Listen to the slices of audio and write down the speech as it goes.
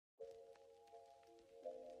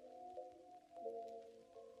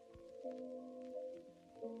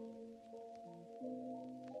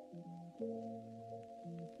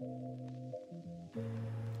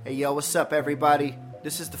Hey yo, what's up everybody?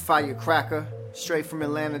 This is the Firecracker, straight from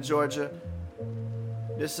Atlanta, Georgia.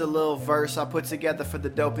 This is a little verse I put together for the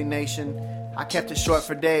Dopey Nation. I kept it short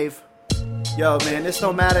for Dave. Yo man, this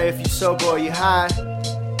don't matter if you sober or you high.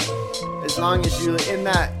 As long as you in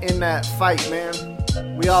that fight,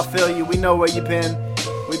 man. We all feel you, we know where you been.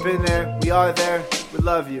 We've been there, we are there, we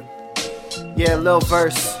love you. Yeah, little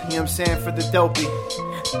verse, you know what I'm saying, for the Dopey.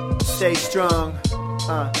 Stay strong,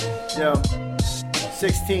 yo.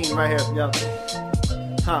 16 right here, yo.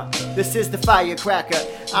 This is the Firecracker.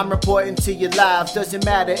 I'm reporting to you live. Doesn't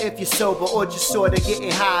matter if you're sober or just sorta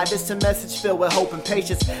getting high. This a message filled with hope and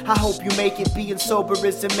patience. I hope you make it. Being sober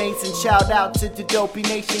is amazing. Shout out to the Dopey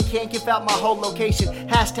Nation. Can't give out my whole location.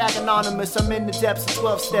 Hashtag anonymous. I'm in the depths of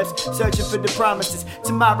 12 steps, searching for the promises.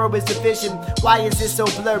 Tomorrow is a vision. Why is it so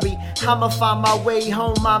blurry? I'ma find my way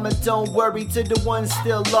home, mama, don't worry. To the ones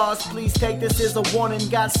still lost, please take this as a warning.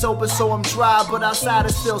 Got sober so I'm dry, but outside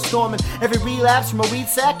it's still storming. Every relapse from a weed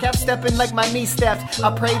sack, kept stepping like my knee steps.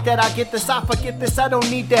 I pray that I get this, I forget this, I don't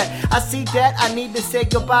need that. I see that, I need to say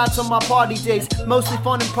goodbye to my party days. Mostly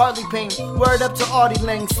fun and partly pain. Word up to Artie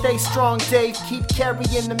Lang, stay strong Dave. Keep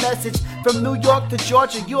carrying the message. From New York to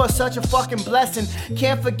Georgia, you are such a fucking blessing.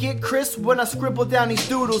 Can't forget Chris when I scribble down these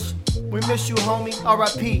doodles. We miss you homie,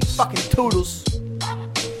 R.I.P. fucking toodles.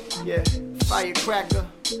 Yeah, Firecracker,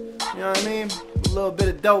 you know what I mean? A little bit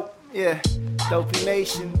of dope, yeah. Dopey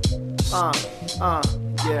Nation,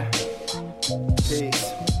 yeah.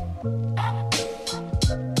 Peace.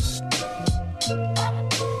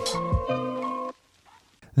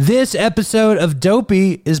 This episode of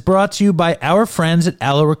Dopey is brought to you by our friends at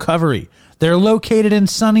Aloe Recovery. They're located in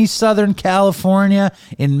sunny Southern California,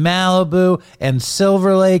 in Malibu and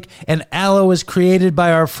Silver Lake, and Aloe was created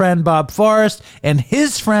by our friend Bob Forrest and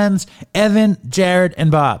his friends Evan, Jared,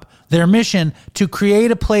 and Bob. Their mission, to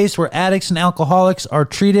create a place where addicts and alcoholics are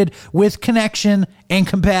treated with connection and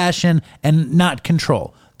compassion and not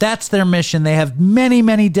control. That's their mission. They have many,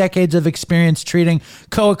 many decades of experience treating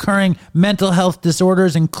co-occurring mental health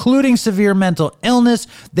disorders, including severe mental illness.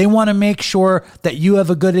 They want to make sure that you have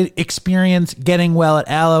a good experience getting well at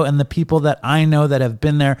Aloe, and the people that I know that have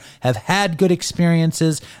been there have had good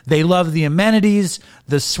experiences. They love the amenities,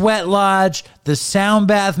 the sweat lodge, the sound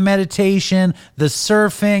bath meditation, the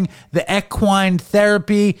surfing, the equine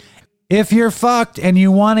therapy. If you're fucked and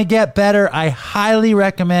you want to get better, I highly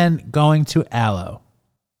recommend going to Aloe.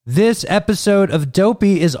 This episode of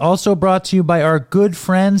Dopey is also brought to you by our good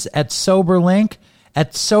friends at SoberLink.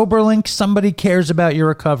 At SoberLink, somebody cares about your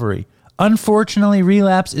recovery. Unfortunately,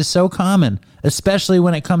 relapse is so common, especially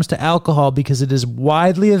when it comes to alcohol, because it is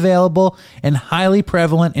widely available and highly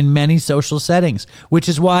prevalent in many social settings, which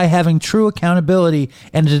is why having true accountability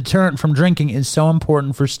and a deterrent from drinking is so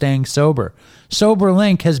important for staying sober.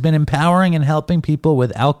 SoberLink has been empowering and helping people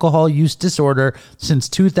with alcohol use disorder since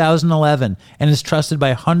 2011 and is trusted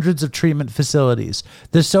by hundreds of treatment facilities.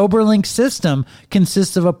 The SoberLink system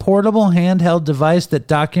consists of a portable handheld device that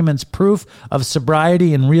documents proof of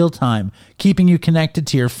sobriety in real time, keeping you connected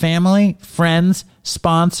to your family, friends,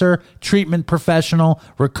 sponsor, treatment professional,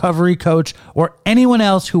 recovery coach, or anyone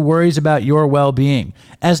else who worries about your well-being.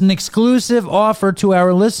 As an exclusive offer to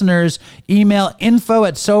our listeners, email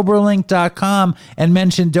info@soberlink.com and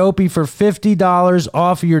mention Dopey for $50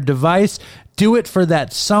 off your device. Do it for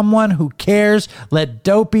that someone who cares. Let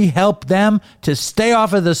Dopey help them to stay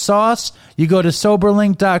off of the sauce. You go to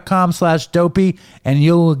soberlink.com/Dopey and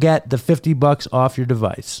you will get the $50 off your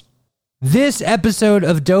device. This episode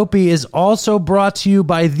of Dopey is also brought to you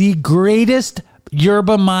by the greatest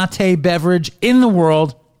yerba mate beverage in the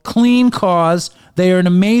world, Clean Cause. They are an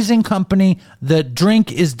amazing company. The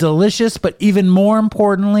drink is delicious, but even more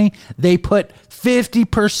importantly, they put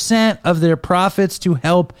 50% of their profits to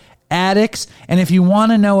help addicts. And if you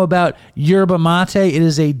want to know about yerba mate, it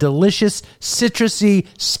is a delicious, citrusy,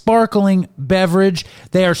 sparkling beverage.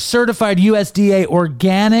 They are certified USDA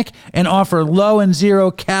organic and offer low and zero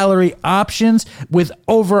calorie options with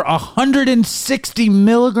over 160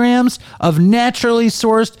 milligrams of naturally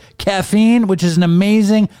sourced caffeine, which is an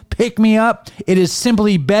amazing pick me up. It is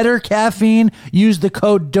simply better caffeine. Use the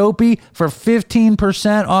code Dopey for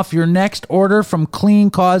 15% off your next order from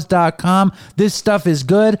cleancause.com. This stuff is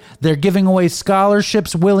good. They're giving away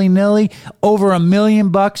scholarships willy-nilly, over $1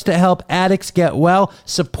 million to help addicts get well.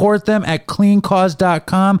 Support them at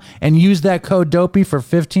cleancause.com and use that code Dopey for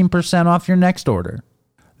 15% off your next order.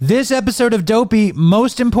 This episode of Dopey,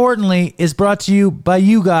 most importantly, is brought to you by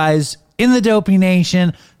you guys in the Dopey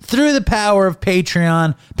Nation through the power of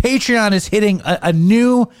Patreon. Patreon is hitting a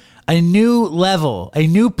new level, a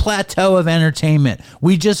new plateau of entertainment.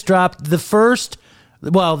 We just dropped the first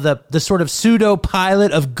well, the sort of pseudo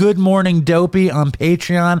pilot of Good Morning Dopey on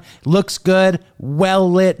Patreon. Looks good,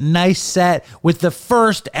 well lit, nice set with the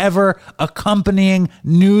first ever accompanying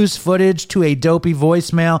news footage to a Dopey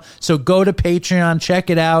voicemail. So go to Patreon, check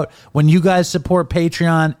it out. When you guys support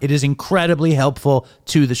Patreon, it is incredibly helpful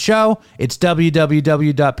to the show. It's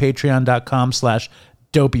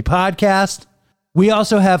www.patreon.com/dopeypodcast. We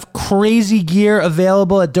also have crazy gear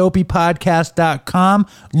available at dopeypodcast.com.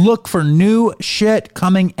 Look for new shit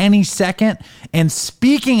coming any second. And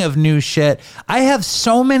speaking of new shit, I have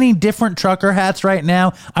so many different trucker hats right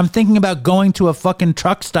now. I'm thinking about going to a fucking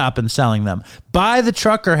truck stop and selling them. Buy the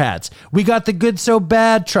trucker hats. We got the Good So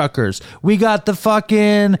Bad truckers. We got the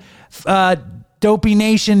fucking Dopey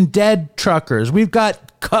Nation Dead truckers. We've got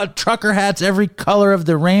trucker hats every color of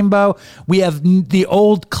the rainbow. We have the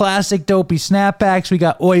old classic Dopey snapbacks. We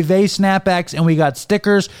got Oy Vey snapbacks, and we got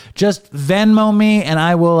stickers. Just Venmo me and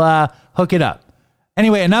I will hook it up.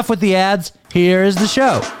 Anyway, enough with the ads. Here's the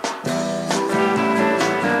show.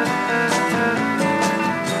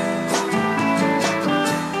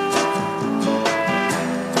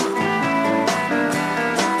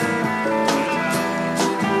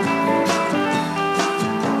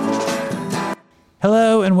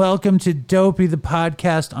 Hello and welcome to Dopey, the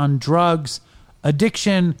podcast on drugs,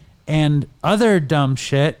 addiction, and other dumb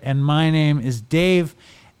shit. And my name is Dave,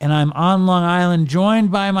 and I'm on Long Island,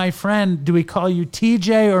 joined by my friend. Do we call you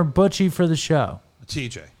TJ or Butchie for the show?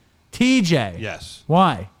 TJ. TJ? Yes.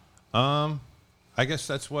 Why? I guess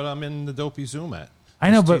that's what I'm in the Dopey Zoom at.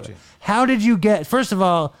 I know, It's but TJ. how did you get... First of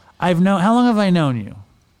all, how long have I known you?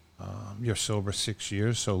 You're sober 6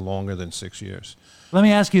 years, so longer than 6 years. Let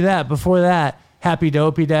me ask you that. Before that, Happy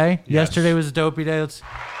Dopey Day. Yes. Yesterday was Dopey Day.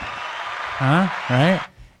 Right?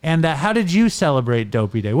 And how did you celebrate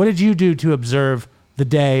Dopey Day? What did you do to observe the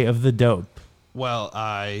day of the dope? Well,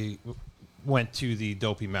 I went to the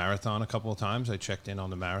Dopey Marathon a couple of times. I checked in on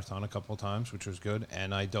the marathon a couple of times, which was good.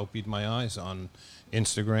 And I dopied my eyes on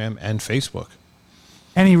Instagram and Facebook.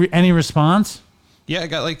 Any response? Yeah, I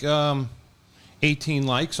got like 18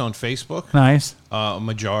 likes on Facebook. Nice. A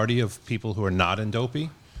majority of people who are not in Dopey.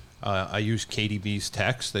 I used Katie B's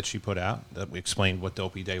text that she put out that explained what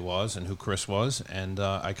Dopey Day was and who Chris was, and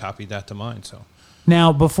I copied that to mine. So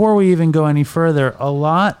now, before we even go any further, a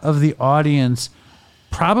lot of the audience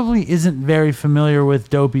probably isn't very familiar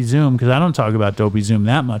with Dopey Zoom because I don't talk about Dopey Zoom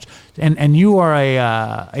that much, and you are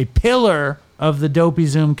a pillar of the Dopey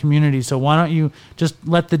Zoom community. So why don't you just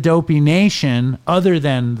let the Dopey Nation, other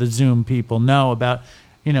than the Zoom people, know about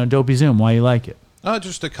Dopey Zoom, why you like it?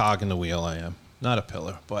 Just a cog in the wheel. I am. Not a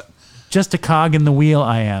pillar, but... Just a cog in the wheel,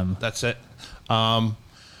 I am. That's it.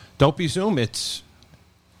 Dopey Zoom, it's,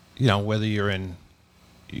 whether you're an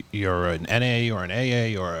NA or an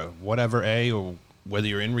AA or a whatever A, or whether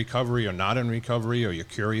you're in recovery or not in recovery, or you're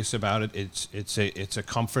curious about it, it's a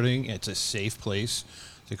comforting, it's a safe place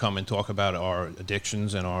to come and talk about our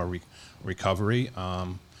addictions and our recovery.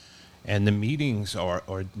 And the meetings are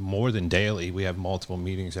more than daily. We have multiple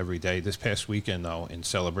meetings every day. This past weekend, though, in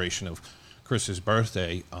celebration of Chris's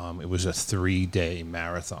birthday, it was a 3-day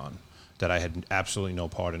marathon that I had absolutely no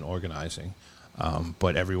part in organizing.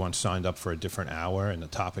 But everyone signed up for a different hour, and the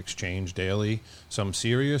topics changed daily. Some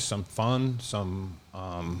serious, some fun, some...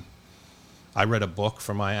 I read a book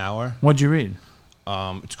for my hour. What'd you read?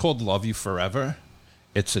 It's called Love You Forever.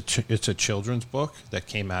 It's a children's book that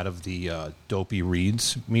came out of the Dopey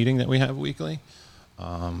Reads meeting that we have weekly.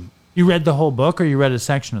 You read the whole book, or you read a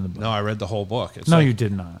section of the book? No, I read the whole book. You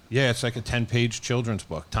did not. Yeah, it's like a 10-page children's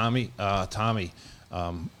book. Tommy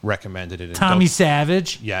recommended it. In Tommy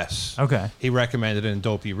Savage? Yes. Okay. He recommended it in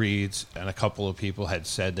Dopey Reads, and a couple of people had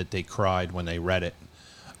said that they cried when they read it.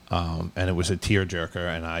 And it was a tearjerker,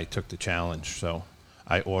 and I took the challenge. So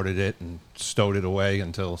I ordered it and stowed it away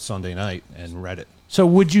until Sunday night and read it. So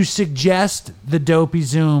would you suggest the Dopey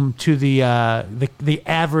Zoom to the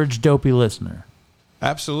average Dopey listener?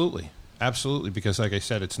 Absolutely. Because like I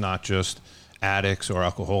said, it's not just addicts or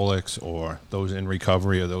alcoholics or those in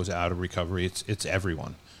recovery or those out of recovery. It's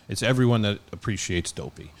everyone. It's everyone that appreciates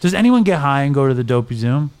Dopey. Does anyone get high and go to the Dopey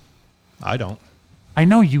Zoom? I don't. I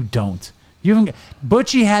know you don't.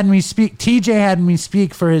 Butchie had me speak. TJ had me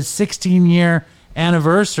speak for his 16-year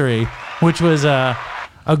anniversary, which was a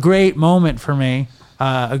great moment for me,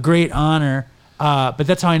 a great honor. But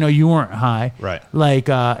that's how I know you weren't high. Right. Like,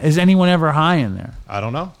 is anyone ever high in there? I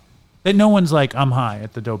don't know. That no one's like, I'm high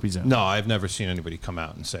at the Dopey Zoom. No, I've never seen anybody come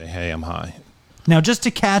out and say, hey, I'm high. Now, just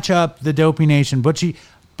to catch up the Dopey Nation, Butchie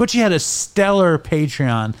had a stellar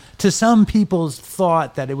Patreon. To some people's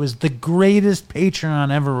thought that it was the greatest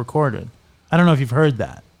Patreon ever recorded. I don't know if you've heard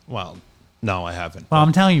that. Well, no, I haven't. Well,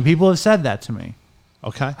 I'm telling you, people have said that to me.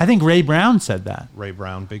 Okay. I think Ray Brown said that. Ray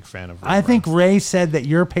Brown, big fan of Ray I think Brown. Ray said that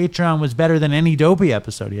your Patreon was better than any Dopey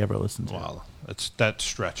episode he ever listened to. Well, that's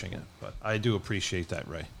stretching it, but I do appreciate that,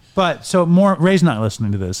 Ray. But so Ray's not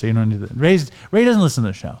listening to this, so you don't need to. Ray doesn't listen to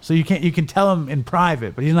the show, so you can tell him in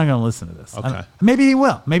private, but he's not going to listen to this. Okay. Maybe he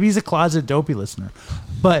will. Maybe he's a closet Dopey listener.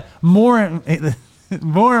 But more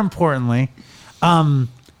importantly, why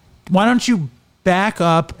don't you back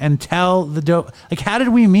up and tell the dope? Like, how did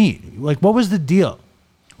we meet? Like, what was the deal?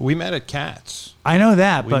 We met at Katz. I know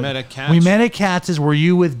that. We but met at Katz. We met at Katz's. Were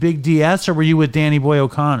you with Big DS or were you with Danny Boy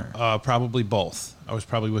O'Connor? Probably both. I was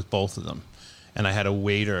probably with both of them. And I had a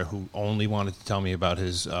waiter who only wanted to tell me about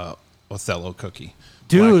his Othello cookie.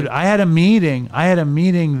 Dude, I had a meeting.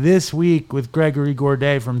 This week with Gregory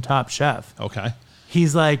Gourdet from Top Chef. Okay.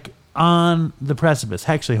 He's like on the precipice.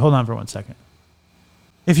 Actually, hold on for 1 second.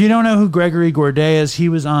 If you don't know who Gregory Gourdet is, he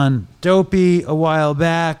was on Dopey a while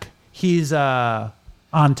back. He's on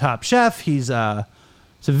Top Chef. He's a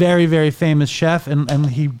very, very famous chef. And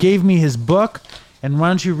he gave me his book. And why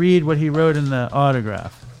don't you read what he wrote in the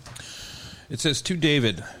autograph? It says, to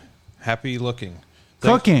David, happy looking.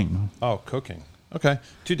 Cooking. Oh, cooking. Okay.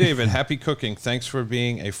 To David, happy cooking. Thanks for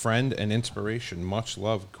being a friend and inspiration. Much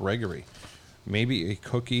love, Gregory. Maybe a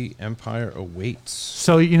cookie empire awaits.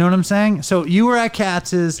 So you know what I'm saying? So you were at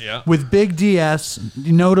Katz's with Big DS,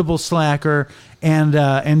 notable slacker, and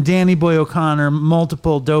Danny Boy O'Connor,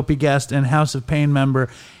 multiple Dopey guest and House of Pain member.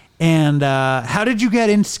 And how did you get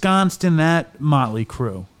ensconced in that motley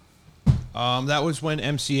crew? That was when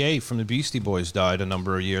MCA from the Beastie Boys died a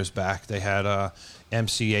number of years back. They had a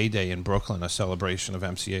MCA Day in Brooklyn, a celebration of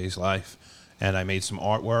MCA's life. And I made some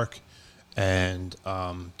artwork. And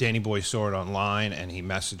Danny Boy saw it online, and he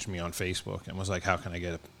messaged me on Facebook and was like, how can I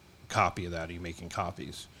get a copy of that? Are you making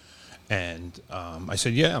copies? And I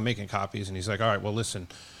said, yeah, I'm making copies. And he's like, all right, well, listen,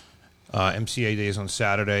 MCA Day is on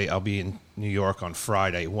Saturday. I'll be in New York on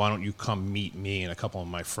Friday. Why don't you come meet me and a couple of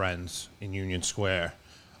my friends in Union Square?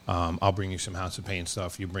 I'll bring you some House of Pain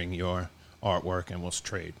stuff. You bring your artwork, and we'll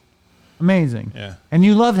trade. Amazing. Yeah. And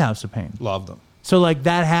you loved House of Pain. Loved them. So, like,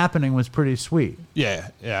 that happening was pretty sweet. Yeah.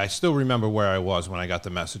 I still remember where I was when I got the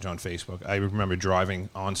message on Facebook. I remember driving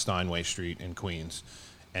on Steinway Street in Queens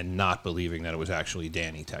and not believing that it was actually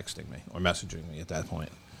Danny texting me or messaging me at that point.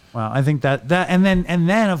 Wow, I think that and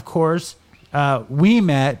then of course we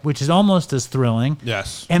met, which is almost as thrilling.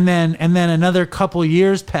 Yes. And then another couple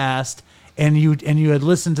years passed, and you had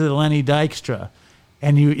listened to the Lenny Dykstra,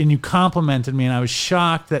 and you complimented me, and I was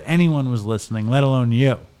shocked that anyone was listening, let alone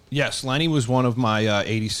you. Yes, Lenny was one of my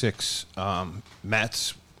 86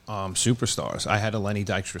 Mets superstars. I had a Lenny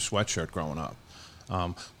Dykstra sweatshirt growing up.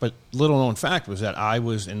 But little known fact was that I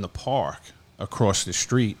was in the park across the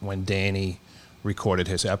street when Danny recorded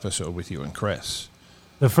his episode with you and Chris.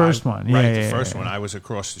 The first one. Yeah, right, yeah, the first yeah. one. I was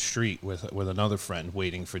across the street with another friend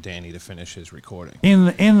waiting for Danny to finish his recording.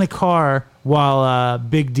 In the car while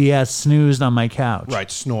Big DS snoozed on my couch.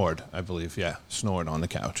 Right, snored, I believe. Yeah, snored on the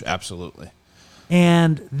couch. Absolutely.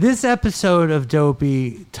 And this episode of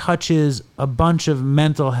Dopey touches a bunch of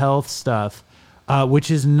mental health stuff,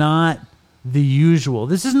 which is not the usual.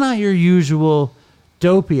 This is not your usual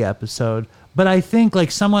Dopey episode, but I think,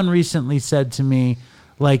 like, someone recently said to me,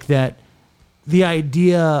 like, that the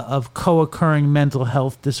idea of co-occurring mental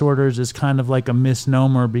health disorders is kind of like a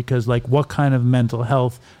misnomer, because, like, what kind of mental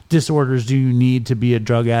health disorders do you need to be a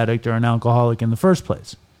drug addict or an alcoholic in the first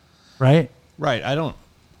place? Right? Right.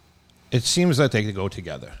 It seems that they go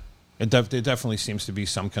together. There definitely seems to be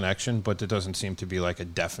some connection, but there doesn't seem to be like a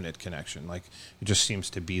definite connection. Like, it just seems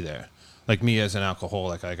to be there. Like me as an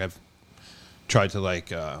alcoholic, like I've tried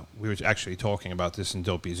to we were actually talking about this in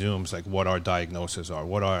Dopey Zooms, like what our diagnoses are,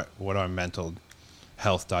 what our mental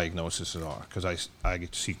health diagnoses are, because I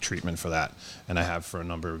seek treatment for that, and I have for a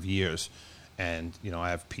number of years. And, you know, I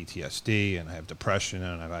have PTSD, and I have depression,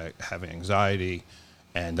 and I have anxiety,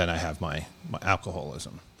 and then I have my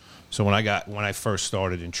alcoholism. So when I first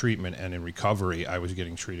started in treatment and in recovery, I was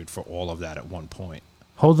getting treated for all of that at one point.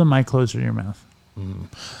 Hold the mic closer to your mouth.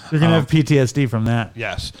 You're gonna have PTSD from that.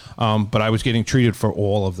 Yes, but I was getting treated for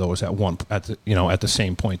all of those at the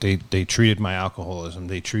same point. They treated my alcoholism,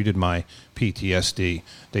 they treated my PTSD,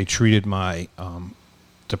 they treated my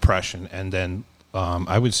depression, and then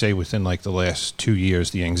I would say within like the last 2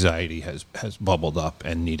 years, the anxiety has bubbled up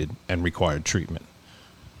and needed and required treatment.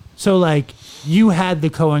 So, like, you had the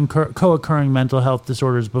co-occurring mental health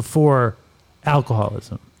disorders before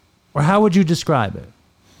alcoholism, or how would you describe it?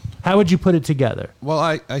 How would you put it together? Well,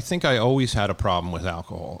 I think I always had a problem with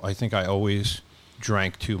alcohol. I think I always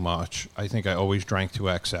drank too much. I think I always drank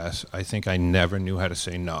to excess. I think I never knew how to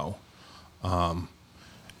say no.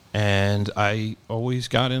 And I always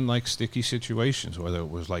got in like sticky situations, whether it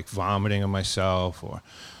was like vomiting on myself or,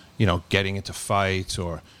 getting into fights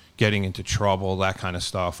or getting into trouble, that kind of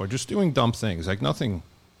stuff, or just doing dumb things, like nothing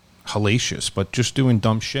hellacious, but just doing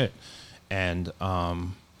dumb shit. And, I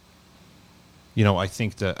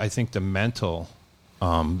think the mental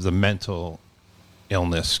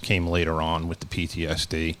illness came later on with the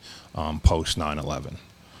PTSD, post 9/11.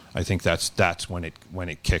 I think that's when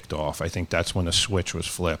it kicked off. I think that's when the switch was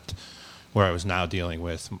flipped, where I was now dealing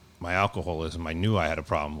with my alcoholism. I knew I had a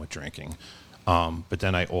problem with drinking, but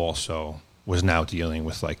then I also was now dealing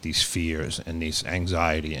with like these fears and these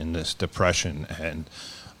anxiety and this depression, and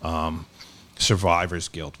survivor's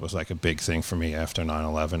guilt was like a big thing for me after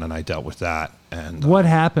 9/11, and I dealt with that. And what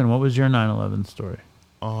happened? What was your 9/11 story?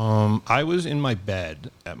 I was in my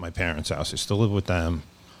bed at my parents' house. I still live with them.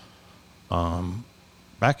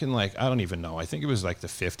 Back in I don't even know. I think it was like the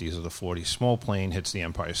 50s or the 40s. Small plane hits the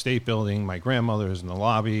Empire State Building. My grandmother is in the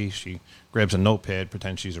lobby. She grabs a notepad,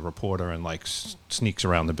 pretends she's a reporter, and sneaks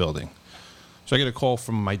around the building. So I get a call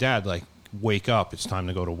from my dad, wake up, it's time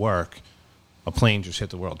to go to work. A plane just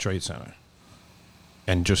hit the World Trade Center.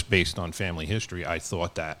 And just based on family history, I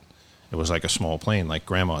thought that it was like a small plane, like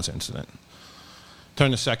grandma's incident.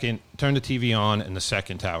 Turn the TV on, and the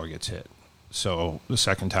second tower gets hit. So the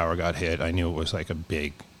second tower got hit. I knew it was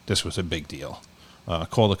this was a big deal.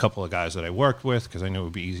 Called a couple of guys that I worked with because I knew it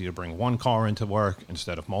would be easy to bring one car into work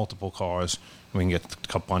instead of multiple cars. We can get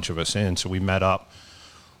a bunch of us in. So we met up.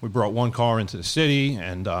 We brought one car into the city,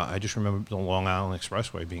 and I just remember the Long Island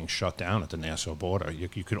Expressway being shut down at the Nassau border.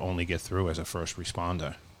 You could only get through as a first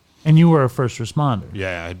responder. And you were a first responder?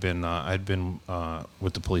 Yeah, I'd been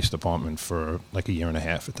with the police department for like a year and a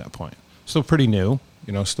half at that point. Still pretty new,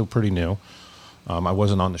 still pretty new. I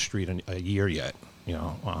wasn't on the street a year yet,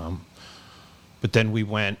 But then we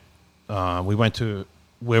went to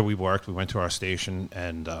where we worked. We went to our station,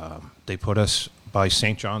 and they put us by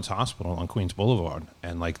St. John's Hospital on Queens Boulevard,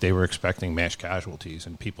 and they were expecting mass casualties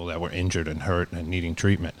and people that were injured and hurt and needing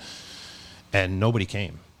treatment, and nobody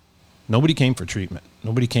came. Nobody came for treatment.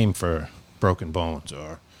 Nobody came for broken bones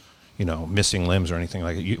or, missing limbs or anything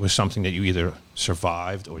like that. It was something that you either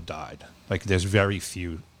survived or died. There's very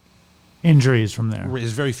few injuries from there.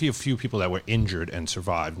 There's very few people that were injured and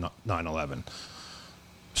survived 9/11.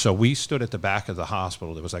 So we stood at the back of the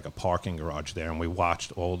hospital. There was a parking garage there, and we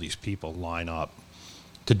watched all these people line up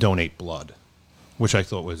to donate blood, which I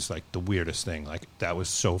thought was the weirdest thing. That was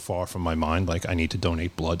so far from my mind. I need to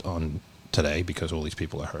donate blood on today because all these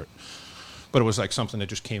people are hurt. But it was something that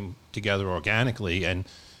just came together organically, and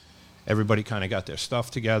everybody kind of got their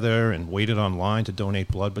stuff together and waited online to donate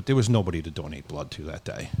blood, but there was nobody to donate blood to that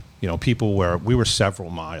day. We were several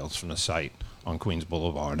miles from the site on Queens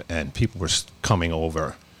Boulevard, and people were coming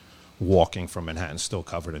over, walking from Manhattan, still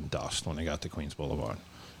covered in dust when they got to Queens Boulevard.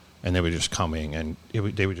 And they were just coming, and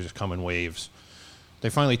they would just come in waves. They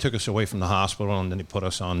finally took us away from the hospital, and then they put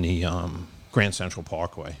us on the Grand Central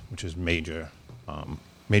Parkway, which is major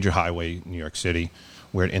highway in New York City,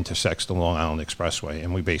 where it intersects the Long Island Expressway,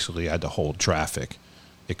 and we basically had to hold traffic,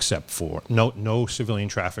 except for no civilian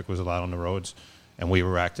traffic was allowed on the roads, and we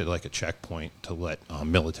were acted like a checkpoint to let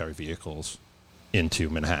military vehicles into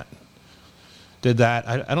Manhattan. Did that.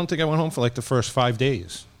 I don't think I went home for the first 5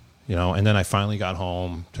 days, and then I finally got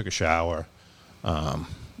home, took a shower,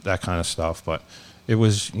 that kind of stuff. But it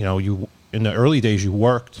was, you in the early days you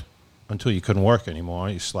worked until you couldn't work anymore.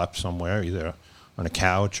 You slept somewhere, either on a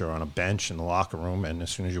couch or on a bench in the locker room, and as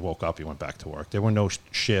soon as you woke up, you went back to work. There were no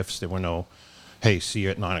shifts. There were no, hey, see you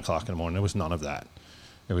at 9 o'clock in the morning. There was none of that.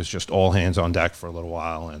 It was just all hands on deck for a little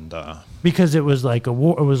while, and because it was like a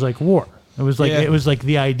war. It was like war. It was like It was like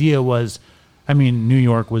the idea was, New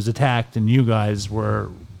York was attacked, and you guys were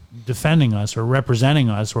defending us or representing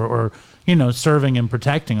us or serving and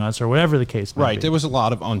protecting us or whatever the case might be. Right. There was a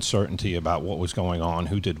lot of uncertainty about what was going on,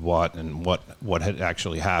 who did what, and what had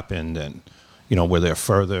actually happened, and was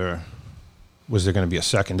there going to be a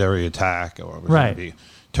secondary attack, or was there going to be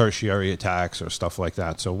tertiary attacks or stuff like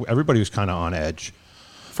that? So everybody was kind of on edge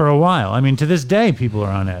for a while. To this day, people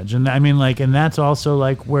are on edge, and and that's also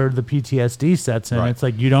where the PTSD sets in. Right. It's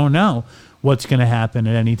you don't know what's going to happen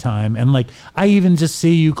at any time, and I even just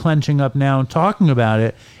see you clenching up now and talking about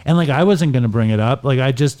it, and I wasn't going to bring it up.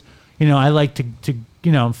 I just I like to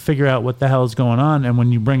figure out what the hell is going on, and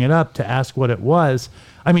when you bring it up, to ask what it was.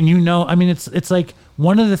 It's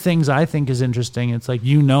one of the things I think is interesting. It's my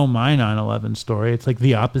 9/11 story. It's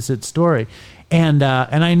the opposite story, and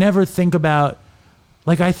I never think about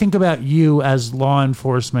I think about you as law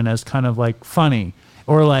enforcement as kind of funny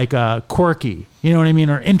or quirky, or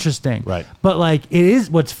interesting. Right. But it is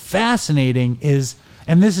what's fascinating is,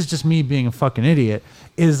 and this is just me being a fucking idiot,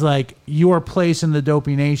 is like your place in the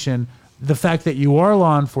Dopey Nation, the fact that you are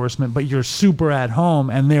law enforcement, but you're super at home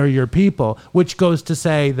and they're your people, which goes to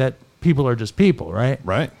say that people are just people, right?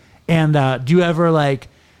 Right. And do you ever like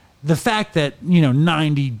the fact that,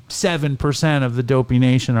 97% of the Dopey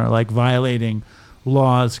Nation are like violating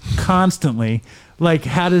laws constantly, like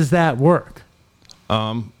how does that work?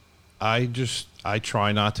 I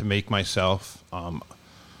try not to make myself,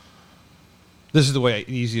 this is the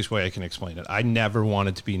easiest way I can explain it. I never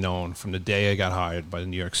wanted to be known from the day I got hired by the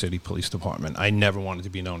New York City Police Department. I never wanted to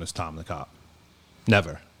be known as Tom the Cop.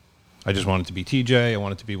 Never. I just wanted to be TJ. I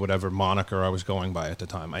wanted to be whatever moniker I was going by at the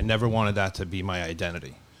time. I never wanted that to be my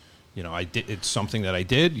identity. It's something that I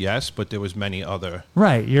did, yes, but there was many other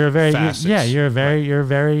right. You're a very facets. you're a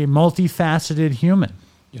very multifaceted human.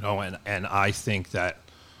 And I think that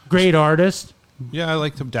great artist. Yeah, I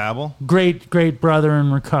like to dabble. Great brother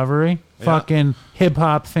in recovery. Yeah. Fucking hip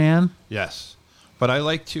hop fan. Yes. But I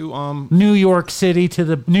like to New York City to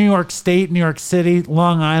the New York State, New York City,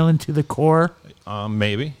 Long Island to the core.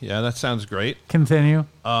 Maybe. Yeah, that sounds great. Continue.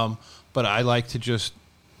 But I like to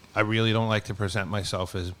I really don't like to present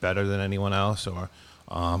myself as better than anyone else, or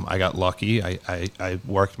I got lucky. I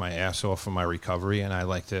worked my ass off for my recovery, and I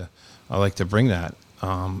like to bring that.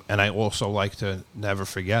 And I also like to never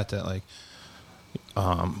forget that,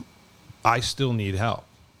 I still need help.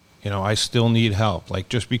 I still need help. Like,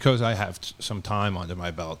 just because I have some time under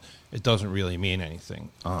my belt, it doesn't really mean anything.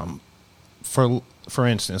 For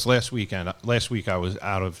instance, last week I was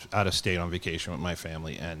out of state on vacation with my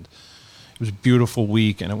family, and it was a beautiful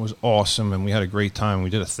week, and it was awesome, and we had a great time. We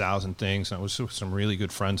did 1,000 things, and I was with some really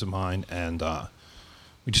good friends of mine, and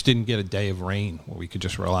we just didn't get a day of rain where we could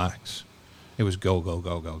just relax. It was go, go,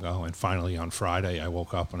 go, go, go, and finally on Friday I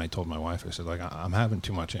woke up and I told my wife, I said, I'm having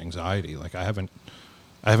too much anxiety. I haven't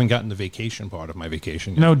gotten the vacation part of my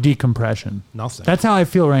vacation yet. No decompression. Nothing. That's how I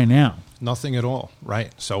feel right now. Nothing at all.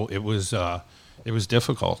 Right. So it was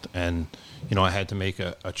difficult, and I had to make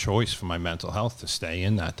a choice for my mental health to stay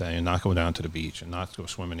in that day and not go down to the beach and not go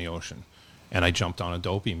swim in the ocean. And I jumped on a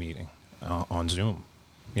Dopey meeting on Zoom,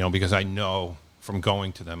 because I know from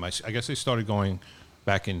going to them. I guess I started going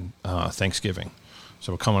back in Thanksgiving,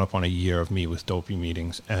 so we're coming up on a year of me with Dopey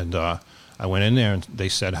meetings, and I went in there and they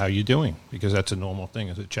said, "How you doing?" Because that's a normal thing,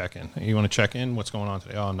 is a check-in. You want to check in? What's going on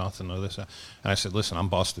today? Oh, nothing. Or this. And I said, "Listen, I'm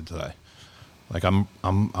busted today. Like I'm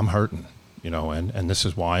hurting, and this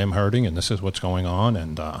is why I'm hurting, and this is what's going on."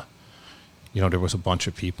 And there was a bunch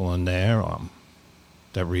of people in there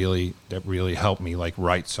that really helped me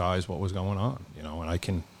right size what was going on, and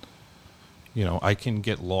I can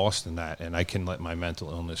get lost in that, and I can let my mental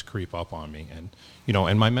illness creep up on me. And,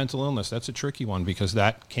 and my mental illness, that's a tricky one, because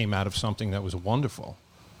that came out of something that was wonderful.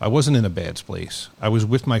 I wasn't in a bad place. I was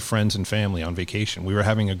with my friends and family on vacation. We were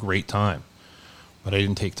having a great time, but I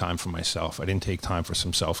didn't take time for myself. I didn't take time for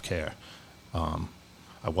some self-care.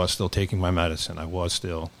 I was still taking my medicine. I was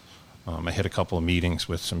still, I had a couple of meetings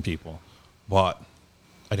with some people, but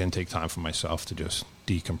I didn't take time for myself to just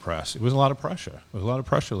decompress. It was a lot of pressure. It was a lot of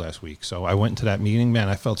pressure last week. So I went into that meeting. Man,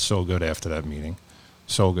 I felt so good after that meeting.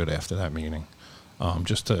 Just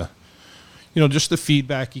the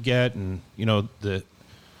feedback you get, and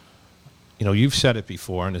you've said it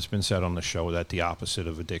before, and it's been said on the show, that the opposite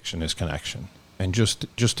of addiction is connection. And just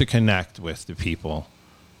to connect with the people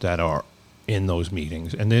that are in those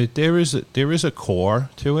meetings. And there is a core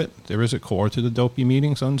to it. There is a core to the Dopey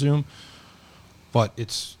meetings on Zoom. But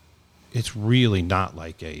it's really not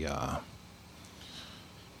like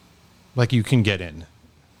like you can get in.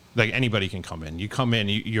 Like, anybody can come in. You come in,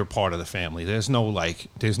 you're part of the family. There's no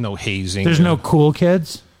hazing. There's no cool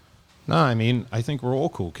kids? No, I think we're all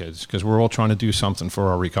cool kids, because we're all trying to do something for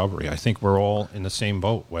our recovery. I think we're all in the same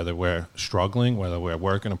boat, whether we're struggling, whether we're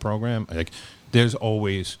working a program. Like, there's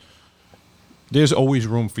always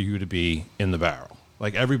room for you to be in the barrel.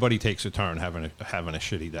 Like, everybody takes a turn having a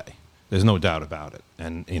shitty day. There's no doubt about it.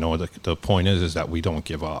 And, the point is that we don't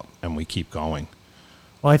give up, and we keep going.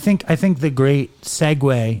 Well, I think the great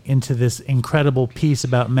segue into this incredible piece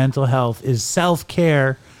about mental health is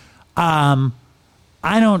self-care. I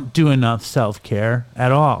don't do enough self-care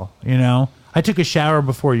at all, I took a shower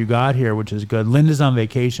before you got here, which is good. Linda's on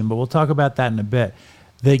vacation, but we'll talk about that in a bit.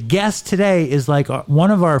 The guest today is like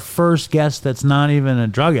one of our first guests that's not even a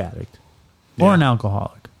drug addict or an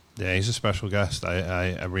alcoholic. Yeah, he's a special guest.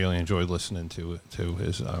 I really enjoyed listening to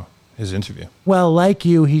his interview. Well, like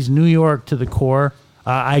you, he's New York to the core.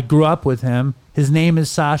 I grew up with him. His name is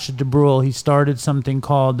Sascha Dubrul. He started something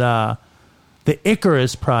called the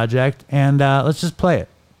Icarus Project, and let's just play it.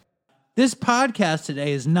 This podcast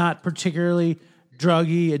today is not particularly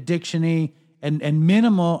druggy, addiction-y. and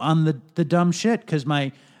minimal on the dumb shit, because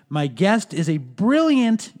my guest is a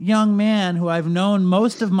brilliant young man who I've known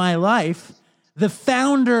most of my life, the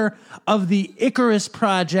founder of the Icarus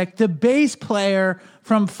Project, the bass player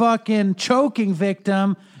from fucking Choking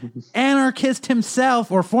Victim, anarchist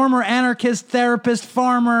himself, or former anarchist, therapist,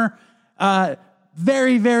 farmer,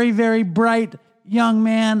 very, very, very bright young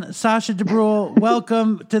man, Sascha Dubrul.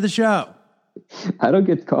 Welcome to the show. I don't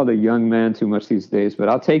get called a young man too much these days, but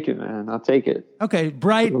I'll take it, man. I'll take it. Okay,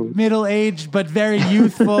 bright, middle-aged, but very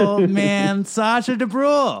youthful man, Sascha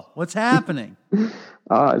Dubrul. What's happening?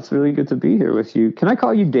 It's really good to be here with you. Can I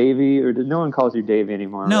call you Davey, or no one calls you Davey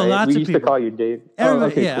anymore? No, right? lots we of used people. to call you Dave.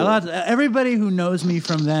 Everybody, Cool. Everybody who knows me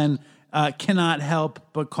from then cannot help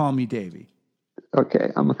but call me Davey.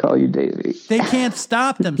 Okay, I'm gonna call you Davey. They can't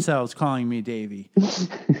stop themselves calling me Davey.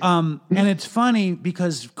 And it's funny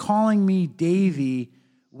because calling me Davey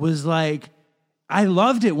was like, I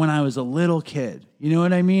loved it when I was a little kid. You know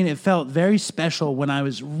what I mean? It felt very special when I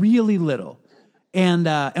was really little. And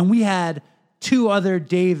we had two other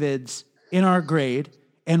Davids in our grade,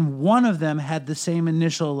 and one of them had the same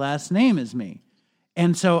initial last name as me.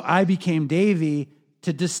 And so I became Davey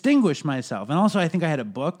to distinguish myself. And also I think I had a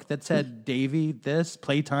book that said Davey this,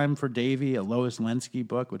 Playtime for Davey, a Lois Lenski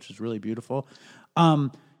book, which is really beautiful.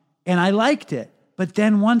 And I liked it. But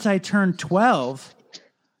then once I turned 12,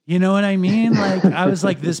 you know what I mean? Like I was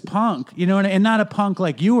like this punk, you know, and not a punk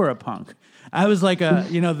like you were a punk. I was like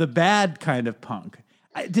the bad kind of punk.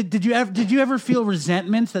 Did you ever feel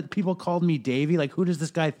resentments that people called me Davey? Like, who does this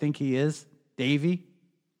guy think he is? Davey?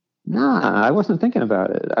 Nah, I wasn't thinking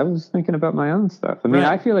about it. I was thinking about my own stuff. I mean,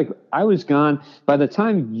 Right. I feel like I was gone by the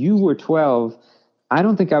time you were 12. I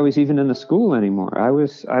don't think I was even in the school anymore. I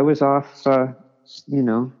was off,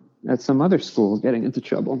 at some other school getting into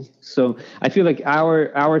trouble. So I feel like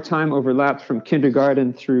our time overlapped from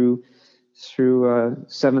kindergarten through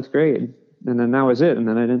seventh grade, and then that was it. And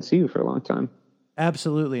then I didn't see you for a long time.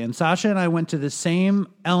 Absolutely. And Sascha and I went to the same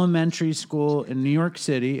elementary school in New York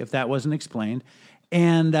City, if that wasn't explained.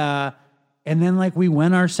 And then like we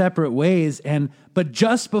went our separate ways. But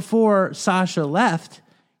just before Sascha left,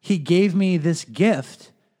 he gave me this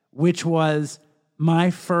gift, which was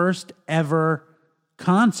my first ever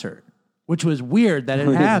concert, which was weird that it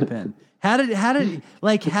happened. How did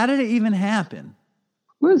it even happen?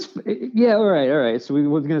 Well, all right. So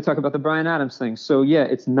we're going to talk about the Bryan Adams thing. So yeah,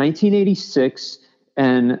 it's 1986,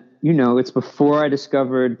 and it's before I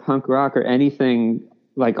discovered punk rock or anything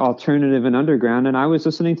like alternative and underground, and I was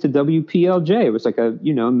listening to WPLJ. It was like a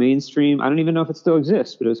mainstream. I don't even know if it still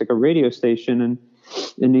exists, but it was like a radio station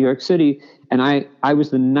in New York City. And I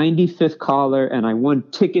was the 95th caller, and I won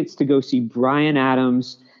tickets to go see Bryan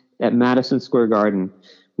Adams at Madison Square Garden,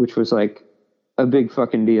 which was like a big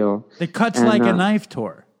fucking deal. The Cuts Like a Knife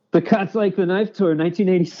tour. The Cuts Like the Knife tour,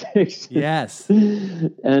 1986. Yes.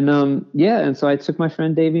 And so I took my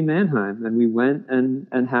friend Davey Mannheim, and we went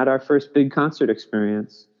and had our first big concert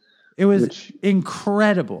experience. It was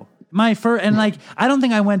incredible. I don't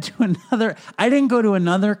think I didn't go to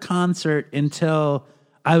another concert until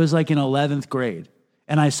I was like in 11th grade,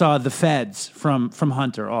 and I saw the Feds from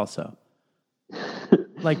Hunter also.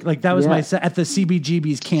 Like that was at the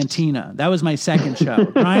CBGB's Cantina. That was my second show.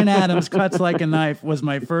 Bryan Adams Cuts Like a Knife was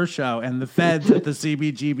my first show, and the Feds at the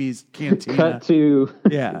CBGB's Cantina. Cut to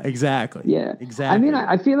exactly. Yeah, exactly. I mean,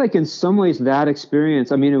 I feel like in some ways that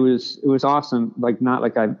experience. I mean, it was awesome. Like not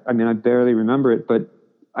like I barely remember it, but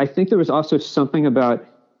I think there was also something about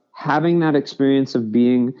having that experience of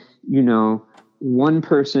being, one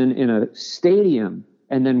person in a stadium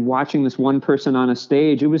and then watching this one person on a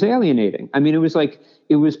stage. It was alienating. I mean,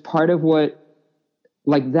 it was part of what,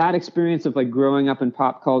 like that experience of like growing up in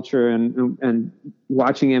pop culture and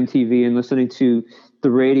watching MTV and listening to the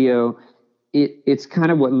radio. It's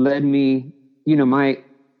kind of what led me,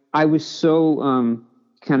 I was so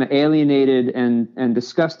kind of alienated and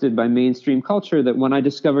disgusted by mainstream culture that when I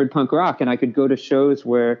discovered punk rock and I could go to shows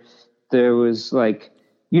where there was like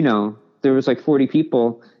 40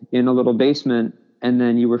 people in a little basement, and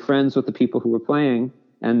then you were friends with the people who were playing,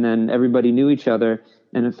 and then everybody knew each other,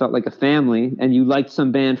 and it felt like a family, and you liked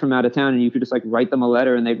some band from out of town, and you could just like write them a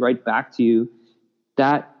letter and they'd write back to you.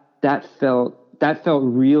 That felt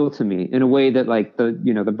real to me in a way that like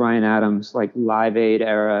the Bryan Adams, like Live Aid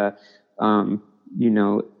era, MTV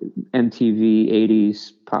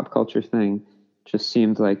 80s pop culture thing just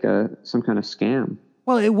seemed like some kind of scam.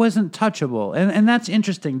 Well, it wasn't touchable. And that's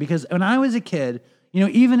interesting because when I was a kid,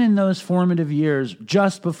 even in those formative years,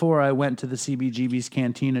 just before I went to the CBGB's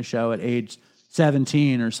Cantina show at age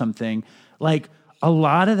 17 or something, like a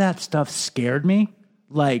lot of that stuff scared me.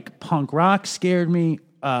 Like punk rock scared me.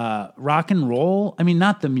 rock and roll, I mean,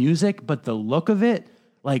 not the music, but the look of it,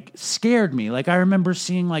 like, scared me. Like, I remember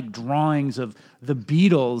seeing, like, drawings of the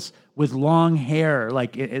Beatles with long hair,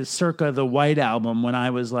 like, circa the White Album when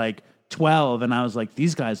I was, like, 12, and I was like,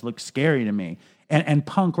 these guys look scary to me. And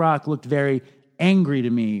punk rock looked very angry to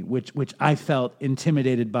me, which I felt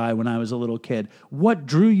intimidated by when I was a little kid. What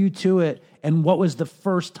drew you to it, and what was the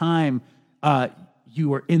first time you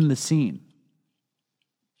were in the scene?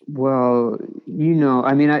 Well,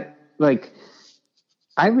 I mean,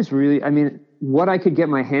 what I could get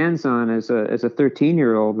my hands on as a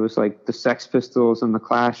 13-year-old was like the Sex Pistols and the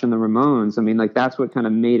Clash and the Ramones. I mean, like, that's what kind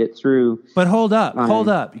of made it through. But hold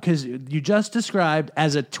up, because you just described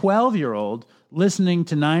as a 12-year-old listening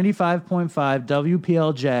to 95.5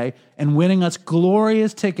 WPLJ and winning us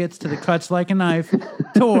glorious tickets to the Cuts Like a Knife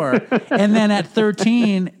tour. And then at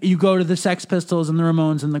 13, you go to the Sex Pistols and the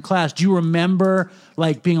Ramones and the Clash. Do you remember,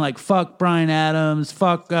 like, being like, fuck Bryan Adams,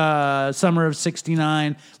 fuck Summer of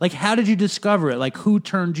 '69? Like, how did you discover it? Like, who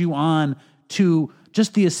turned you on to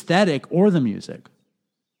just the aesthetic or the music?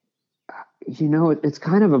 It's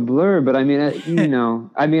kind of a blur, but I mean,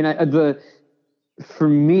 for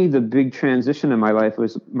me, the big transition in my life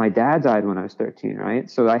was my dad died when I was 13,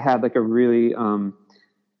 right? So I had like a really,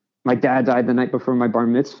 my dad died the night before my bar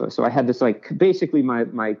mitzvah. So I had this, like, basically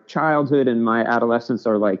my childhood and my adolescence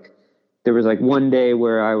are like, there was like one day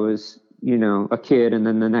where I was, a kid, and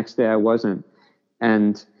then the next day I wasn't.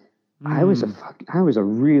 And I was a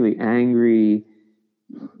really angry,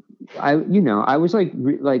 I was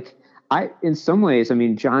in some ways, I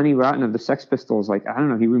mean, Johnny Rotten of the Sex Pistols, like, I don't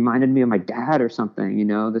know, he reminded me of my dad or something,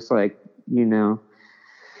 this, like,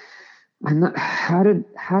 how did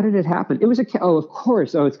it happen? It was of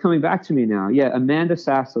course. Oh, it's coming back to me now. Yeah. Amanda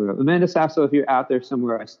Sasso, if you're out there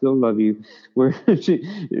somewhere, I still love you. Where she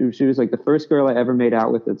was like the first girl I ever made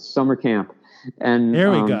out with at summer camp. And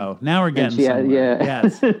there we go. Now we're getting somewhere.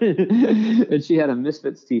 Yes. And she had a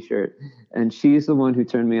Misfits t-shirt, and she's the one who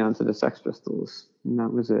turned me on to the Sex Pistols. And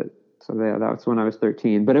that was it. So that was when I was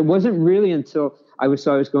 13. But it wasn't really until I was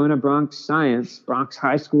going to Bronx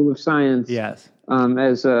High School of Science. Yes.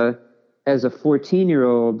 As a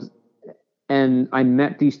 14-year-old, and I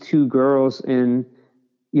met these two girls out in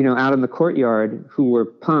the courtyard who were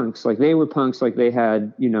punks. Like, they were punks, like they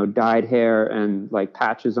had, dyed hair and like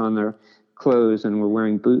patches on their clothes and were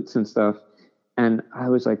wearing boots and stuff. And I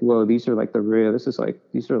was like, whoa, these are like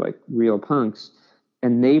these are like real punks.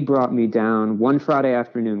 And they brought me down one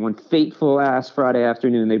fateful ass Friday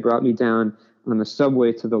afternoon. They brought me down on the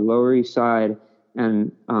subway to the Lower East Side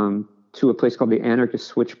and to a place called the Anarchist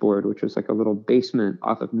Switchboard, which was like a little basement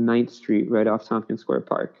off of 9th Street, right off Tompkins Square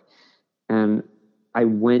Park. And I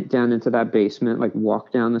went down into that basement, like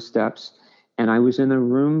walked down the steps, and I was in a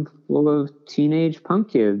room full of teenage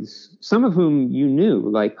punk kids, some of whom you knew,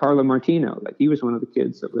 like Carlo Martino. Like, he was one of the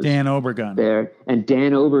kids that was Dan Obergun there. And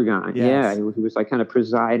Dan Obergun. Yes. Yeah. He was like kind of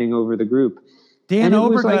presiding over the group. Dan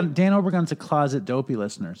Obergun's a closet Dopey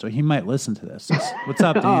listener, so he might listen to this. What's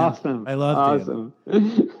up, Dan? Awesome. I love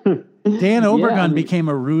Dan. Dan Obergun became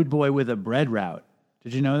a rude boy with a bread route.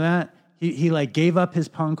 Did you know that? He like gave up his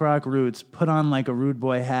punk rock roots, put on like a rude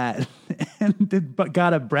boy hat, and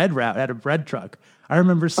got a bread route, had a bread truck. I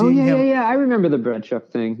remember seeing him. Yeah. I remember the bread truck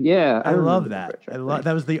thing. Yeah. I love that.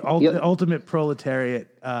 That was the ultimate proletariat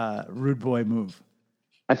rude boy move.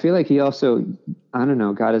 I feel like he also, I don't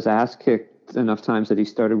know, got his ass kicked enough times that he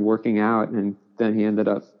started working out, and then he ended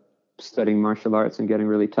up studying martial arts and getting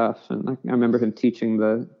really tough. And like, I remember him teaching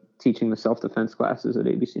the self-defense classes at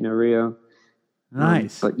ABC No Rio.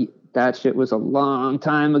 Nice. But that shit was a long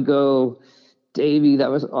time ago, Davey.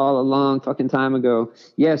 That was all a long fucking time ago.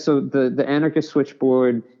 Yeah, so the Anarchist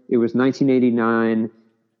Switchboard, it was 1989.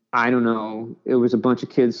 I don't know. It was a bunch of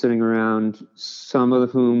kids sitting around, some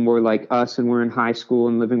of whom were like us and were in high school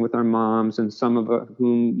and living with our moms, and some of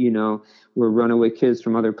whom, were runaway kids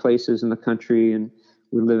from other places in the country and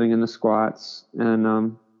were living in the squats.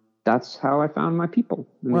 And that's how I found my people.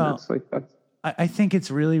 I think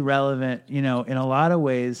it's really relevant, in a lot of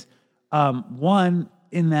ways. One,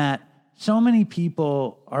 in that so many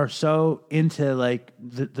people are so into like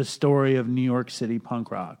the story of New York City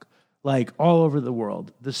punk rock, like all over the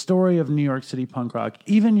world. The story of New York City punk rock,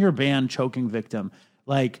 even your band Choking Victim,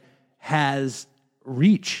 like has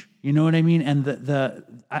reach. You know what I mean? And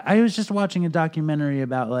I was just watching a documentary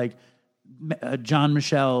about like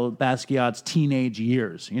Jean-Michel Basquiat's teenage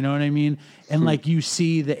years, you know what I mean? And like you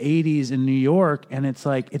see the 80s in New York, and it's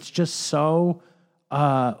like it's just so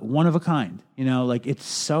one of a kind, like it's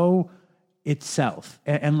so itself.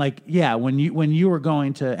 And like, yeah, when you were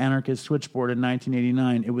going to Anarchist Switchboard in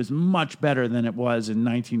 1989, it was much better than it was in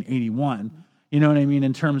 1981. You know what I mean?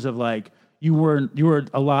 In terms of like, you were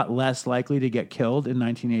a lot less likely to get killed in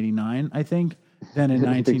 1989, I think, than in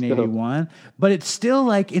 1981. So. But it's still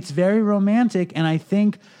like, it's very romantic. And I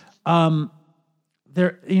think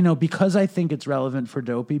there, you know, because I think it's relevant for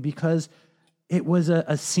Dopey, because it was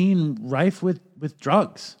a scene rife with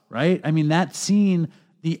drugs, right? I mean, that scene,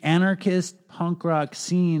 the anarchist punk rock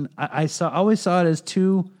scene, I always saw it as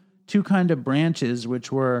two kind of branches,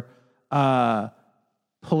 which were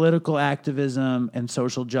political activism and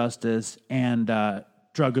social justice and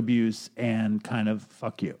drug abuse and kind of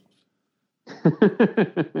fuck you.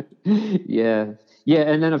 Yeah.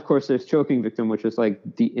 And then of course there's choking victim, which is like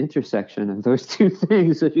the intersection of those two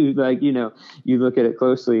things. If you like, you know, you look at it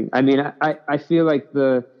closely. I mean, I feel like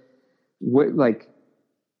I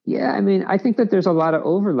think that there's a lot of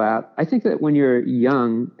overlap. I think that when you're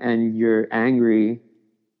young and you're angry,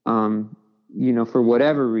 you know, for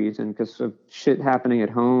whatever reason, because of shit happening at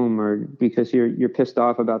home or because you're pissed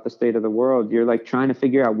off about the state of the world, you're like trying to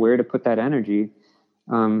figure out where to put that energy.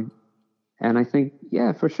 And I think,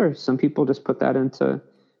 yeah, for sure, some people just put that into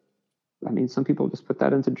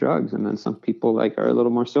drugs, and then some people like are a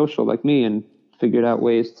little more social like me and figured out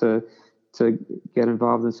ways to get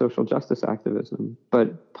involved in social justice activism.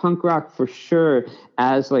 But punk rock for sure,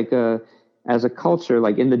 as a culture,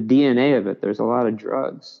 like in the DNA of it, there's a lot of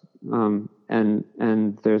drugs. And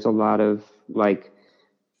there's a lot of like,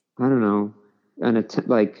 I don't know,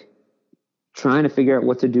 like trying to figure out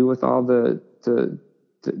what to do with all the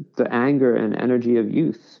anger and energy of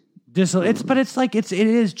youth. It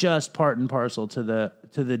is just part and parcel to the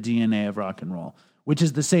DNA of rock and roll, which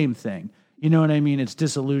is the same thing. You know what I mean? It's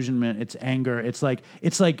disillusionment, it's anger. It's like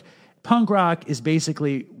punk rock is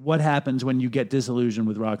basically what happens when you get disillusioned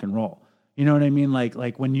with rock and roll. You know what I mean?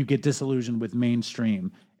 Like when you get disillusioned with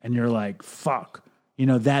mainstream and you're like, fuck, you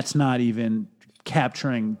know, that's not even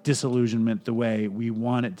capturing disillusionment the way we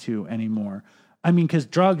want it to anymore. I mean, because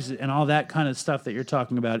drugs and all that kind of stuff that you're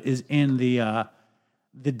talking about is in the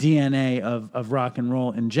DNA of rock and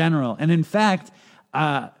roll in general. And in fact,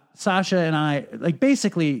 Sascha and I, like,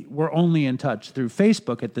 basically we're only in touch through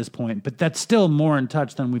Facebook at this point, but that's still more in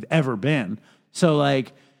touch than we've ever been. So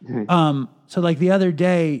like, the other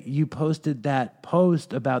day you posted that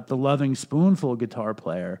post about the Loving Spoonful guitar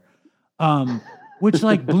player, which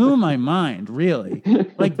like blew my mind, really.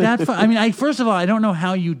 Like that. I mean, first of all, I don't know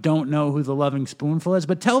how you don't know who the Loving Spoonful is,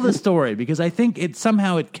 but tell the story, because I think it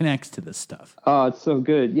connects to this stuff. Oh, it's so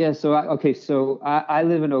good. Yeah. So I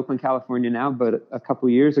live in Oakland, California now, but a couple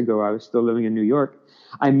of years ago I was still living in New York.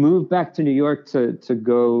 I moved back to New York to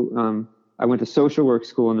go. I went to social work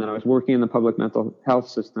school, and then I was working in the public mental health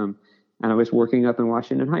system, and I was working up in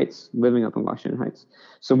Washington Heights, living up in Washington Heights.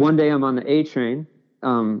 So one day I'm on the A train.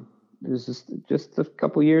 This is just a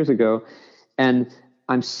couple years ago, and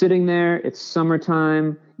I'm sitting there. It's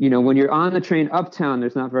summertime. You know, when you're on the train uptown,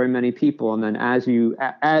 there's not very many people, and then as you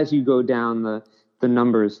go down the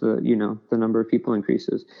numbers, the number of people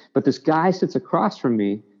increases. But this guy sits across from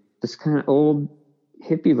me, this kind of old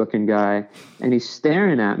hippie looking guy, and he's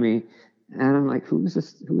staring at me, and I'm like, who is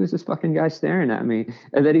this fucking guy staring at me?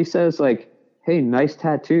 And then he says like, hey, nice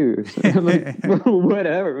tattoos. I'm like, well,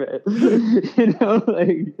 whatever, man. You know,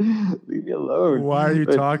 like, leave me alone. Why are you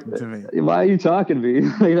talking to me? Why are you talking to me?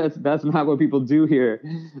 Like, that's not what people do here.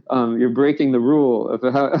 You're breaking the rule of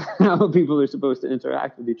how people are supposed to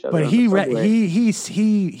interact with each other. But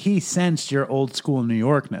he sensed your old school New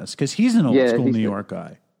Yorkness, because he's an old school New York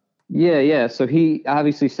guy. Yeah. So he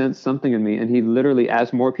obviously sensed something in me, and he literally,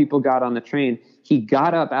 as more people got on the train, he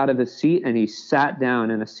got up out of his seat and he sat down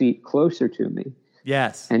in a seat closer to me.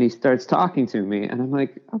 Yes. And he starts talking to me, and I'm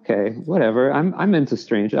like, okay, whatever. I'm into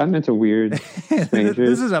strangers. I'm into weird strangers.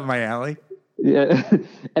 This is up my alley. Yeah.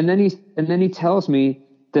 And then he tells me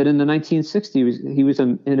that in the 1960s he was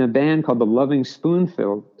in a band called the Loving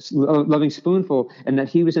Spoonful, and that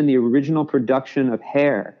he was in the original production of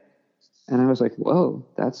Hair. And I was like, whoa,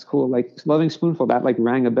 that's cool. Like, Loving Spoonful, that like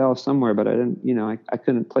rang a bell somewhere, but I didn't, you know, I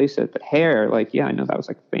couldn't place it. But Hair, like, yeah, I know that was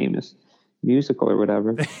like a famous musical or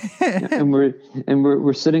whatever. and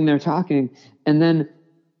we're sitting there talking, and then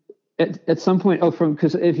at some point,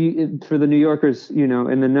 because for the New Yorkers, you know,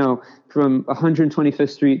 in the know, from 125th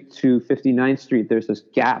Street to 59th Street, there's this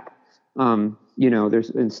gap. You know,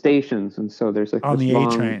 there's in stations, and so there's like on this the A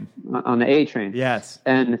train. On the A train, yes.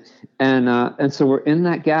 And so we're in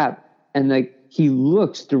that gap. And like, he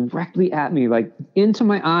looks directly at me, like into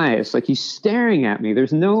my eyes, like he's staring at me.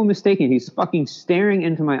 There's no mistaking. He's fucking staring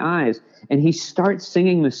into my eyes. And he starts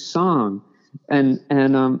singing this song And I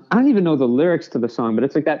don't even know the lyrics to the song, but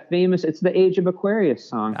it's like that famous, it's the Age of Aquarius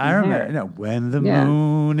song. I remember, you know, when the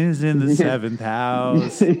moon is in the seventh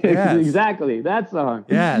house. Yes. Exactly, that song.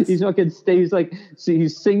 Yes. He's fucking, he's like, so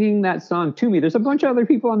he's singing that song to me. There's a bunch of other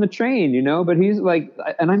people on the train, you know, but he's like,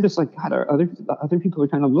 and I'm just like, God, other people are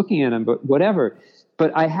kind of looking at him, but whatever.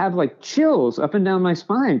 But I have like chills up and down my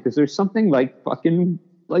spine because there's something like fucking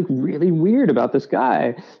like really weird about this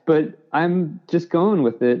guy, but I'm just going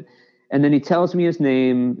with it. And then he tells me his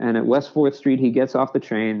name, and at West 4th Street, he gets off the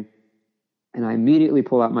train, and I immediately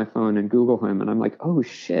pull out my phone and Google him, and I'm like, oh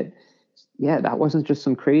shit, yeah, that wasn't just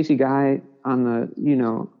some crazy guy on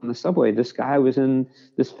the subway. This guy was in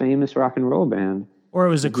this famous rock and roll band. Or it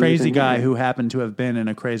was a crazy guy who happened to have been in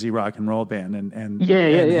a crazy rock and roll band and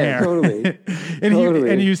yeah, totally. And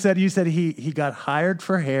totally. You said he got hired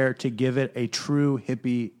for hair to give it a true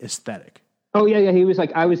hippie aesthetic. Oh, yeah. He was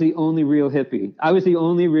like, I was the only real hippie. I was the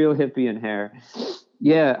only real hippie in hair.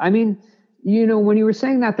 Yeah. I mean, you know, when you were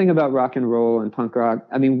saying that thing about rock and roll and punk rock,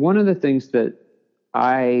 I mean, one of the things that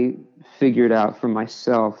I figured out for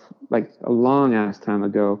myself, like a long ass time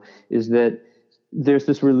ago, is that there's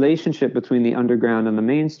this relationship between the underground and the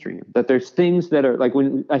mainstream, that there's things that are like,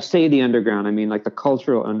 when I say the underground, I mean like the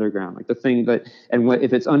cultural underground, like the thing that, and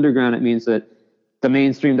if it's underground, it means that the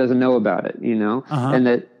mainstream doesn't know about it, you know, and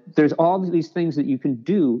that there's all these things that you can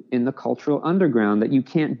do in the cultural underground that you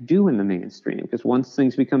can't do in the mainstream, because once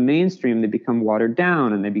things become mainstream, they become watered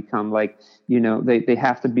down and they become like, you know, they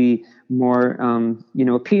have to be more, you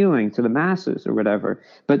know, appealing to the masses or whatever.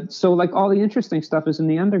 But so like all the interesting stuff is in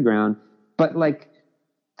the underground, but like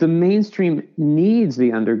the mainstream needs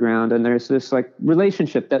the underground. And there's this like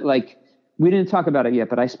relationship that like, we didn't talk about it yet,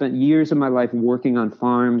 but I spent years of my life working on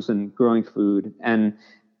farms and growing food. And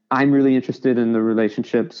I'm really interested in the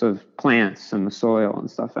relationships of plants and the soil and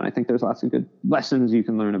stuff. And I think there's lots of good lessons you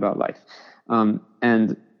can learn about life.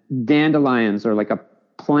 And dandelions are like a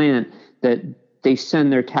plant that they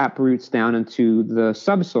send their tap roots down into the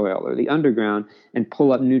subsoil or the underground and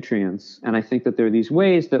pull up nutrients. And I think that there are these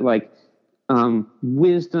ways that like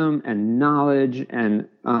wisdom and knowledge and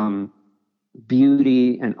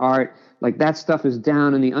beauty and art, like that stuff is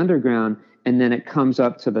down in the underground and then it comes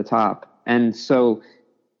up to the top. And so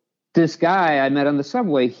this guy I met on the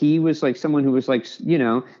subway, he was like someone who was like, you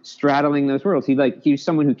know, straddling those worlds. He's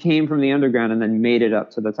someone who came from the underground and then made it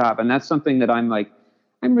up to the top. And that's something that I'm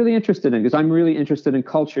really interested in, because I'm really interested in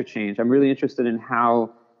culture change. I'm really interested in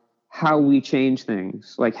how we change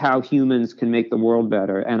things, like how humans can make the world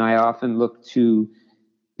better. And I often look to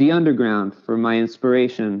the underground for my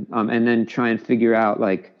inspiration, and then try and figure out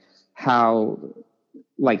how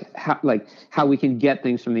we can get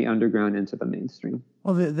things from the underground into the mainstream.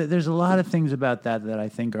 Well, there's a lot of things about that I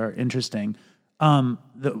think are interesting.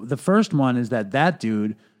 The first one is that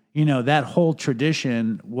dude, you know, that whole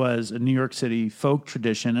tradition was a New York City folk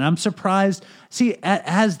tradition. And I'm surprised,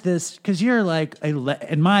 as this, because you're like,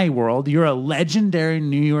 in my world, you're a legendary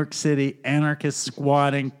New York City anarchist,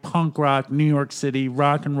 squatting, punk rock, New York City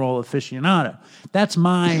rock and roll aficionado. That's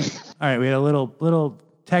my, all right, we had a little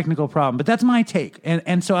technical problem, but that's my take.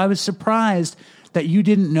 And so I was surprised that you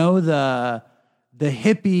didn't know the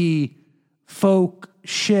hippie folk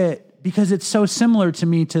shit, because it's so similar to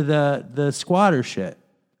me to the squatter shit.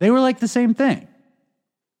 They were like the same thing.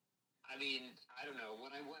 I mean, I don't know.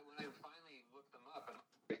 When I finally looked them up,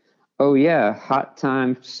 oh yeah, Hot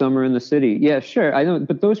Time, Summer in the City. Yeah, sure. I know,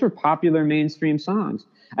 but those were popular mainstream songs.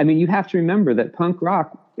 I mean, you have to remember that punk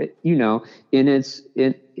rock, you know, in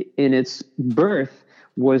its birth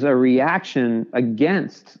was a reaction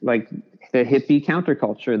against like the hippie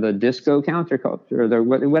counterculture, the disco counterculture, the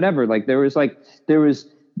whatever. Like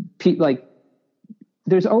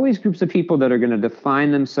there's always groups of people that are going to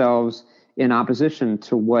define themselves in opposition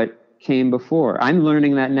to what came before. I'm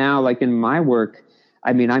learning that now, like in my work.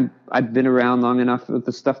 I mean, I've been around long enough with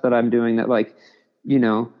the stuff that I'm doing that, like, you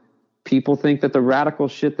know, people think that the radical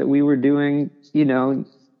shit that we were doing, you know,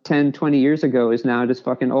 10, 20 years ago is now just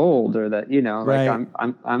fucking old, or that, you know, right.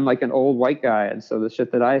 Like I'm like an old white guy. And so the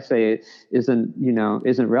shit that I say isn't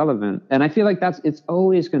relevant. And I feel like it's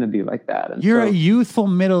always going to be like that. And you're a youthful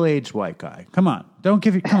middle-aged white guy. Come on. Come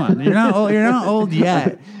on. You're not old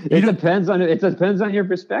yet. It depends on your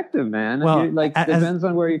perspective, man. Well, it depends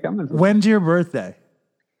on where you're coming from. When's your birthday?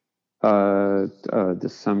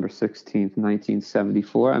 December 16th,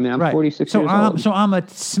 1974. I mean, I'm right. 46 years old. So I'm a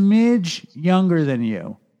smidge younger than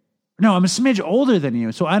you. No, I'm a smidge older than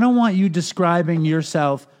you. So I don't want you describing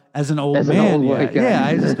yourself as an old man.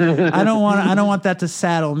 I don't want that to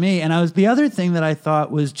saddle me. And the other thing that I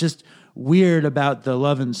thought was just weird about the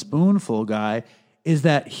Love and Spoonful guy is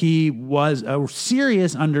that he was a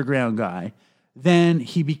serious underground guy. then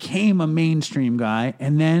he became a mainstream guy,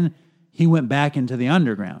 and then he went back into the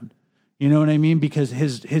underground. You know what I mean? Because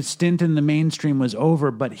his stint in the mainstream was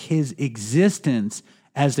over, but his existence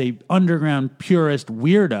as a underground purist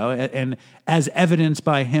weirdo, and as evidenced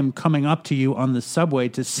by him coming up to you on the subway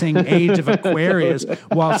to sing Age of Aquarius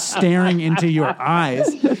while staring into your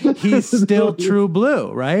eyes, he's still true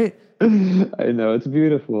blue, right? I know, it's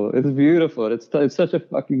beautiful. It's beautiful. It's such a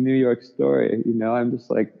fucking New York story. You know, I'm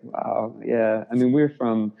just like, wow, yeah. I mean, we're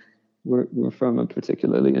from a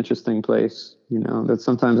particularly interesting place. You know, that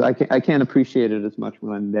sometimes I can't appreciate it as much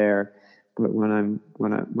when I'm there, but when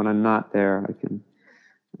I'm not there, I can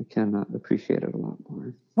appreciate it a lot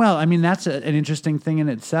more. Well, I mean, that's an interesting thing in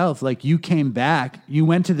itself. Like, you came back, you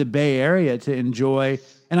went to the Bay Area to enjoy,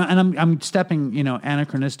 and I'm stepping, you know,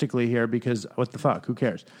 anachronistically here because what the fuck, who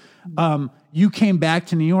cares? You came back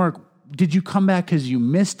to New York. Did you come back because you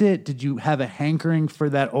missed it? Did you have a hankering for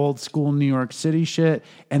that old school New York City shit?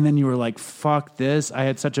 And then you were like, fuck this, I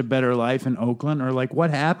had such a better life in Oakland? Or like, what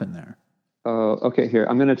happened there? Oh, okay. Here,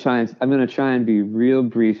 I'm gonna try and be real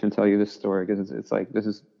brief and tell you this story because it's like this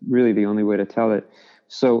is really the only way to tell it.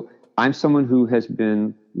 So I'm someone who has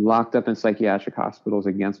been locked up in psychiatric hospitals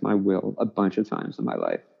against my will a bunch of times in my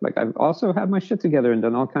life. Like, I've also had my shit together and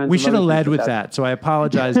done all kinds. We of should have led with that. So I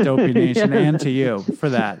apologize, Dopey Nation, and to you for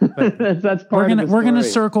that. But that's part of the story. We're gonna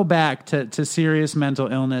circle back to serious mental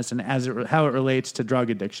illness and how it relates to drug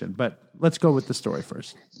addiction. But let's go with the story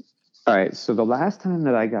first. All right. So the last time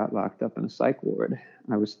that I got locked up in a psych ward,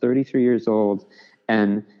 I was 33 years old,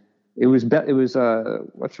 and it was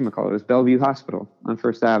whatchamacallit? It was Bellevue Hospital on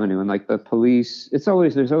First Avenue, and like the police, there's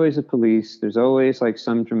always a police. There's always like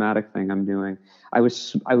some dramatic thing I'm doing. I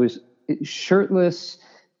was shirtless,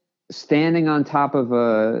 standing on top of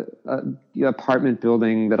a apartment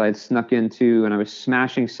building that I'd snuck into, and I was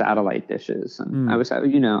smashing satellite dishes, and I was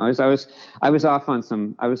off on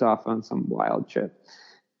some wild trip.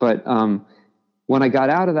 But when I got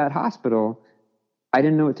out of that hospital, I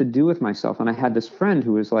didn't know what to do with myself. And I had this friend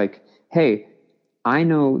who was like, hey, I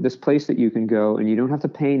know this place that you can go and you don't have to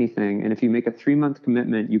pay anything. And if you make a 3-month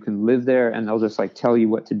commitment, you can live there and they'll just like tell you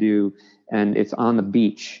what to do. And it's on the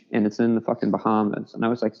beach and it's in the fucking Bahamas. And I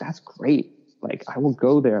was like, that's great. Like, I will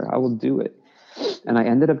go there. I will do it. And I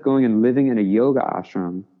ended up going and living in a yoga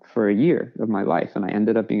ashram for a year of my life. And I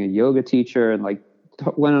ended up being a yoga teacher and like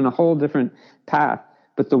went on a whole different path.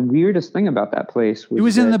 But the weirdest thing about that place was... It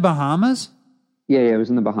was in the Bahamas? Yeah, it was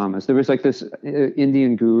in the Bahamas. There was like this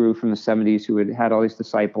Indian guru from the 70s who had all these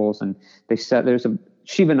disciples, and they said there's a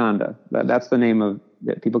Shivananda. That's the name of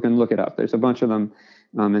it. People can look it up. There's a bunch of them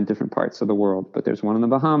in different parts of the world, but there's one in the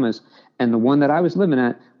Bahamas. And the one that I was living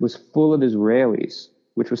at was full of Israelis,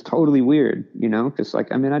 which was totally weird, you know, because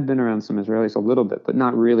like, I mean, I'd been around some Israelis a little bit, but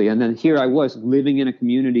not really. And then here I was living in a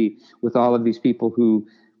community with all of these people who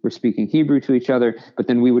were speaking Hebrew to each other, but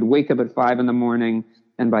then we would wake up at 5 a.m,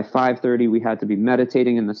 and by 5:30 we had to be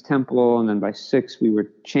meditating in this temple, and then by 6 we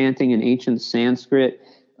were chanting in ancient Sanskrit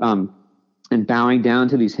and bowing down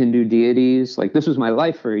to these Hindu deities. Like, this was my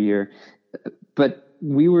life for a year, but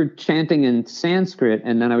we were chanting in Sanskrit,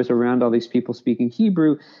 and then I was around all these people speaking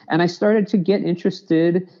Hebrew, and I started to get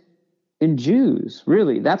interested in Jews.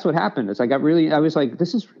 Really, that's what happened. Is I was like,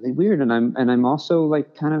 this is really weird, and I'm also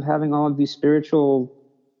like kind of having all of these spiritual,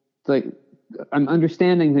 like, I'm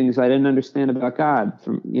understanding things I didn't understand about God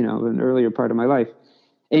from, you know, an earlier part of my life.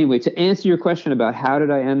 Anyway, to answer your question about how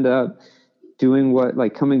did I end up doing what,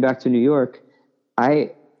 like coming back to New York,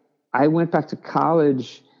 I went back to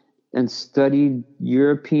college and studied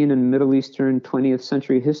European and Middle Eastern 20th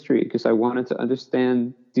century history because I wanted to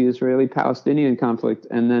understand the Israeli-Palestinian conflict.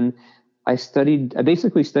 And then I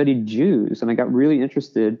basically studied Jews, and I got really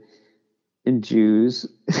interested in Jews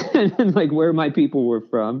and like where my people were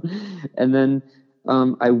from. And then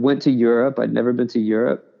I went to Europe. I'd never been to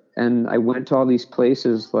Europe. And I went to all these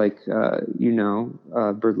places like, Berlin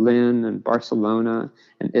and Barcelona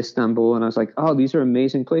and Istanbul. And I was like, oh, these are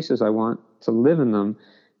amazing places. I want to live in them.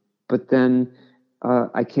 But then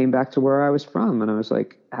I came back to where I was from. And I was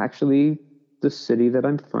like, actually, the city that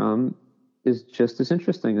I'm from is just as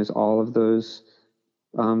interesting as all of those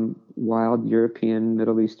wild European,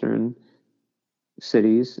 Middle Eastern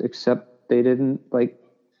cities, except they didn't like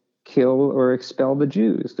kill or expel the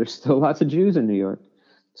Jews. There's still lots of Jews in New York.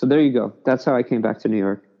 So there you go. That's how I came back to New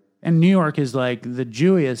York. And New York is like the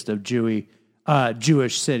Jewiest of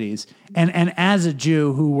Jewish cities. And as a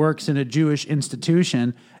Jew who works in a Jewish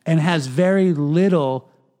institution and has very little,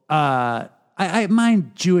 my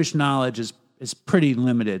Jewish knowledge is pretty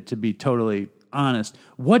limited, to be totally honest.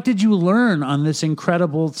 What did you learn on this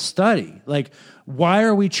incredible study? Like, why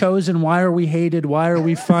are we chosen? Why are we hated? Why are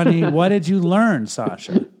we funny? What did you learn,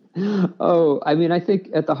 Sascha? Oh, I mean, I think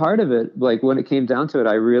at the heart of it, like when it came down to it,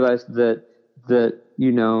 I realized that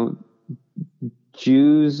you know,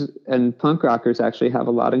 Jews and punk rockers actually have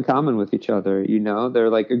a lot in common with each other. You know, they're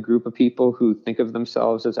like a group of people who think of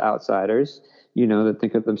themselves as outsiders, you know, that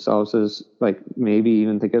think of themselves as like, maybe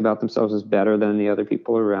even think about themselves as better than the other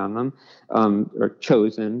people around them, or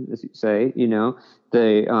chosen, as you say. You know,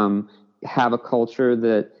 they have a culture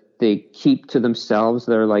that they keep to themselves.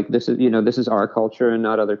 They're like, this is our culture and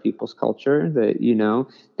not other people's culture. That, you know,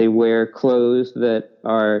 they wear clothes that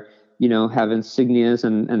are, you know, have insignias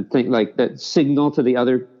and think like that signal to the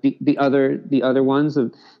other ones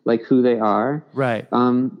of like who they are. Right.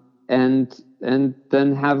 And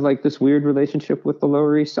then have like this weird relationship with the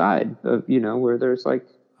Lower East Side of, you know, where there's like,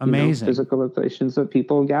 amazing, you know, physical locations that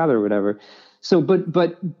people gather or whatever. So,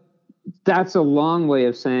 but that's a long way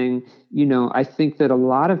of saying, you know, I think that a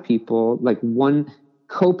lot of people, like one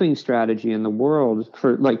coping strategy in the world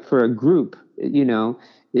for a group, you know,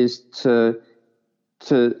 is to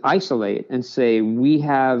isolate and say, we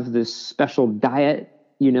have this special diet,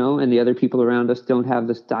 you know, and the other people around us don't have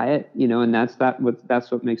this diet, you know, and that's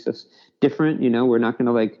what makes us different. You know, we're not going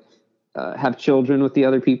to like have children with the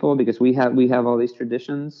other people because we have all these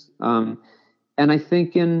traditions. And I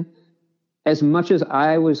think as much as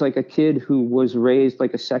I was like a kid who was raised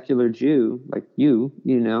like a secular Jew, like you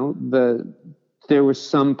know, there was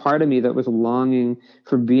some part of me that was longing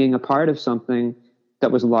for being a part of something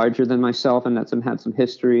that was larger than myself and that had some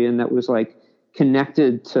history and that was like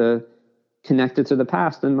connected to the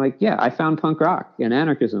past. And like, yeah, I found punk rock and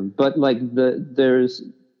anarchism, but like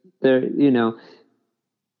you know,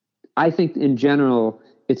 I think in general,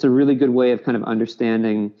 it's a really good way of kind of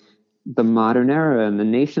understanding the modern era and the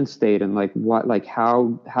nation state and like what, like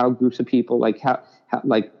how groups of people, like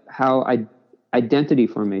how identity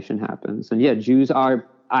formation happens. And yeah, Jews are,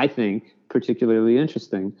 I think, particularly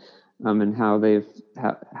interesting. And how they've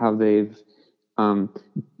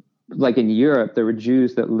like in Europe, there were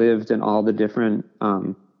Jews that lived in all the different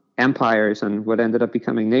empires and what ended up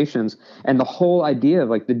becoming nations. And the whole idea of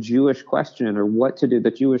like the Jewish question or what to do, the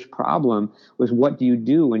Jewish problem was, what do you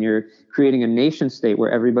do when you're creating a nation state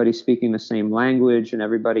where everybody's speaking the same language and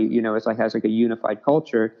everybody, you know, has like a unified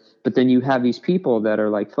culture. But then you have these people that are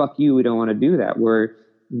like, fuck you, we don't want to do that.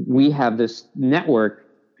 We have this network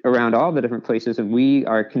around all the different places and we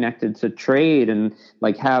are connected to trade and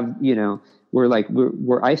like have, you know,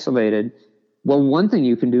 we're isolated. Well, one thing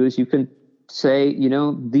you can do is you can say, you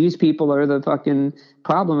know, these people are the fucking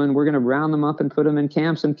problem and we're going to round them up and put them in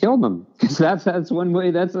camps and kill them. Because that's one way.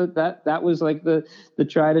 That was like the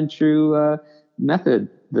tried and true method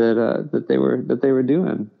that they were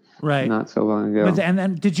doing right not so long ago. But and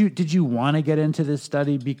then did you want to get into this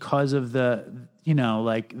study because of the, you know,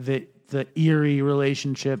 like the eerie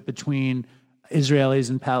relationship between Israelis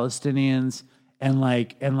and Palestinians and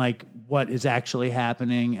like what is actually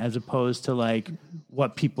happening as opposed to like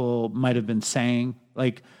what people might have been saying?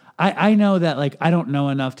 Like, I know that like I don't know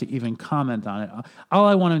enough to even comment on it. All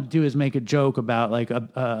I want to do is make a joke about like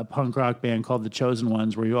a punk rock band called The Chosen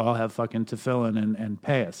Ones where you all have fucking tefillin and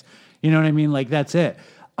payas. You know what I mean? Like that's it.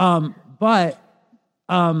 But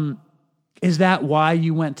is that why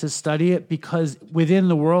you went to study it? Because within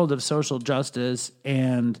the world of social justice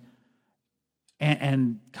and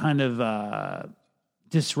kind of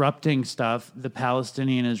disrupting stuff, the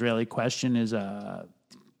Palestinian-Israeli question is a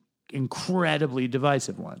incredibly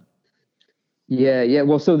divisive one. Yeah.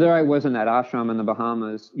 Well, so there I was in that ashram in the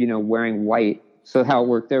Bahamas, you know, wearing white. So how it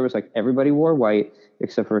worked there was like everybody wore white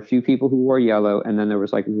except for a few people who wore yellow, and then there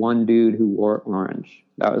was like one dude who wore orange.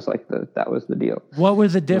 That was the deal. What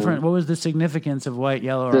was the difference? What was the significance of white,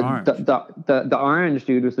 yellow, or orange? The orange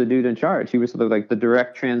dude was the dude in charge. He was like the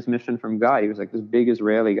direct transmission from God. He was like this big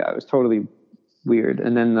Israeli guy. It was totally weird.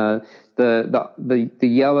 And then the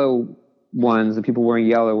yellow ones, the people wearing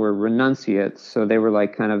yellow, were renunciates. So they were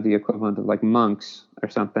like kind of the equivalent of like monks or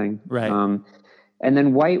something. Right. And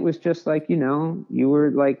then white was just like, you know, you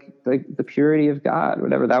were like the purity of God,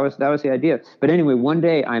 whatever. That was the idea. But anyway, one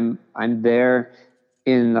day I'm there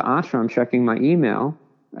in the ashram checking my email,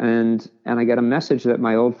 and I get a message that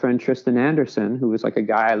my old friend Tristan Anderson, who was like a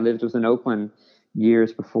guy I lived with in Oakland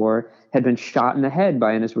years before, had been shot in the head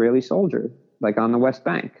by an Israeli soldier, like on the West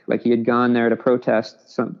Bank. Like he had gone there to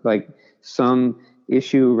protest some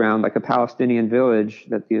issue around like a Palestinian village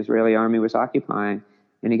that the Israeli army was occupying,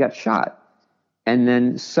 and he got shot. And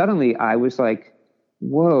then suddenly I was like,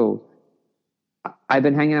 whoa, I've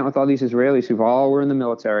been hanging out with all these Israelis who all were in the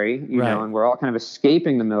military, you know, and we're all kind of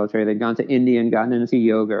escaping the military. They'd gone to India and gotten into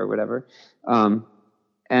yoga or whatever.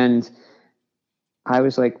 And I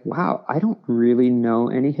was like, wow, I don't really know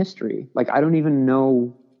any history. Like, I don't even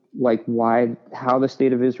know like how the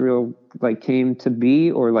state of Israel like came to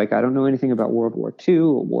be, or like, I don't know anything about World War II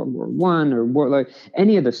or World War I or like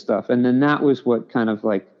any of this stuff. And then that was what kind of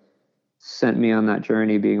like sent me on that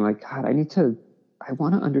journey, being like, God, I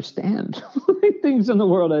want to understand things in the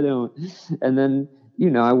world I don't. And then, you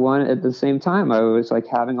know, at the same time, I was like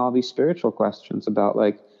having all these spiritual questions about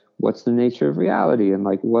like, what's the nature of reality? And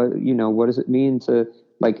like, what does it mean to,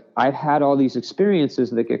 like, I've had all these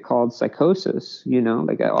experiences that get called psychosis, you know,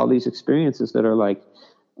 like all these experiences that are like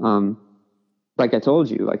I told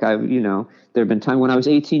you, like there've been time when I was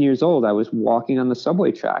 18 years old, I was walking on the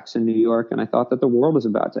subway tracks in New York and I thought that the world was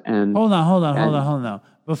about to end. Hold on.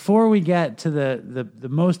 Before we get to the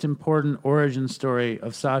most important origin story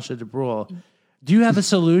of Sascha Dubrul, do you have a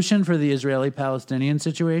solution for the Israeli-Palestinian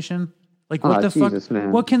situation? Like, what Jesus, fuck?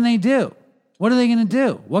 Man. What can they do? What are they going to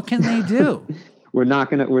do? What can they do? We're not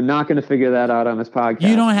gonna figure that out on this podcast.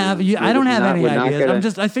 You don't have. I don't have any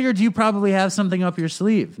ideas. I figured you probably have something up your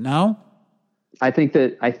sleeve. No. I think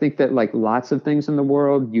that like lots of things in the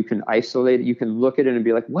world, you can isolate it, you can look at it and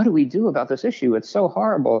be like, what do we do about this issue? It's so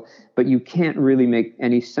horrible, but you can't really make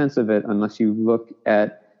any sense of it unless you look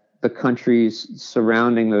at the countries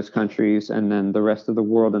surrounding those countries and then the rest of the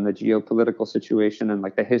world and the geopolitical situation and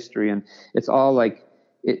like the history. And it's all like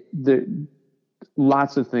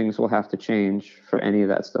lots of things will have to change for any of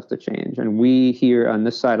that stuff to change. And we here on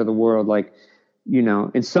this side of the world, like, you know,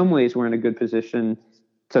 in some ways we're in a good position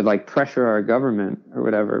to like pressure our government or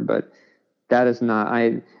whatever, but that is not,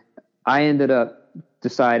 I ended up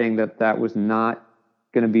deciding that was not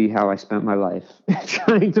going to be how I spent my life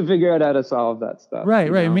trying to figure out how to solve that stuff.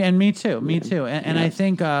 Right. Me too. And I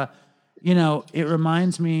think, you know, it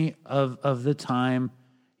reminds me of the time,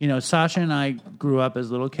 you know, Sascha and I grew up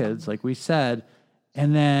as little kids, like we said,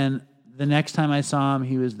 and then the next time I saw him,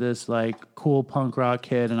 he was this like cool punk rock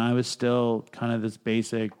kid and I was still kind of this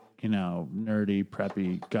basic, you know, nerdy,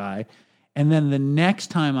 preppy guy. And then the next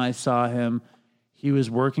time I saw him, he was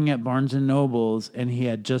working at Barnes and Noble's and he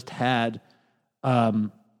had just had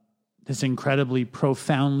this incredibly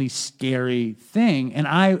profoundly scary thing. And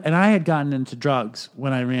I had gotten into drugs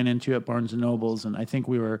when I ran into at Barnes and Noble's, and I think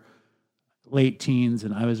we were late teens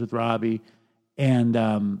and I was with Robbie and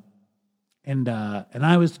I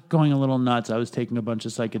was going a little nuts. I was taking a bunch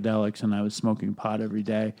of psychedelics and I was smoking pot every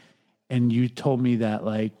day. And you told me that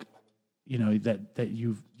like, you know, that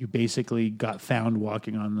you basically got found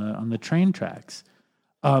walking on the train tracks.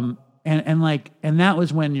 And that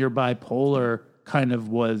was when your bipolar kind of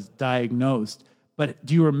was diagnosed. But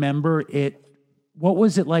do you remember it? What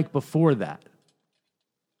was it like before that?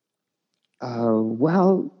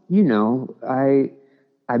 Well, you know, I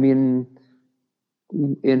mean,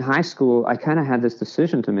 in high school, I kind of had this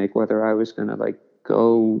decision to make whether I was going to like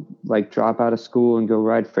go like drop out of school and go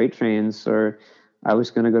ride freight trains or I was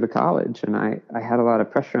going to go to college. And I had a lot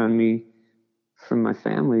of pressure on me from my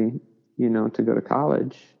family, you know, to go to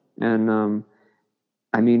college. And,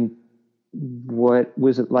 I mean, what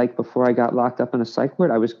was it like before I got locked up in a psych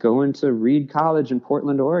ward? I was going to Reed College in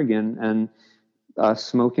Portland, Oregon, and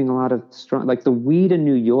smoking a lot of strong, like the weed in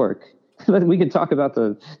New York. We could talk about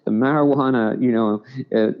the marijuana, you know,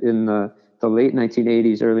 in the late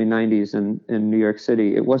 1980s, early 90s in New York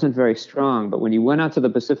City. It wasn't very strong, but when you went out to the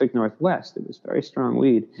Pacific Northwest, it was very strong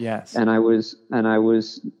weed. Yes. And I was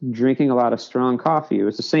drinking a lot of strong coffee. It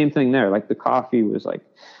was the same thing there. Like the coffee was like,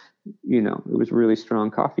 you know, it was really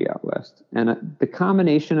strong coffee out west. And the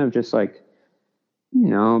combination of just like, you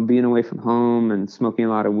know, being away from home and smoking a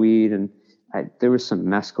lot of weed, and there was some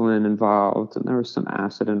mescaline involved and there was some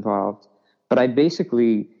acid involved. But I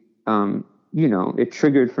basically, you know, it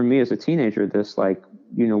triggered for me as a teenager this like,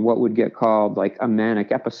 you know, what would get called like a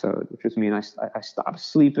manic episode, which was mean I stopped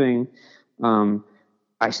sleeping. I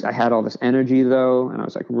had all this energy though, and I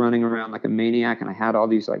was like running around like a maniac, and I had all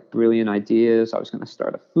these like brilliant ideas. I was going to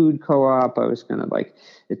start a food co-op. I was going to like,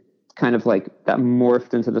 it kind of like that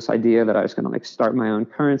morphed into this idea that I was going to like start my own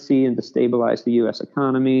currency and destabilize the U.S.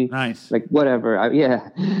 economy. Nice. Like whatever.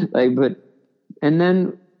 And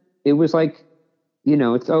then it was like, you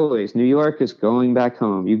know, it's always New York is going back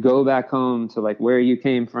home. You go back home to like where you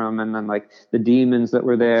came from, and then like the demons that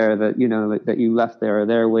were there that, you know, that you left there are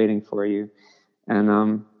there waiting for you. And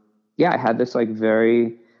I had this like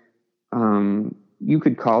very, you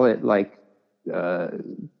could call it like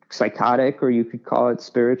psychotic, or you could call it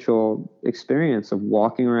spiritual experience of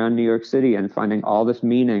walking around New York City and finding all this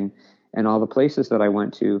meaning in all the places that I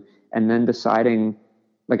went to. and then deciding,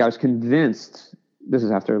 like I was convinced, this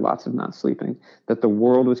is after lots of not sleeping, that the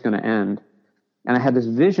world was going to end. And I had this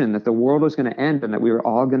vision that the world was going to end and that we were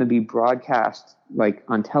all going to be broadcast like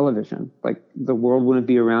on television. Like the world wouldn't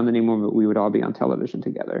be around anymore, but we would all be on television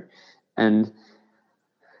together. And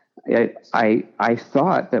I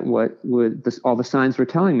thought that all the signs were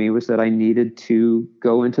telling me was that I needed to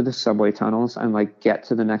go into the subway tunnels and like get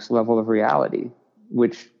to the next level of reality,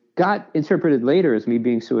 which got interpreted later as me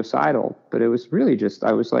being suicidal. But it was really just,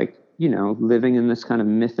 I was like, you know, living in this kind of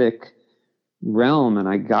mythic realm, and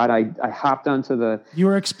I hopped onto the. You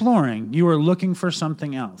were exploring. You were looking for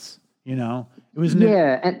something else. You know, it was.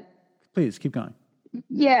 And please keep going.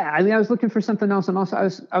 Yeah, I mean, I was looking for something else, and also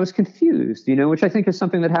I was confused. You know, which I think is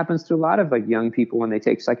something that happens to a lot of like young people when they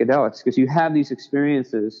take psychedelics, because you have these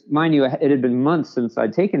experiences. Mind you, it had been months since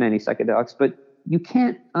I'd taken any psychedelics, but you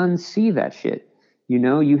can't unsee that shit. You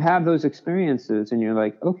know, you have those experiences, and you're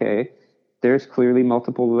like, okay, there's clearly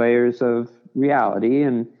multiple layers of reality,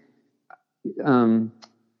 and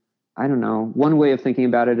I don't know. One way of thinking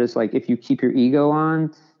about it is like if you keep your ego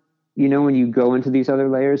on, you know, when you go into these other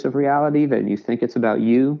layers of reality, then you think it's about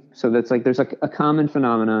you. So that's like there's like a common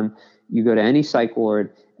phenomenon. You go to any psych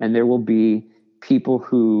ward, and there will be people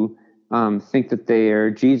who think that they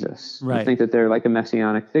are Jesus, right? Think that they're like a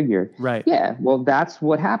messianic figure, right? Yeah. Well, that's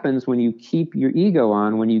what happens when you keep your ego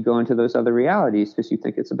on when you go into those other realities, because you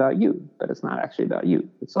think it's about you, but it's not actually about you.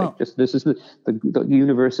 It's like just this is the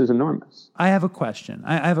universe is enormous. I have a question.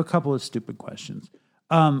 I have a couple of stupid questions,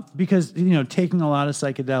 because you know, taking a lot of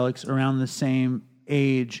psychedelics around the same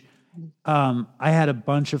age. I had a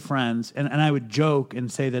bunch of friends, and I would joke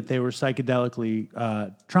and say that they were psychedelically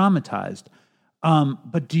traumatized.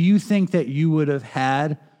 But do you think that you would have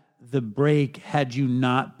had the break had you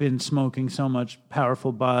not been smoking so much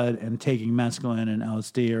powerful bud and taking mescaline and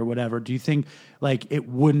LSD or whatever? Do you think like it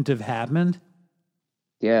wouldn't have happened?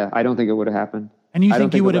 Yeah, I don't think it would have happened. And you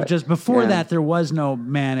think you would have just before that there was no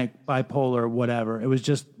manic, bipolar, whatever. It was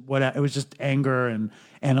just anger and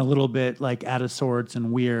a little bit like out of sorts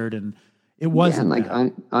and weird, and it wasn't like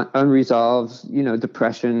unresolved, you know,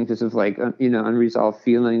 depression because of like you know, unresolved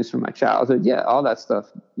feelings from my childhood. Yeah, all that stuff.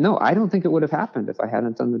 No, I don't think it would have happened if I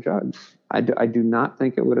hadn't done the drugs. I do not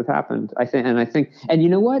think it would have happened. I think, and you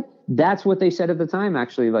know what? That's what they said at the time.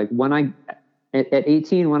 Actually, like when at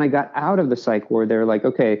 18, when I got out of the psych ward, they were like,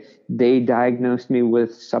 okay, they diagnosed me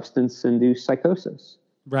with substance-induced psychosis.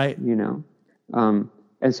 Right. You know,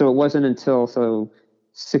 and so it wasn't until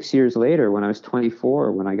 6 years later, when I was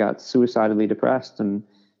 24, when I got suicidally depressed. And,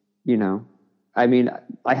 you know, I mean,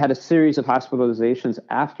 I had a series of hospitalizations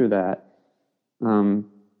after that. And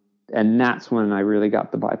that's when I really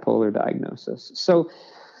got the bipolar diagnosis. So,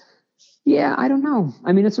 yeah, I don't know.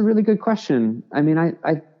 I mean, it's a really good question. I mean,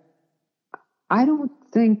 I don't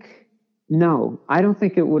think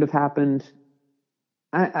it would have happened.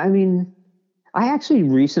 I mean, I actually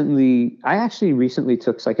recently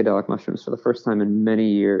took psychedelic mushrooms for the first time in many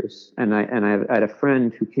years. And I had a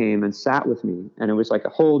friend who came and sat with me, and it was like a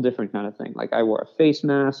whole different kind of thing. Like I wore a face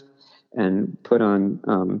mask and put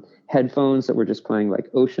on headphones that were just playing like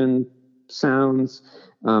ocean sounds.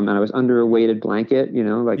 And I was under a weighted blanket, you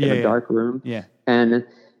know, like in a dark room. Yeah. And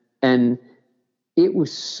it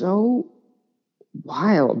was so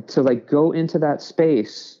wild to like go into that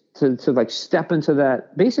space, to like step into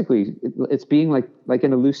that. Basically it's being like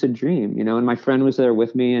in a lucid dream, you know. And my friend was there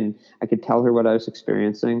with me, and I could tell her what I was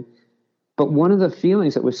experiencing. But one of the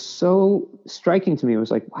feelings that was so striking to me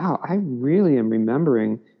was like, wow, I really am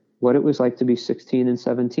remembering what it was like to be 16 and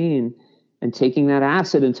 17 and taking that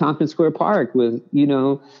acid in Tompkins Square Park with, you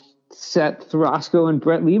know, Seth Throsco and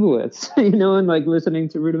Brett Leibowitz, you know, and like listening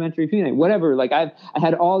to Rudimentary Feeling, whatever. Like I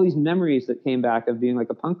had all these memories that came back of being like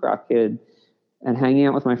a punk rock kid and hanging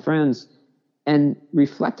out with my friends, and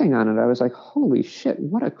reflecting on it, I was like, holy shit,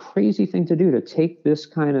 what a crazy thing to do, to take this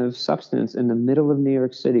kind of substance in the middle of New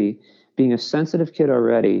York City, being a sensitive kid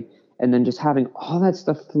already, and then just having all that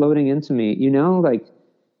stuff floating into me, you know, like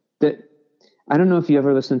that. I don't know if you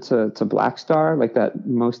ever listened to Black Star, like that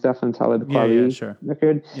Mos Def and Talib Kweli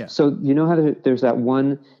record. Yeah. So you know how there's that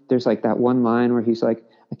one line where he's like,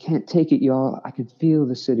 I can't take it, y'all. I can feel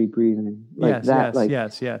the city breathing. Like yes.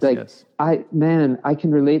 I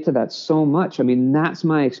can relate to that so much. I mean, that's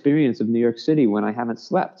my experience of New York City when I haven't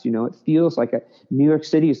slept. You know, it feels like New York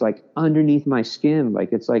City is like underneath my skin,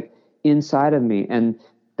 like it's like inside of me. And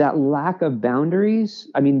that lack of boundaries,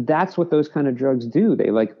 I mean, that's what those kind of drugs do. They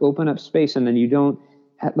like open up space, and then you don't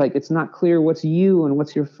like, it's not clear what's you and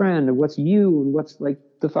what's your friend and what's you and what's like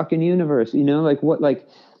the fucking universe, you know, like what, like,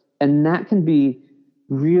 and that can be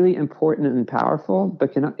really important and powerful,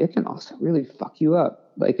 but it can also really fuck you up.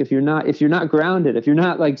 Like if you're not grounded, if you're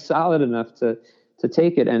not like solid enough to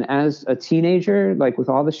take it. And as a teenager, like with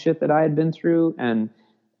all the shit that I had been through and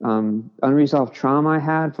unresolved trauma I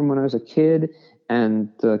had from when I was a kid, and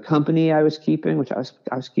the company I was keeping, which I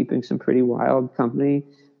was keeping some pretty wild company,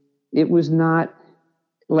 it was not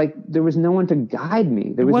like there was no one to guide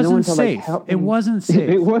me. There was no one to like help me. It wasn't safe.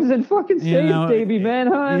 It wasn't fucking safe, Davey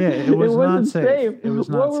Manhunt. Yeah, it was wasn't not safe. It was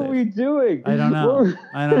not what safe. were we doing? I don't know.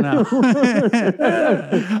 I don't know.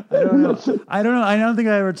 I don't know. I don't think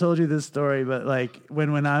I ever told you this story, but like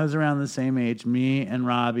when I was around the same age, me and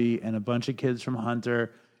Robbie and a bunch of kids from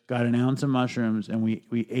Hunter got an ounce of mushrooms and we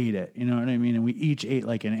ate it. You know what I mean? And we each ate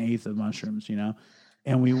like an eighth of mushrooms, you know?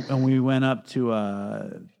 And we went up to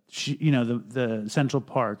the Central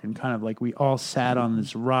Park, and kind of like we all sat on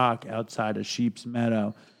this rock outside of Sheep's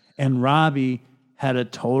Meadow, and Robbie had a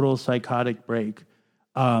total psychotic break,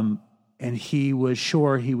 and he was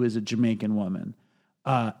sure he was a Jamaican woman,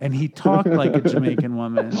 and he talked like a Jamaican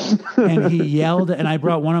woman, and he yelled, and I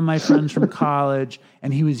brought one of my friends from college,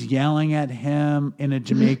 and he was yelling at him in a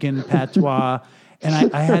Jamaican patois,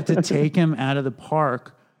 and I had to take him out of the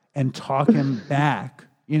park and talk him back.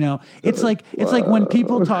 You know, it's like when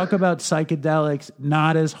people talk about psychedelics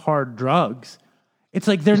not as hard drugs, it's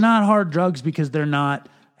like they're not hard drugs because they're not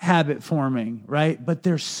habit forming, right? But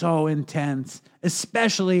they're so intense,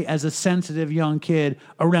 especially as a sensitive young kid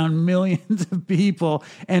around millions of people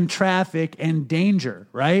and traffic and danger,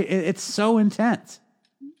 right? It's so intense.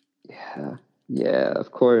 Yeah,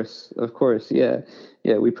 of course. Yeah.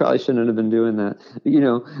 We probably shouldn't have been doing that. You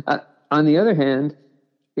know, on the other hand,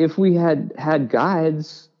 if we had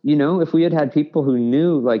guides, you know, if we had people who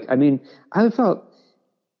knew, like, I mean, I felt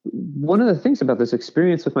one of the things about this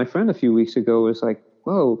experience with my friend a few weeks ago was like,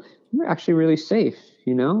 whoa, we're actually really safe,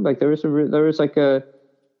 you know, like there was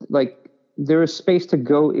space to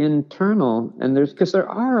go internal, and because there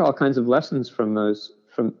are all kinds of lessons from those,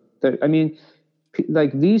 I mean,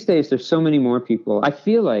 like these days, there's so many more people. I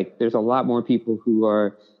feel like there's a lot more people who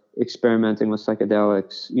are experimenting with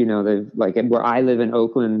psychedelics. You know, they've like where I live in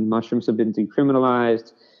Oakland, mushrooms have been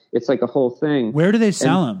decriminalized. It's like a whole thing. Where do they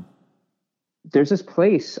sell them? There's this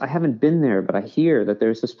place. I haven't been there, but I hear that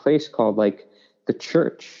there's this place called like the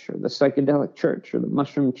church, or the psychedelic church, or the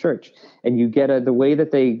mushroom church. And you get the way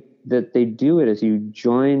that they do it is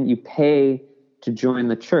you pay to join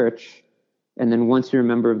the church. And then once you're a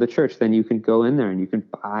member of the church, then you can go in there and you can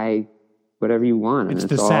buy whatever you want. It's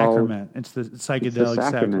the sacrament. It's the psychedelic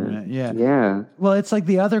sacrament. Yeah. Yeah. Well, it's like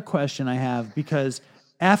the other question I have, because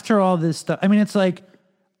after all this stuff, I mean, it's like,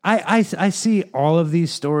 I see all of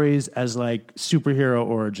these stories as like superhero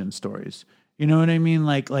origin stories. You know what I mean?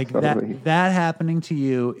 Like totally. that happening to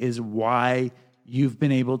you is why you've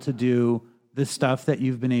been able to do the stuff that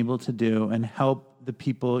you've been able to do and help the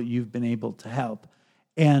people you've been able to help.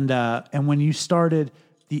 And when you started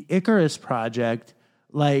the Icarus Project,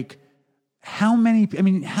 like how many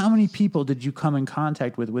people did you come in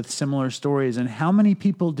contact with similar stories, and how many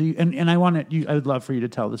people do you, and I would love for you to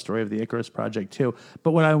tell the story of the Icarus Project too.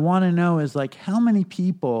 But what I want to know is like, how many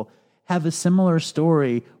people have a similar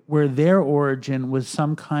story where their origin was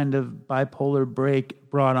some kind of bipolar break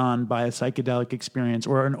brought on by a psychedelic experience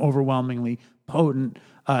or an overwhelmingly potent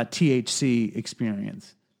THC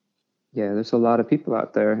experience? Yeah, there's a lot of people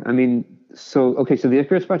out there. I mean, so the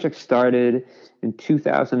Icarus Project started in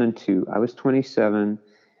 2002. I was 27,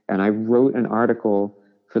 and I wrote an article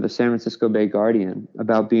for the San Francisco Bay Guardian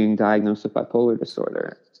about being diagnosed with bipolar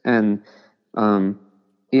disorder. And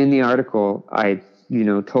in the article, I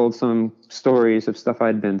told some stories of stuff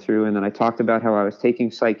I'd been through, and then I talked about how I was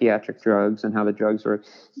taking psychiatric drugs and how the drugs were,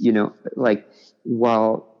 like,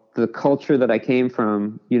 while the culture that I came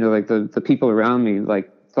from, like the people around me,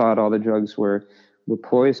 like, thought all the drugs were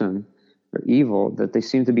poison or evil, that they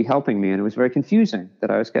seemed to be helping me. And it was very confusing that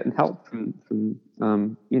I was getting help from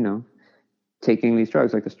taking these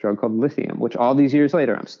drugs, like this drug called lithium, which all these years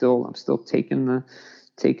later, I'm still taking the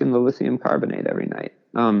lithium carbonate every night.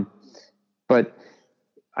 But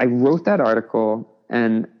I wrote that article,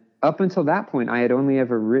 and up until that point, I had only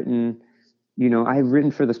ever written, I had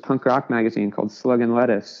written for this punk rock magazine called Slug and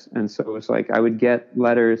Lettuce. And so it was like, I would get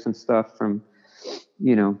letters and stuff from,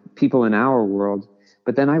 people in our world.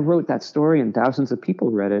 But then I wrote that story and thousands of people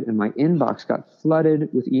read it, and my inbox got flooded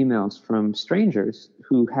with emails from strangers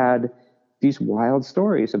who had these wild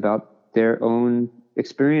stories about their own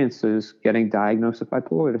experiences getting diagnosed with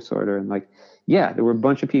bipolar disorder. And like, yeah, there were a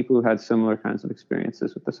bunch of people who had similar kinds of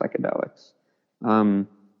experiences with the psychedelics.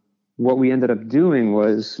 What we ended up doing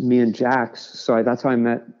was me and Jax. So that's how I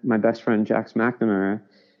met my best friend, Jax McNamara,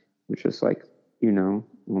 which was like,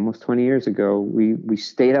 almost 20 years ago. We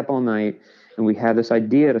stayed up all night And we had this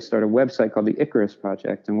idea to start a website called the Icarus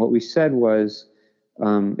Project. And what we said was,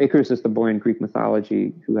 Icarus is the boy in Greek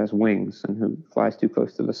mythology who has wings and who flies too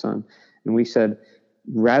close to the sun. And we said,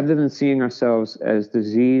 rather than seeing ourselves as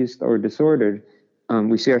diseased or disordered,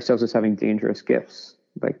 we see ourselves as having dangerous gifts,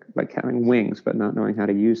 like having wings, but not knowing how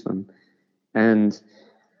to use them. And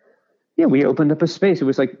yeah, we opened up a space. It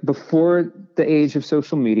was like before the age of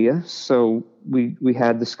social media. So we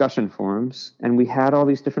had discussion forums, and we had all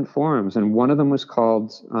these different forums. And one of them was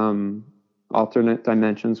called Alternate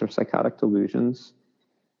Dimensions or Psychotic Delusions.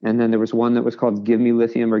 And then there was one that was called Give Me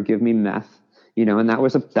Lithium or Give Me Meth. And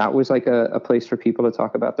that was like a place for people to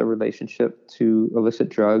talk about their relationship to illicit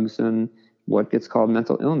drugs and what gets called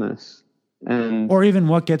mental illness, or even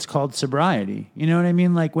what gets called sobriety. You know what I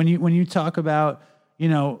mean? Like when you talk about,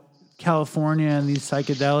 California and these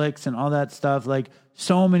psychedelics and all that stuff, like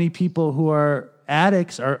so many people who are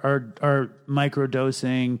addicts are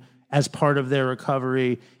microdosing as part of their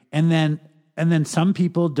recovery. And then some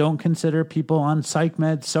people don't consider people on psych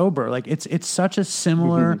med sober. Like it's such a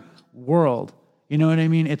similar world. You know what I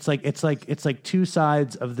mean? It's like two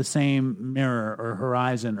sides of the same mirror or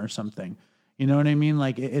horizon or something. You know what I mean?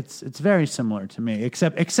 Like it's very similar to me,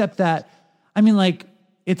 except that, I mean, like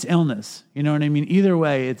it's illness. You know what I mean? Either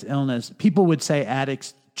way, it's illness. People would say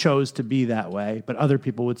addicts chose to be that way, but other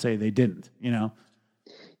people would say they didn't,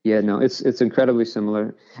 Yeah, no, it's incredibly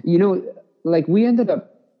similar. Like we ended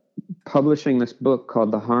up publishing this book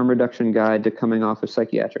called The Harm Reduction Guide to Coming Off of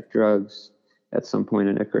Psychiatric Drugs at some point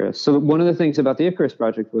in Icarus. So one of the things about the Icarus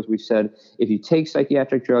Project was we said, if you take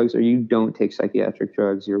psychiatric drugs or you don't take psychiatric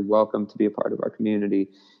drugs, you're welcome to be a part of our community.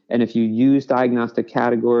 And if you use diagnostic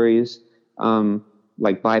categories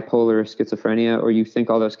like bipolar or schizophrenia, or you think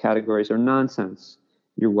all those categories are nonsense,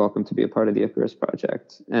 you're welcome to be a part of the Icarus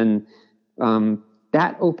Project. And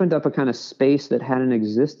that opened up a kind of space that hadn't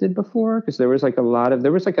existed before, because there was like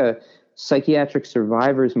a psychiatric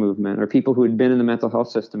survivors movement, or people who had been in the mental health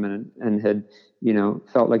system and had,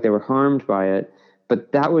 felt like they were harmed by it.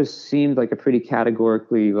 But that seemed like a pretty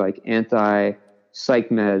categorically like anti-psych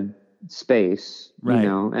med space, right.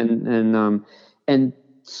 And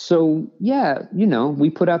so, yeah, we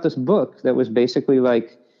put out this book that was basically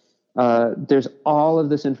like, there's all of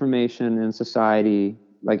this information in society,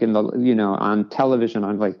 like in the, on television,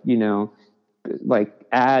 on like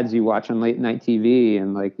ads you watch on late night TV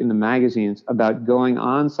and like in the magazines about going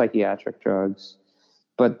on psychiatric drugs,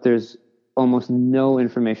 but there's almost no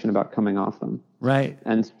information about coming off them. Right.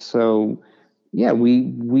 And so, yeah,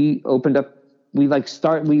 we opened up, we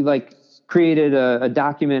created a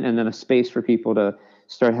document and then a space for people to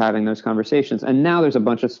start having those conversations. And now there's a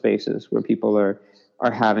bunch of spaces where people are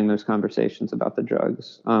having those conversations about the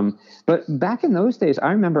drugs. But back in those days,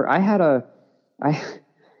 I remember I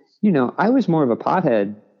was more of a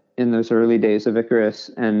pothead in those early days of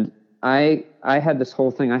Icarus. And I had this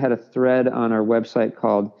whole thing. I had a thread on our website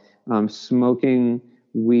called Smoking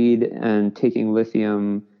Weed and Taking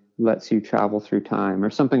Lithium Lets You Travel Through Time, or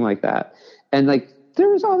something like that. And like, there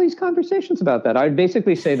was all these conversations about that. I would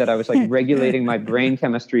basically say that I was like regulating my brain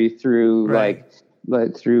chemistry through right.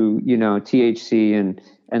 through THC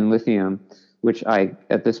and lithium, which I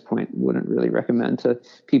at this point wouldn't really recommend to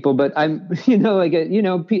people. But I'm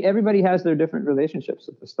everybody has their different relationships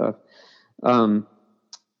with this stuff. Go.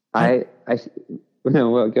 You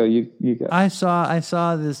go. I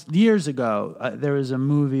saw this years ago. There was a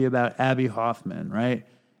movie about Abby Hoffman, right?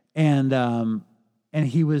 And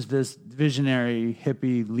he was this visionary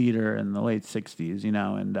hippie leader in the late 60s,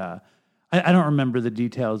 and I don't remember the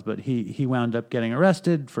details, but he wound up getting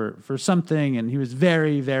arrested for something, and he was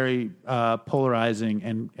very, very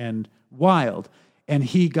polarizing and wild. And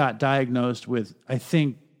he got diagnosed with, I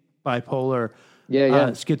think, bipolar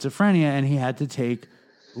schizophrenia, and he had to take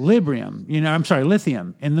lithium in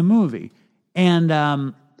the movie. And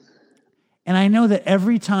I know that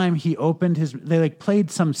every time he opened they like played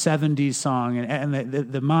some 70s song, and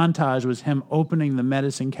the montage was him opening the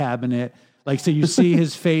medicine cabinet. Like, so you see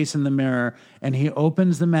his face in the mirror, and he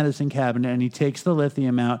opens the medicine cabinet and he takes the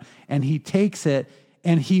lithium out and he takes it,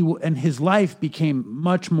 and his life became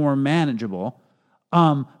much more manageable.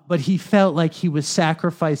 But he felt like he was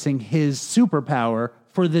sacrificing his superpower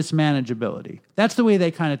for this manageability. That's the way they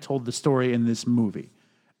kind of told the story in this movie.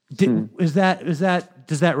 Does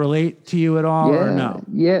that relate to you at all, or no?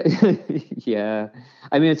 Yeah. Yeah.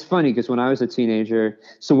 I mean, it's funny because when I was a teenager,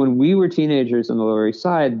 so when we were teenagers on the Lower East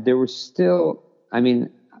Side, there was still, there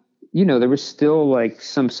was still like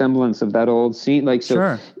some semblance of that old scene. Like, so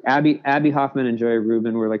sure. Abby Hoffman and Joy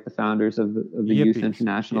Rubin were like the founders of the Youth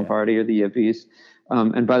International Party, or the Yippies.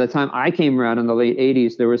 And by the time I came around in the late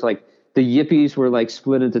 80s, there was like the Yippies were like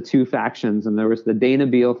split into two factions, and there was the Dana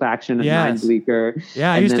Beal faction at Nine Bleecker.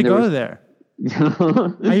 Yeah, I used to go there.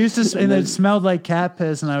 I used to, and it smelled like cat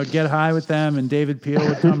piss, and I would get high with them, and David Peel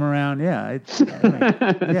would come around. Yeah,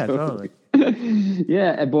 totally.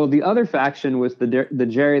 Yeah, well, the other faction was the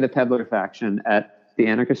Jerry the Peddler faction at the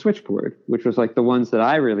Anarchist Switchboard, which was like the ones that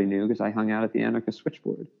I really knew because I hung out at the Anarchist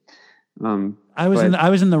Switchboard. I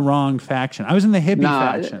was in the wrong faction. I was in the hippie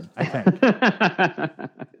faction, I think.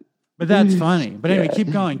 But that's funny. But anyway,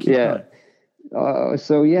 keep going. Keep going.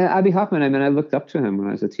 So yeah, Abby Hoffman, I mean, I looked up to him when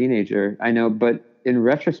I was a teenager. I know, but in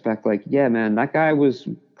retrospect, like, yeah, man, that guy was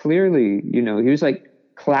clearly, he was like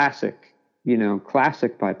classic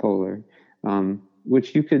bipolar,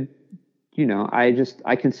 which you could,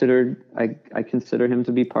 I consider him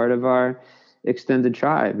to be part of our extended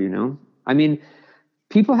tribe, I mean,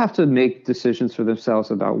 people have to make decisions for themselves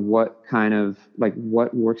about what kind of, like,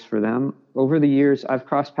 what works for them. Over the years, I've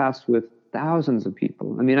crossed paths with thousands of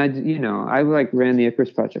people. I mean, I like ran the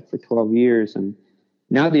Icarus Project for 12 years, and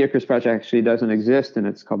now the Icarus Project actually doesn't exist, and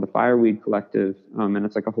it's called the Fireweed Collective, and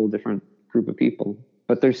it's like a whole different group of people.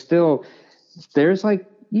 But there's like,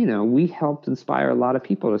 we helped inspire a lot of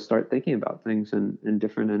people to start thinking about things in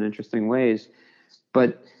different and interesting ways.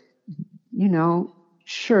 But,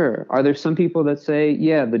 sure, are there some people that say,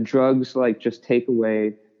 yeah, the drugs like just take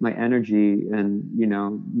away my energy and,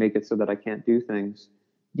 make it so that I can't do things?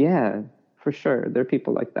 Yeah, for sure. There are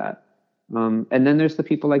people like that. And then there's the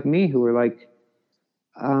people like me who are like,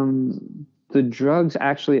 the drugs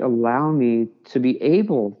actually allow me to be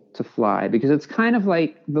able to fly, because it's kind of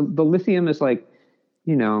like the lithium is like,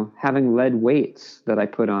 having lead weights that I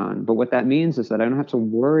put on. But what that means is that I don't have to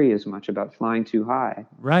worry as much about flying too high.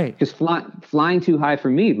 Right. Because flying too high for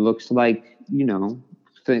me looks like,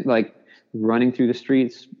 like running through the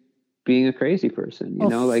streets, being a crazy person,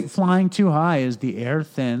 like flying too high is the air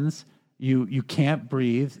thins, you can't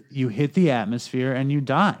breathe, you hit the atmosphere and you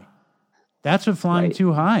die. That's what flying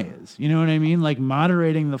too high is. You know what I mean? Like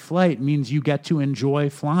moderating the flight means you get to enjoy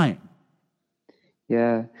flying.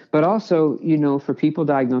 Yeah. But also, for people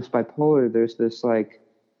diagnosed bipolar, there's this like,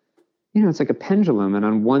 it's like a pendulum. And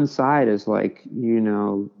on one side is like,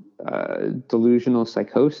 delusional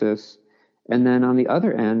psychosis. And then on the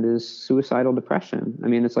other end is suicidal depression. I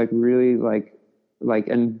mean, it's like really like,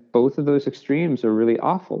 and both of those extremes are really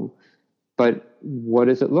awful. But what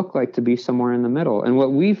does it look like to be somewhere in the middle? And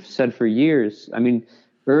what we've said for years, I mean,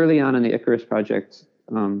 early on in the Icarus Project,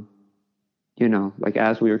 like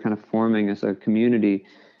as we were kind of forming as a community,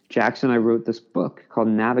 Jackson and I wrote this book called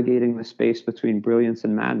Navigating the Space Between Brilliance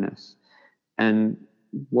and Madness. And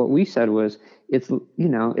what we said was, it's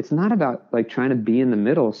not about like trying to be in the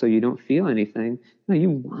middle so you don't feel anything. No, you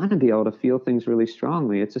want to be able to feel things really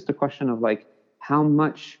strongly. It's just a question of like, how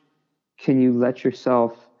much can you let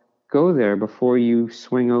yourself go there before you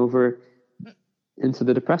swing over into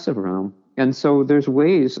the depressive realm? And so there's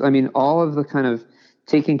ways, I mean, all of the kind of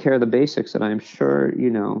taking care of the basics that I'm sure,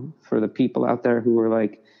 for the people out there who are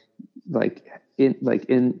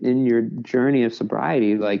in your journey of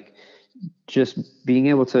sobriety, like just being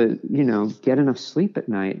able to, get enough sleep at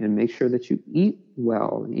night and make sure that you eat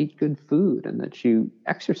well and eat good food and that you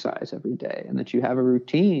exercise every day and that you have a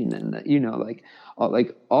routine and that,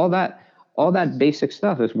 all that basic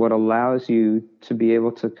stuff is what allows you to be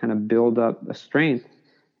able to kind of build up a strength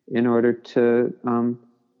in order to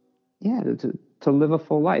live a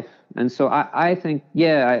full life. And so I think,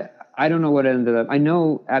 I don't know what ended up. I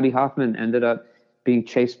know Abby Hoffman ended up being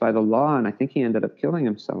chased by the law, and I think he ended up killing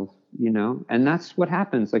himself, and that's what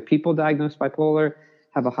happens. Like, people diagnosed bipolar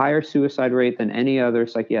have a higher suicide rate than any other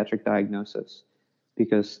psychiatric diagnosis,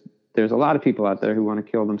 because there's a lot of people out there who want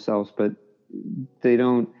to kill themselves, but they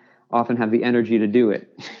don't often have the energy to do it.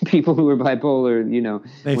 People who are bipolar,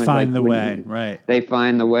 they find the way, right? They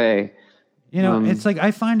find the way. It's like,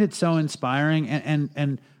 I find it so inspiring,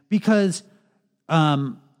 and because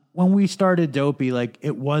when we started Dopey, like,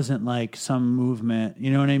 it wasn't like some movement,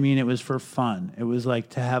 you know what I mean? It was for fun. It was like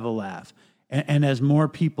to have a laugh. And as more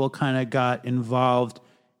people kind of got involved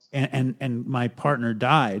and my partner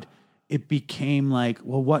died, it became like,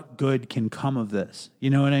 well, what good can come of this? You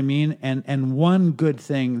know what I mean? And one good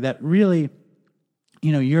thing that really,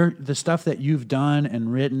 the stuff that you've done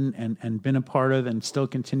and written and been a part of and still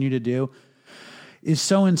continue to do is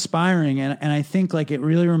so inspiring. And I think like it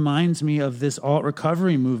really reminds me of this alt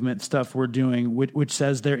recovery movement stuff we're doing, which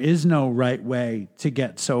says there is no right way to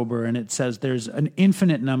get sober. And it says there's an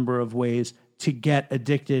infinite number of ways to get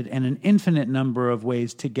addicted and an infinite number of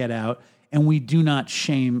ways to get out. And we do not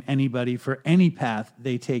shame anybody for any path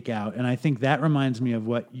they take out. And I think that reminds me of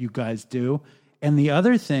what you guys do. And the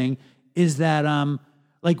other thing is that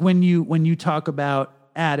Like when you talk about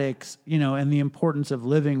addicts, you know, and the importance of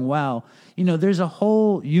living well, you know, there's a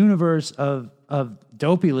whole universe of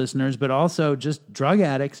Dopey listeners, but also just drug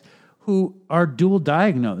addicts who are dual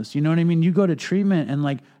diagnosed. You know what I mean? You go to treatment and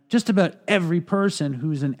like just about every person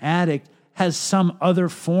who's an addict has some other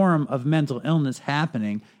form of mental illness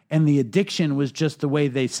happening, and the addiction was just the way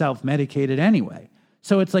they self-medicated anyway.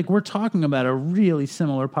 So it's like we're talking about a really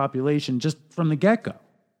similar population just from the get-go.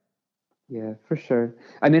 Yeah, for sure.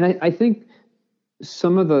 I mean, I think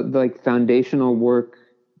some of the like foundational work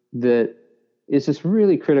that is just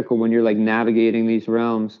really critical when you're like navigating these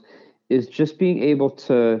realms is just being able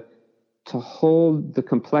to hold the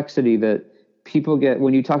complexity that people get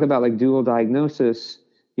when you talk about like dual diagnosis,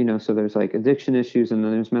 you know, so there's like addiction issues and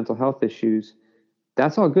then there's mental health issues.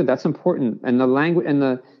 That's all good. That's important. And the language and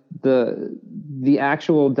the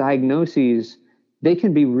actual diagnoses, they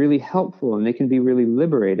can be really helpful and they can be really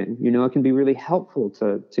liberating. You know, it can be really helpful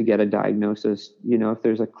to get a diagnosis, you know, if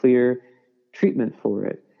there's a clear treatment for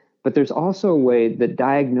it. But there's also a way that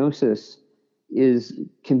diagnosis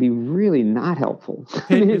can be really not helpful.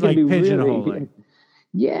 I mean, it like can be pigeonholing. really,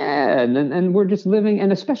 yeah. And we're just living,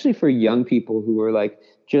 and especially for young people who are like,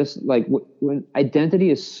 just like when identity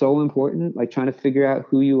is so important, like trying to figure out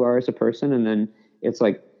who you are as a person. And then it's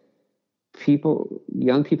like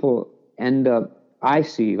young people end up, I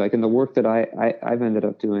see, like in the work that I've ended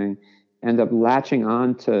up doing, end up latching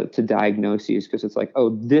on to diagnoses because it's like,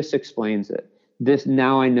 oh, this explains it.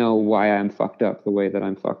 Now I know why I'm fucked up the way that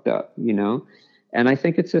I'm fucked up, you know? And I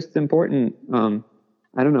think it's just important.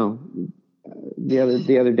 I don't know. The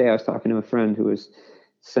other day I was talking to a friend who was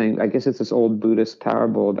saying, I guess it's this old Buddhist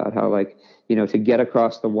parable about how, like, you know, to get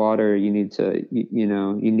across the water, you need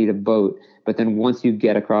a boat. But then once you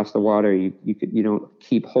get across the water, you don't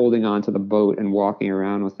keep holding on to the boat and walking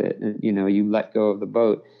around with it. And, you know, you let go of the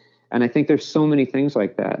boat. And I think there's so many things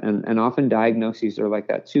like that. And often diagnoses are like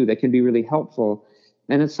that too. They can be really helpful.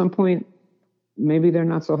 And at some point, maybe they're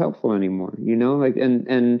not so helpful anymore, you know, like,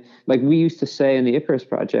 and like we used to say in the Icarus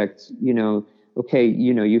Project, you know, okay,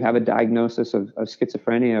 you know, you have a diagnosis of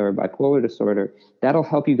schizophrenia or bipolar disorder, that'll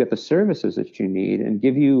help you get the services that you need and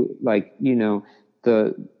give you, like, you know,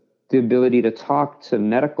 the ability to talk to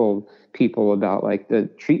medical people about like the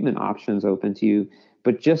treatment options open to you.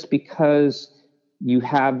 But just because you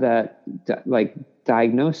have that like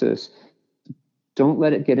diagnosis, don't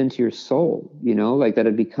let it get into your soul, you know, like that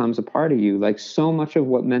it becomes a part of you. Like so much of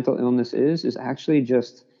what mental illness is actually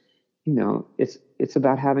just, you know, it's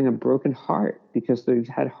about having a broken heart because you've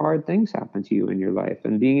had hard things happen to you in your life,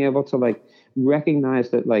 and being able to like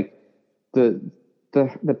recognize that like the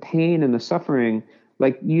pain and the suffering,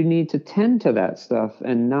 like you need to tend to that stuff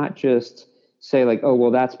and not just say like, oh,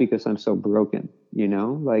 well, that's because I'm so broken, you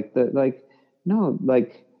know, no,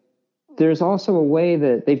 like there's also a way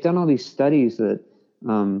that they've done all these studies that,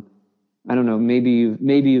 I don't know, maybe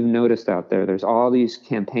you've noticed out there, there's all these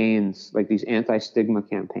campaigns, like these anti-stigma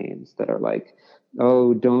campaigns that are like,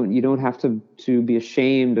 oh, you don't have to be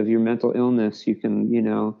ashamed of your mental illness. You can, you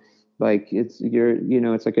know, like it's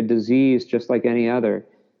like a disease just like any other.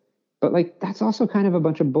 But like, that's also kind of a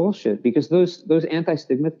bunch of bullshit because those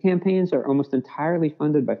anti-stigma campaigns are almost entirely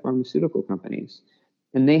funded by pharmaceutical companies.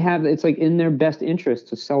 And it's like in their best interest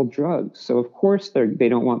to sell drugs. So of course they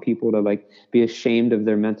don't want people to like be ashamed of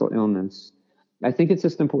their mental illness. I think it's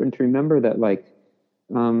just important to remember that like,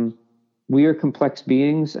 we are complex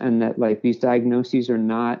beings and that like these diagnoses they're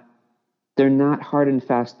not hard and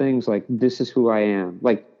fast things. Like, this is who I am.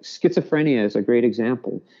 Like schizophrenia is a great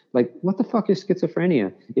example. Like, what the fuck is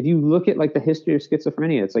schizophrenia? If you look at like the history of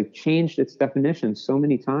schizophrenia, it's like changed its definition so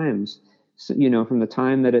many times, you know, from the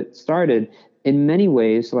time that it started. In many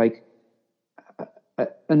ways, like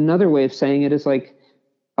another way of saying it is like,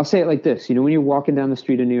 I'll say it like this, you know, when you're walking down the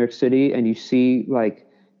street in New York City and you see like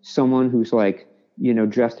someone who's like, you know,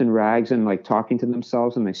 dressed in rags and like talking to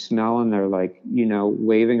themselves and they smell and they're like, you know,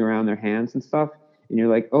 waving around their hands and stuff. And you're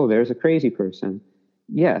like, oh, there's a crazy person.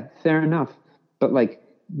 Yeah, fair enough. But like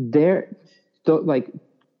like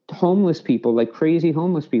homeless people, like crazy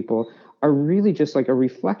homeless people are really just like a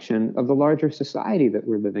reflection of the larger society that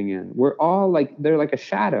we're living in. We're all like, they're like a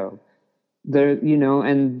shadow. They're, you know,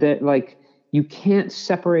 and that like, you can't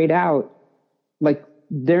separate out, like,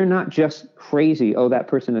 they're not just crazy. Oh, that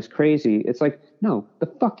person is crazy. It's like, no, the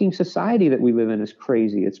fucking society that we live in is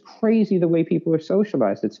crazy. It's crazy the way people are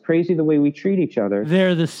socialized. It's crazy the way we treat each other.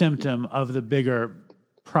 They're the symptom of the bigger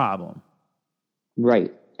problem.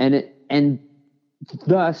 Right. And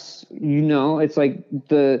thus, you know, it's like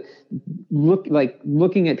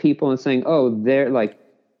looking at people and saying, oh, they're like,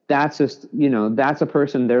 that's just, you know, that's a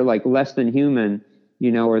person, they're like less than human,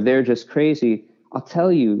 you know, or they're just crazy. I'll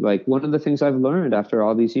tell you, like, one of the things I've learned after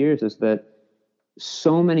all these years is that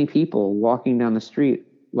so many people walking down the street,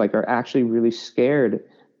 like, are actually really scared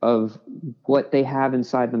of what they have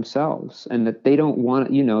inside themselves, and that they don't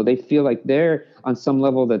want, they feel like they're on some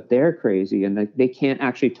level that they're crazy, and that they can't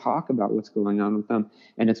actually talk about what's going on with them.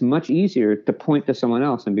 And it's much easier to point to someone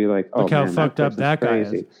else and be like, oh, look how man, fucked up that guy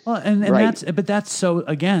is. Well, and right. that's so,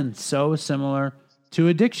 again, so similar to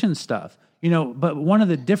addiction stuff, but one of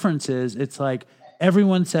the differences, it's like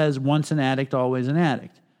everyone says once an addict, always an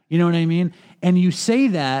addict. You know what I mean? And you say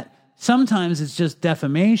that, sometimes it's just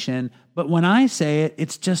defamation, but when I say it,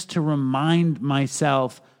 it's just to remind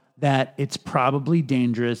myself that it's probably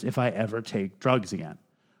dangerous if I ever take drugs again.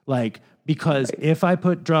 Like, because if I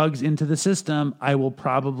put drugs into the system, I will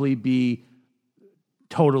probably be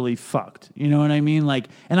totally fucked. You know what I mean? Like,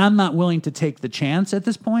 and I'm not willing to take the chance at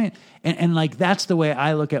this point. And like, that's the way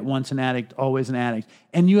I look at once an addict, always an addict.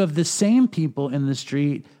 And you have the same people in the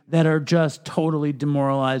street that are just totally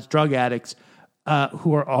demoralized drug addicts,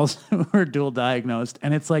 who are also who are dual diagnosed.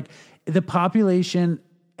 And it's like the population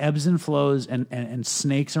ebbs and flows and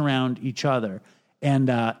snakes around each other. And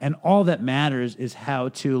all that matters is how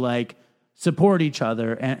to like support each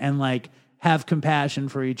other and like have compassion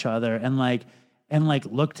for each other and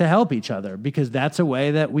look to help each other, because that's a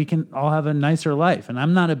way that we can all have a nicer life. And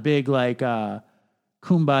I'm not a big like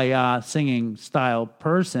kumbaya singing style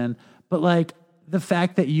person, but like the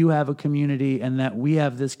fact that you have a community and that we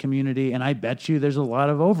have this community, and I bet you there's a lot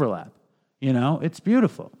of overlap, it's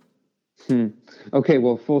beautiful. Okay,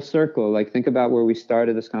 well, full circle. Like, think about where we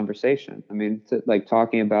started this conversation. I mean, like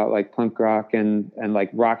talking about like punk rock and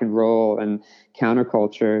like rock and roll and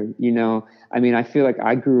counterculture. I mean, I feel like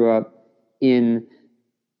I grew up in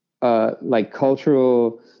like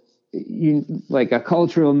cultural, like a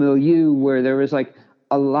cultural milieu where there was like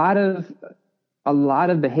a lot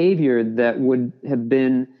of behavior that would have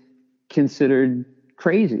been considered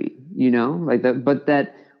crazy, like that, but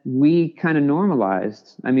that we kind of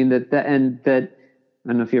normalized. I mean, that I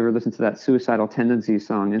don't know if you ever listened to that Suicidal Tendencies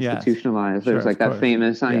song, Institutionalized. Yes, there's like that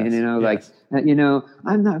famous song, yes.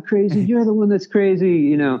 I'm not crazy. You're the one that's crazy,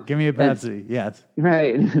 Give me a Pepsi. Yes.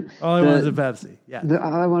 Right. All I want is a Pepsi. Yeah.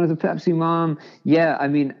 All I want is a Pepsi, Mom. Yeah. I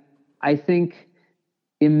mean, I think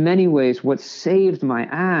in many ways, what saved my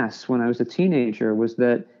ass when I was a teenager was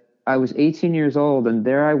that I was 18 years old, and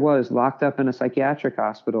there I was locked up in a psychiatric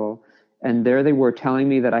hospital. And there they were telling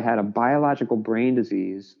me that I had a biological brain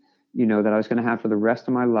disease, that I was going to have for the rest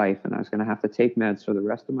of my life, and I was going to have to take meds for the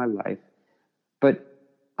rest of my life. But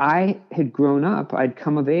I had grown up, I'd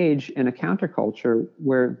come of age in a counterculture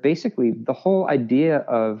where basically the whole idea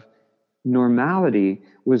of normality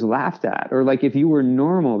was laughed at, or like if you were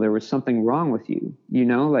normal, there was something wrong with you,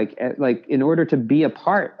 like in order to be a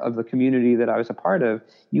part of the community that I was a part of,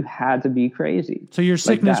 you had to be crazy. So your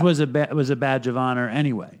sickness was a badge of honor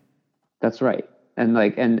anyway. That's right. And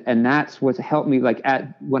like, and that's what's helped me, like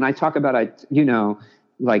when I talk about,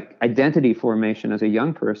 like identity formation as a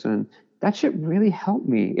young person, that shit really helped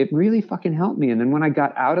me. It really fucking helped me. And then when I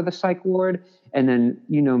got out of the psych ward and then,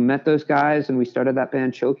 met those guys and we started that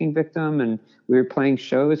band Choking Victim and we were playing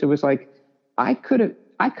shows, it was like, I could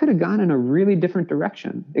have gone in a really different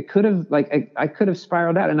direction. It could have I could have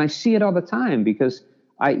spiraled out, and I see it all the time because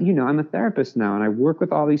I'm a therapist now and I work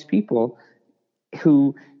with all these people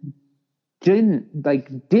who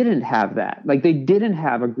didn't have that. Like, they didn't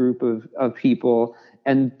have a group of people,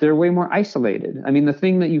 and they're way more isolated. I mean, the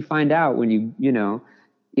thing that you find out when you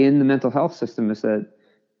in the mental health system is that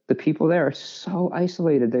the people there are so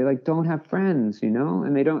isolated. They like don't have friends,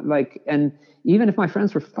 and they don't like, and even if my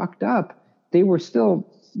friends were fucked up, they were still,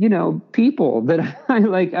 people that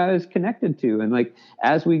I was connected to. And like,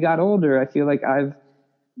 as we got older, I feel like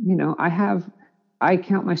I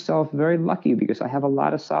count myself very lucky because I have a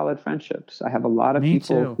lot of solid friendships. I have a lot of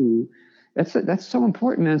people who, that's so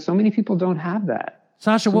important, man. So many people don't have that.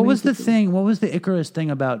 Sascha, what was the Icarus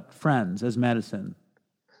thing about friends as medicine?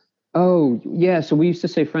 Oh yeah. So we used to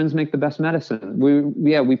say friends make the best medicine.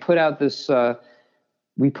 We put out this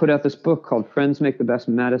book called Friends Make the Best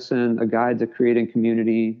Medicine, a guide to creating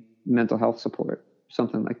community mental health support,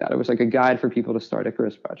 something like that. It was like a guide for people to start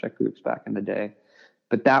Icarus Project groups back in the day.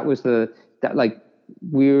 But that was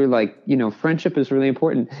we were like, friendship is really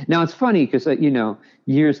important. Now it's funny because,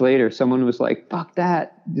 years later, someone was like, fuck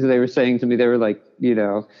that. They were saying to me, they were like,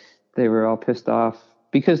 they were all pissed off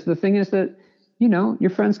because the thing is that, you know, your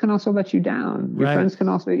friends can also let you down. Your friends can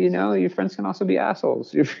also, you know, your friends can also be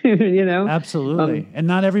assholes. You know, absolutely. And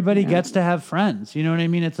not everybody gets to have friends. You know what I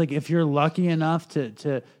mean? It's like if you're lucky enough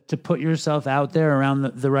to put yourself out there around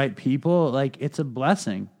the right people, like it's a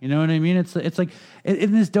blessing. You know what I mean? It's like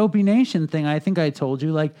in this Dopey Nation thing. I think I told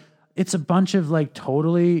you, like, it's a bunch of like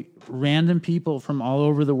totally random people from all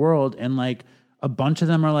over the world, and like a bunch of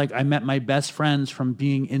them are like, I met my best friends from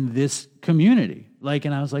being in this community. Like,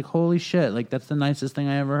 and I was like, holy shit, like that's the nicest thing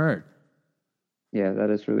I ever heard. Yeah,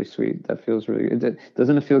 that is really sweet. That feels really good.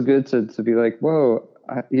 Doesn't it feel good to be like, whoa,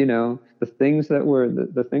 you know, the things that were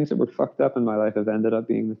the things that were fucked up in my life have ended up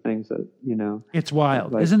being the things that, you know. It's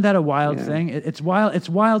wild. Like, isn't that a wild thing? It's wild. It's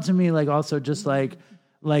wild to me. Like also just like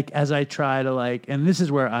as I try to like, and this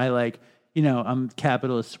is where I like, you know, I'm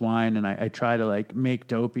capitalist swine, and I try to like make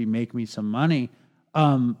Dopey make me some money.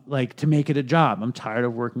 Like to make it a job. I'm tired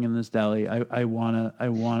of working in this deli. I wanna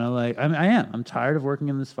like, I'm tired of working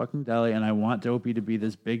in this fucking deli, and I want Dopey to be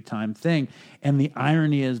this big time thing. And the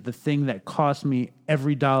irony is the thing that cost me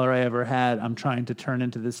every dollar I ever had, I'm trying to turn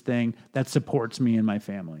into this thing that supports me and my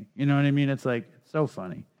family. You know what I mean? It's like, it's so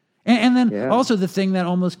funny. And then also the thing that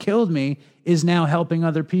almost killed me is now helping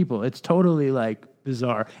other people. It's totally like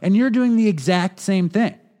bizarre. And you're doing the exact same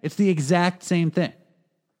thing. It's the exact same thing.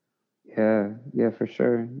 Yeah, for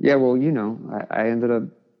sure. Yeah, well, you know, I ended up...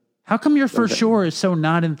 How come your for sure is so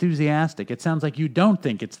not enthusiastic? It sounds like you don't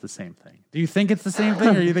think it's the same thing. Do you think it's the same thing,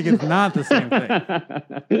 or do you think it's not the same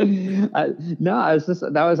thing? No, I was just...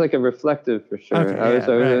 That was like a reflective for sure. Okay,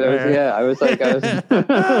 I was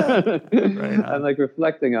I'm like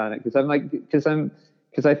reflecting on it, because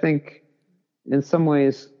I think in some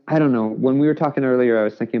ways, I don't know, when we were talking earlier, I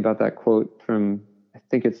was thinking about that quote from, I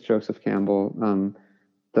think it's Joseph Campbell,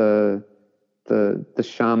 the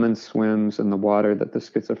shaman swims in the water that the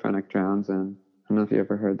schizophrenic drowns in. I don't know if you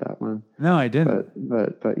ever heard that one. No, I didn't.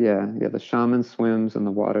 But yeah, the shaman swims in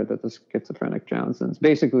the water that the schizophrenic drowns in. It's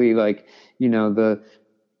basically like, you know,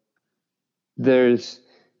 there's,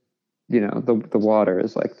 you know, the water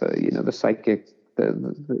is like the, you know, the psychic,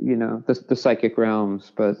 the psychic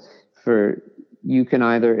realms. But for you can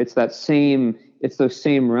either, it's those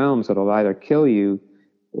same realms that'll either kill you,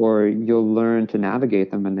 or you'll learn to navigate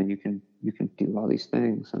them, and then you can do all these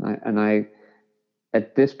things. And I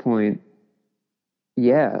at this point,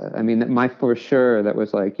 I mean, my for sure, that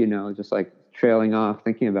was like, you know, just like trailing off,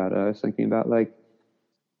 thinking about it. I was thinking about like,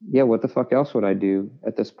 what the fuck else would I do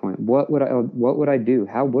at this point? What would I do?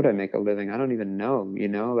 How would I make a living? I don't even know, you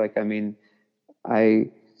know, like, I mean, I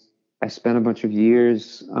spent a bunch of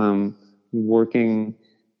years working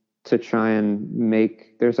to try and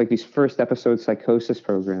make, there's like these first episode psychosis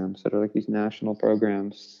programs that are like these national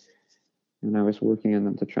programs, and I was working in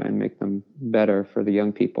them to try and make them better for the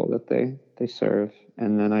young people that they serve.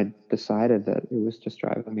 And then I decided that it was just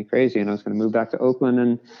driving me crazy, and I was going to move back to Oakland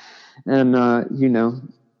and you know,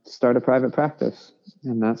 start a private practice.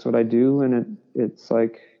 And that's what I do. And it's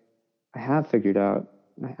like, I have figured out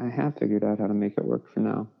how to make it work for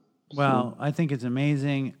now. Well, I think it's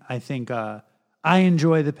amazing. I think, I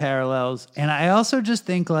enjoy the parallels. And I also just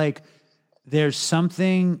think like there's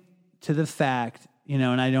something to the fact, you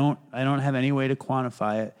know, and I don't have any way to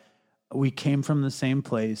quantify it. We came from the same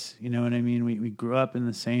place, you know what I mean? We grew up in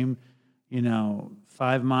the same, you know,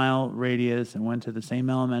 5-mile radius, and went to the same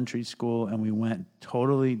elementary school, and we went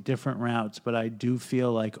totally different routes. But I do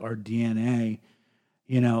feel like our DNA,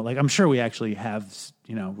 you know, like I'm sure we actually have,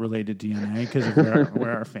 you know, related DNA because of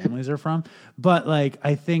where our families are from. But like,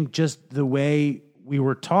 I think just the way we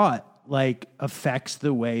were taught, like, affects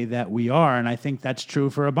the way that we are. And I think that's true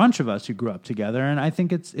for a bunch of us who grew up together. And I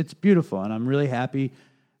think it's beautiful. And I'm really happy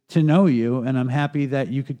to know you. And I'm happy that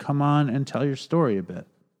you could come on and tell your story a bit.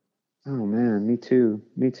 Oh man, me too.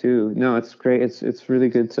 No, it's great. It's really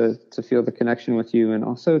good to feel the connection with you. And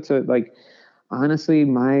also to like, honestly,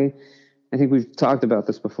 I think we've talked about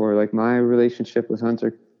this before. Like my relationship with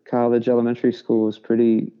Hunter College Elementary School was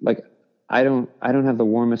pretty, like, I don't have the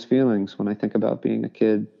warmest feelings when I think about being a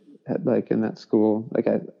kid in that school. Like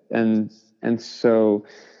and so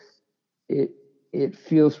it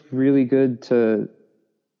feels really good to,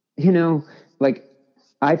 you know, like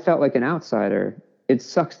I felt like an outsider. It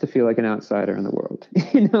sucks to feel like an outsider in the world.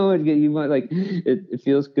 You know, you might like, it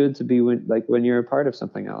feels good to be when you're a part of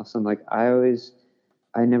something else. And like,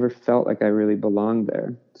 I never felt like I really belonged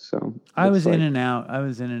there. So I was in and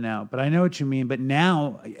out, but I know what you mean. But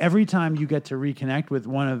now every time you get to reconnect with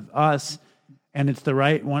one of us and it's the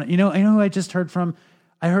right one, you know who I just heard from?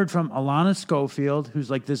 I heard from Alana Schofield, who's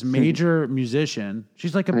like this major musician.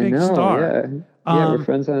 She's like a big star. Yeah, we're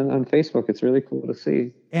friends on Facebook. It's really cool to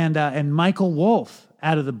see. And Michael Wolf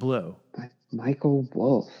out of the blue. Michael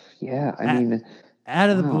Wolff. Yeah. I mean, out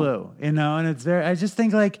of the wow. blue, you know, and it's very, I just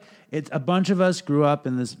think like it's a bunch of us grew up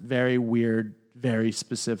in this very weird, very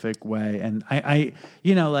specific way. And I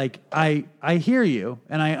you know, like I hear you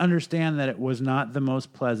and I understand that it was not the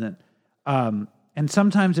most pleasant. And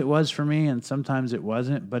sometimes it was for me and sometimes it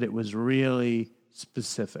wasn't, but it was really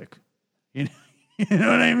specific. You know, you know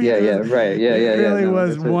what I mean? Yeah, right. Yeah, It really no,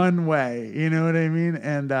 was one way. You know what I mean?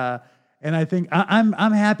 And I think I'm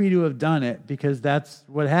happy to have done it because that's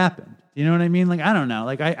what happened. You know what I mean? Like, I don't know.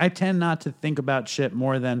 Like, I tend not to think about shit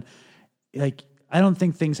more than, like, I don't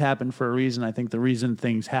think things happen for a reason. I think the reason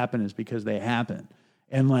things happen is because they happen.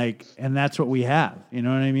 And, like, and that's what we have. You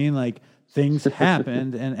know what I mean? Like, things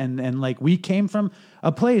happened. And like, we came from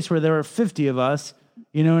a place where there were 50 of us,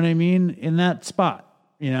 you know what I mean, in that spot.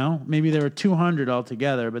 You know, maybe there were 200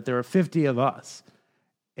 altogether, but there were 50 of us.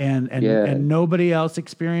 And nobody else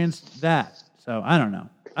experienced that. So I don't know.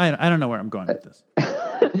 I don't know where I'm going with this.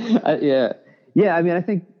 Yeah. I mean, I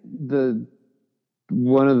think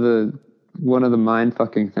one of the mind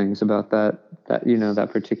fucking things about that you know,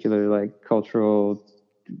 that particular like cultural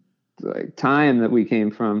like time that we came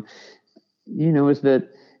from, you know, is that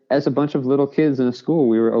as a bunch of little kids in a school,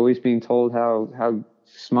 we were always being told how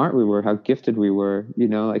smart we were, how gifted we were, you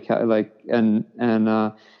know, like how, like and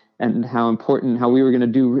how important, how we were going to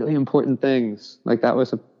do really important things. Like that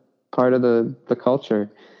was a part of the culture.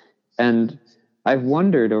 And I've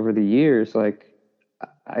wondered over the years, like,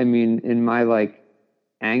 I mean, in my like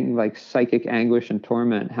psychic anguish and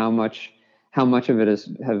torment, how much of it is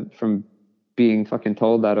from being fucking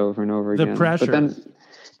told that over and over again. The pressure. But then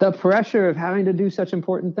the pressure of having to do such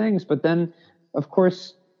important things. But then, of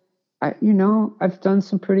course, I've done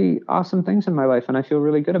some pretty awesome things in my life, and I feel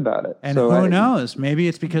really good about it. And so who knows? Maybe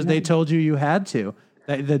it's because they told you had to.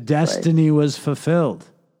 That the destiny was fulfilled.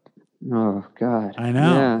 Oh God! I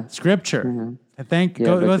know. Yeah. Scripture. Mm-hmm. I think. Yeah,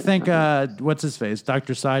 go think. What's his face?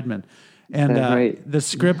 Dr. Seidman. And right. The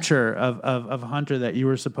scripture of Hunter that you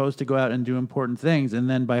were supposed to go out and do important things, and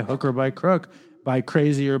then by hook or by crook, by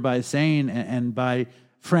crazy or by sane, and by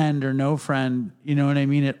friend or no friend, you know what I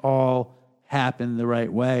mean? It all happened the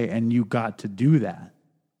right way, and you got to do that.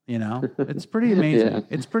 You know, it's pretty amazing. Yeah.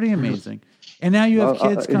 It's pretty amazing. And now you have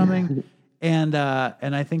kids coming, and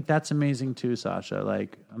I think that's amazing too, Sascha.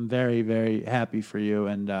 Like, I'm very, very happy for you,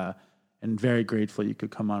 and very grateful you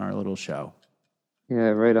could come on our little show.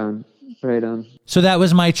 Yeah, right on. Right on. So that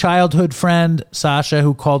was my childhood friend, Sascha,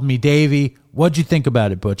 who called me Davey. What'd you think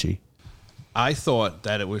about it, Butchie? I thought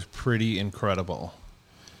that it was pretty incredible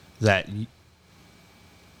that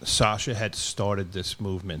Sascha had started this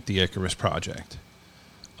movement, the Icarus Project,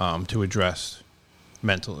 to address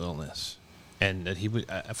mental illness. And that he was,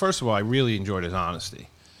 first of all, I really enjoyed his honesty.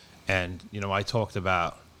 And, you know, I talked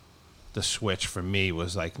about the switch for me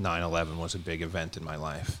was like 9/11 was a big event in my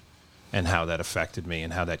life, and how that affected me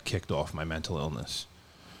and how that kicked off my mental illness.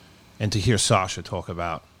 And to hear Sascha talk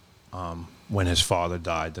about when his father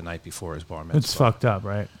died the night before his bar mitzvah. It's fucked up,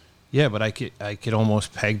 right? Yeah, but I could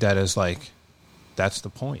almost peg that as like, that's the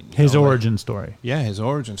point. His origin story. Yeah, his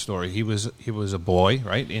origin story. He was a boy,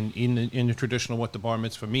 right? In the traditional what the bar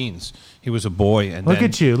mitzvah means. He was a boy, and look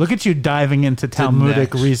at you diving into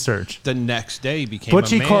Talmudic research. The next day became a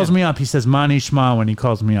Butchie man. calls me up. He says Mani Shma when he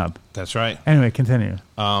calls me up. That's right. Anyway, continue.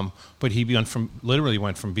 But he literally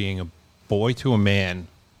went from being a boy to a man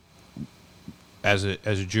as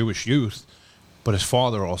a Jewish youth. But his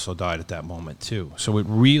father also died at that moment too. So it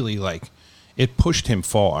really it pushed him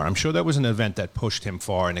far. I'm sure that was an event that pushed him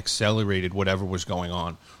far and accelerated whatever was going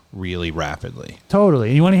on really rapidly. Totally.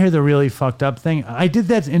 And you want to hear the really fucked up thing? I did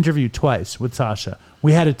that interview twice with Sascha.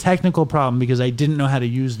 We had a technical problem because I didn't know how to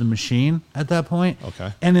use the machine at that point.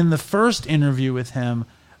 Okay. And in the first interview with him,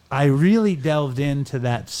 I really delved into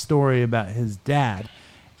that story about his dad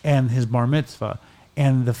and his bar mitzvah.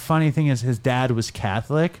 And the funny thing is his dad was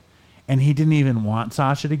Catholic, and he didn't even want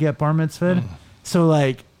Sascha to get bar mitzvahed. So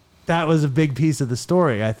that was a big piece of the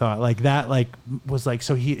story. I thought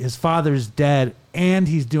so his father's dead and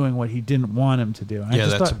he's doing what he didn't want him to do. And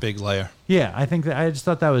that's a big layer. Yeah, I just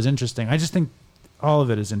thought that was interesting. I just think all of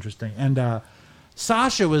it is interesting. And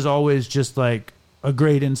Sascha was always just like a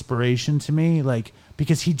great inspiration to me,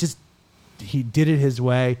 because he did it his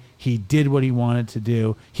way. He did what he wanted to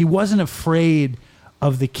do. He wasn't afraid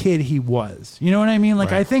of the kid he was. You know what I mean?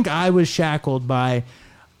 Right. I think I was shackled by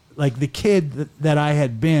the kid that I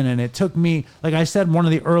had been, and it took me, like I said in one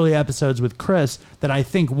of the early episodes with Chris, that I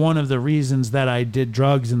think one of the reasons that I did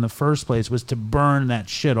drugs in the first place was to burn that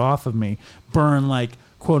shit off of me, burn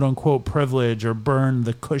quote unquote privilege, or burn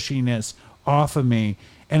the cushiness off of me,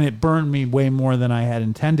 and it burned me way more than I had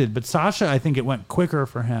intended. But Sascha, I think it went quicker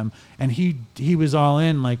for him, and he was all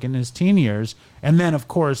in like in his teen years, and then of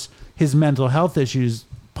course his mental health issues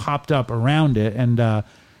popped up around it, and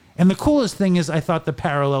the coolest thing is I thought the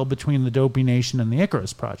parallel between the Dopey Nation and the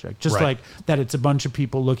Icarus Project, just Right. like that it's a bunch of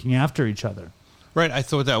people looking after each other. Right. I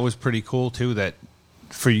thought that was pretty cool too. That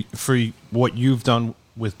for what you've done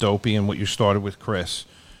with Dopey and what you started with Chris,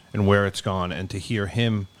 and where it's gone, and to hear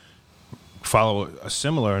him follow a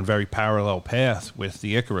similar and very parallel path with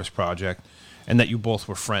the Icarus Project, and that you both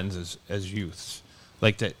were friends as youths.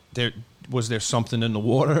 Like that, was there something in the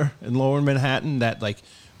water in Lower Manhattan that like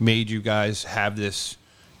made you guys have this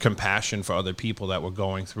compassion for other people that were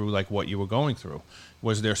going through like what you were going through?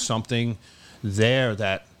 Was there something there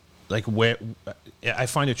that like where I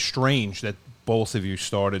find it strange that both of you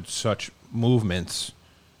started such movements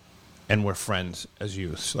and were friends as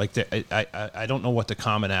youths? Like I don't know what the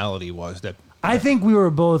commonality was. That I think we were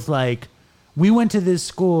both like, we went to this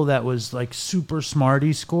school that was like super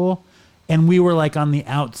smarty school, and we were like on the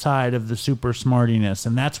outside of the super smartiness,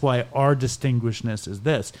 and that's why our distinguishedness is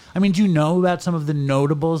this. I mean, do you know about some of the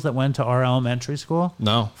notables that went to our elementary school?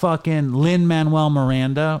 No. Fucking Lin-Manuel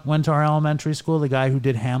Miranda went to our elementary school, the guy who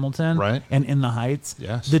did Hamilton Right. and In the Heights.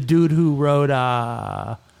 Yes. The dude who wrote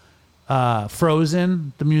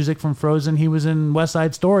Frozen, the music from Frozen, he was in West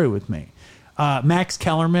Side Story with me. Max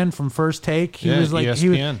Kellerman from First Take, he Yeah, was like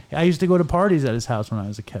ESPN. I used to go to parties at his house when I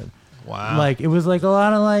was a kid. Wow. Like it was like a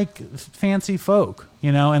lot of like fancy folk,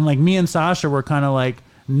 you know, and like me and Sascha were kind of like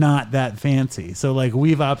not that fancy. So like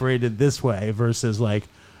we've operated this way versus like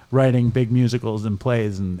writing big musicals and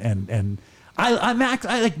plays and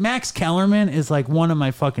Max Kellerman is like one of my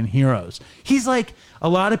fucking heroes. He's like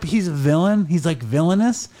he's a villain. He's like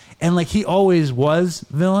villainous, and like he always was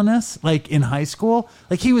villainous. Like in high school,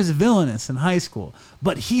 like he was villainous in high school,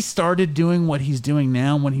 but he started doing what he's doing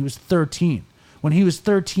now when he was 13. When he was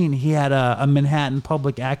 13, he had a Manhattan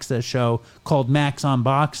public access show called Max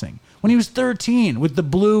Unboxing. When he was 13, with the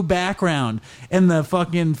blue background and the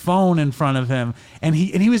fucking phone in front of him, and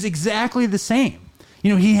he was exactly the same.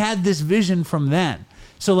 You know, he had this vision from then.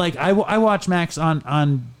 So like I watch Max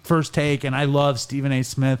on First Take, and I love Stephen A.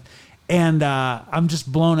 Smith, and I'm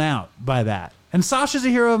just blown out by that. And Sasha's a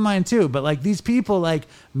hero of mine too, but like these people like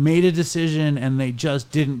made a decision and they just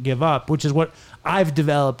didn't give up, which is what I've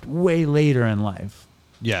developed way later in life.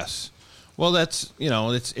 Yes. Well, that's, you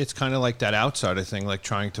know, it's kind of like that outsider thing, like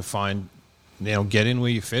trying to find, you know, get in where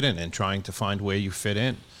you fit in, and trying to find where you fit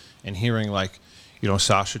in, and hearing like, you know,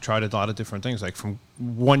 Sascha tried a lot of different things, like from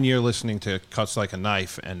 1 year listening to Cuts Like a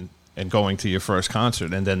Knife and going to your first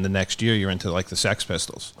concert, and then the next year you're into like the Sex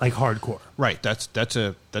Pistols, Like hardcore. right? That's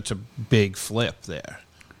a big flip there.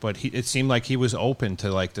 But it seemed like he was open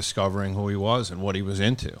to like discovering who he was and what he was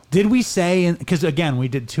into. Did we say, because again, we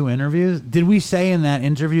did 2 interviews, did we say in that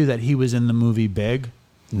interview that he was in the movie Big?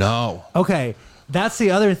 No. Okay, that's the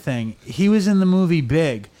other thing. He was in the movie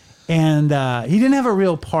Big, and he didn't have a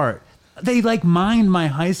real part. They like mined my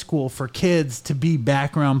high school for kids to be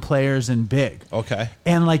background players in Big. Okay.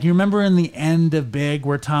 And like, you remember in the end of Big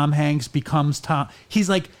where Tom Hanks becomes Tom, he's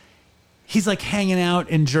like hanging out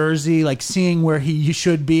in Jersey, like seeing where he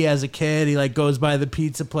should be as a kid. He like goes by the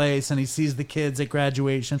pizza place and he sees the kids at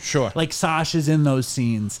graduation. Sure. Like Sasha's in those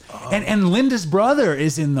scenes. And Linda's brother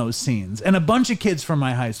is in those scenes. And a bunch of kids from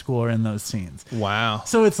my high school are in those scenes. Wow.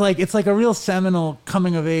 So it's like a real seminal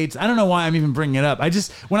coming of age. I don't know why I'm even bringing it up.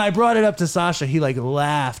 When I brought it up to Sascha, he like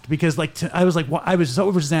laughed because like I was like, well, I was so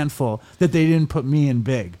resentful that they didn't put me in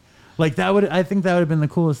Big. Like I think that would have been the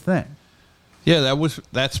coolest thing. Yeah,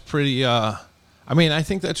 that's pretty. I mean, I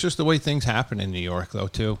think that's just the way things happen in New York, though,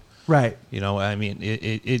 too. Right. You know, I mean,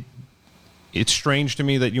 it's strange to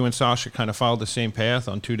me that you and Sascha kind of followed the same path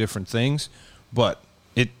on 2 different things, but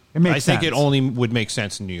makes I think sense. it only would make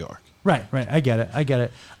sense in New York. Right. I get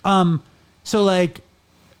it. So like,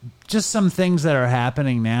 just some things that are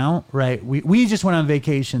happening now, right? We just went on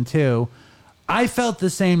vacation too. I felt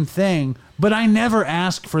the same thing, but I never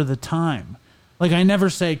ask for the time. Like I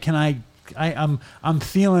never say, I'm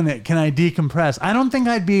feeling it. Can I decompress? I don't think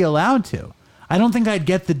I'd be allowed to. I don't think I'd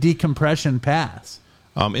get the decompression pass.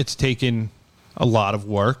 It's taken a lot of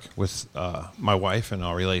work with my wife and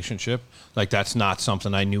our relationship. Like that's not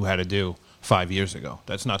something I knew how to do 5 years ago.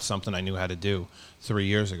 That's not something I knew how to do 3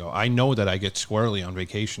 years ago. I know that I get squirrely on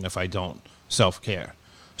vacation if I don't self-care.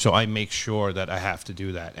 So I make sure that I have to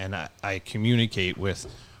do that. And I communicate with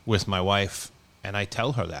my wife, and I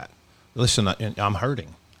tell her that. Listen, I'm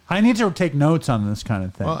hurting. I need to take notes on this kind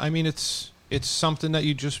of thing. Well, I mean, it's something that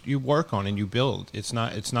you work on and you build. It's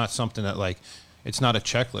not something that like it's not a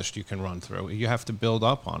checklist you can run through. You have to build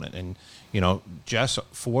up on it. And, Jess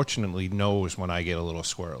fortunately knows when I get a little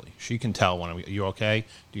squirrely. She can tell when are you okay?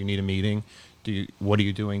 Do you need a meeting? What are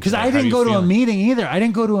you doing? Because I didn't go to a meeting either. I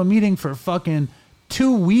didn't go to a meeting for fucking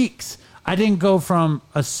 2 weeks. I didn't go from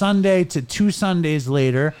a Sunday to 2 Sundays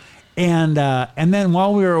later. And then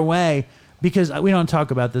while we were away, because we don't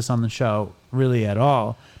talk about this on the show really at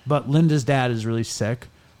all, but Linda's dad is really sick,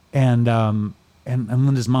 and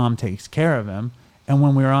Linda's mom takes care of him. And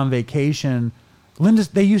when we were on vacation,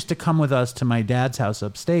 they used to come with us to my dad's house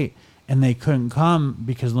upstate, and they couldn't come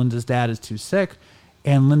because Linda's dad is too sick.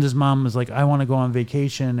 And Linda's mom was like, I want to go on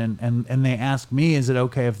vacation. And they asked me, is it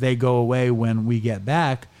okay if they go away when we get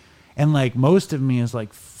back? And like most of me is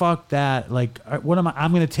like, fuck that. Like, what am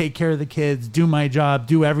I'm going to take care of the kids, do my job,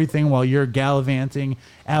 do everything while you're gallivanting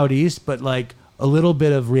out east. But like a little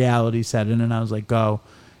bit of reality set in, and I was like, go,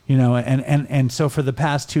 and so for the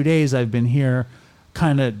past 2 days, I've been here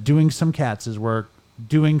kind of doing some Katz's work,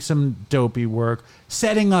 doing some Dopey work,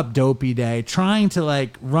 setting up Dopey Day, trying to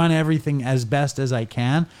like run everything as best as I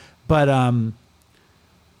can. But I'm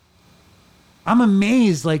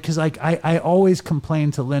amazed, like, because like I always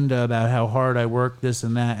complain to Linda about how hard I work, this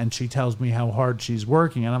and that, and she tells me how hard she's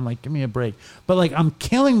working, and I'm like, give me a break. But like, I'm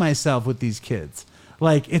killing myself with these kids.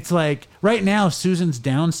 Like, it's like right now Susan's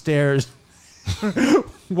downstairs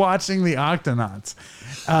watching the Octonauts,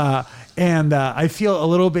 and I feel a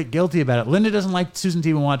little bit guilty about it. Linda doesn't like Susan to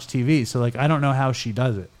even watch TV, so like I don't know how she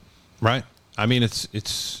does it. Right. I mean,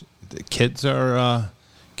 it's kids are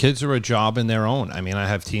a job in their own. I mean, I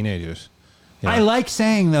have teenagers. I like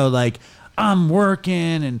saying though, like I'm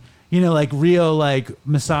working and like real like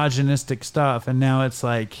misogynistic stuff, and now it's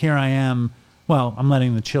like here I am. Well, I'm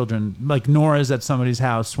letting the children, like Nora's at somebody's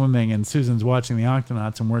house swimming and Susan's watching the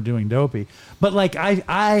Octonauts and we're doing Dopey. But like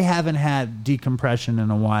I haven't had decompression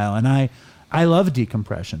in a while, and I love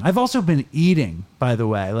decompression. I've also been eating, by the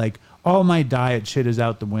way. Like all my diet shit is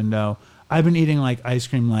out the window. I've been eating like ice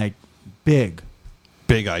cream, like big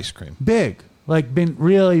ice cream. Big. Like been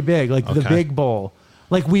really big, like Okay. the big bowl.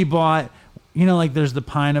 Like we bought, like there's the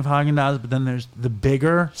pint of Haagen-Dazs, but then there's the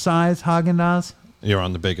bigger size Haagen-Dazs. You're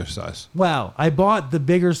on the bigger size. Well, I bought the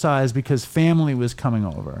bigger size because family was coming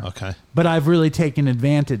over. Okay. But I've really taken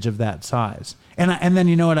advantage of that size. And then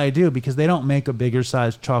you know what I do? Because they don't make a bigger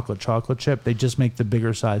size chocolate chip. They just make the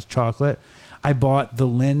bigger size chocolate. I bought the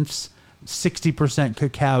Lintz 60%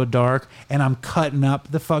 cacao dark, and I'm cutting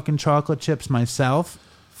up the fucking chocolate chips myself.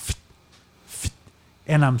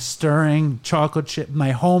 And I'm stirring chocolate chip,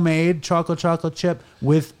 my homemade chocolate chip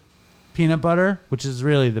with peanut butter, which is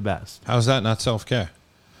really the best. How's that not self-care?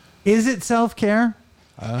 Is it self-care?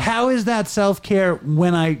 How is that self-care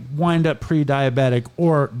when I wind up pre-diabetic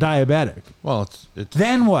or diabetic? Well, it's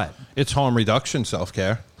Then what? it's harm reduction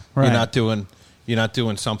self-care. Right. You're not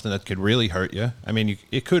doing something that could really hurt you. I mean,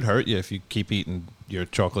 it could hurt you if you keep eating your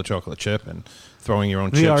chocolate chip and throwing your own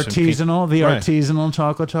The chips. artisanal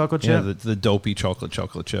chocolate chip? Yeah, the Dopey chocolate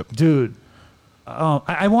chip. Dude,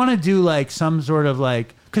 I want to do like some sort of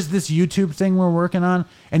like, because this YouTube thing we're working on,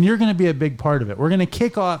 and you're going to be a big part of it. We're going to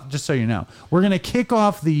kick off, just so you know, we're going to kick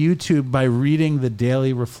off the YouTube by reading the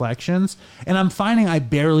daily reflections, and I'm finding I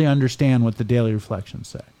barely understand what the daily reflections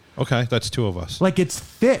say. Okay, that's 2 of us. Like it's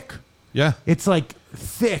thick. Yeah. It's like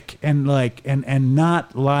thick and like and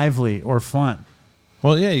not lively or fun.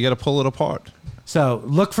 Well, yeah, you got to pull it apart. So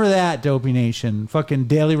look for that, Dopey Nation. Fucking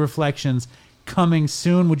daily reflections coming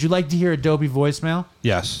soon. Would you like to hear a Dopey voicemail?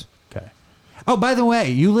 Yes. Okay. Oh, by the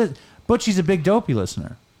way, Butchie's a big Dopey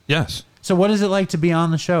listener. Yes. So what is it like to be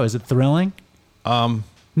on the show? Is it thrilling?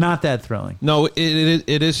 Not that thrilling. No,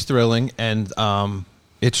 it is thrilling, and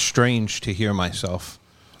it's strange to hear myself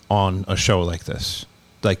on a show like this.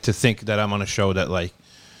 Like to think that I'm on a show that like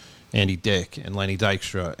Andy Dick and Lenny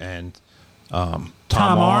Dykstra and Tom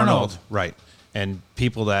Arnold, right? And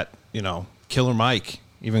people that Killer Mike,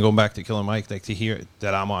 even going back to Killer Mike, like to hear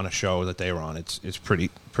that I'm on a show that they were on. It's pretty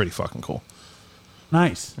fucking cool.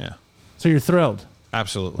 Nice. Yeah. So you're thrilled.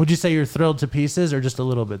 Absolutely. Would you say you're thrilled to pieces or just a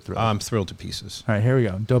little bit thrilled? I'm thrilled to pieces. All right, here we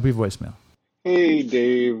go. Dopey voicemail. Hey,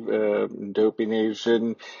 Dave, Dopey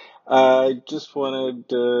Nation. I just wanted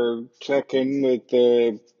to check in with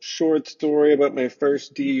a short story about my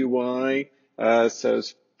first DUI. So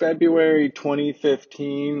it's February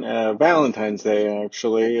 2015, Valentine's Day,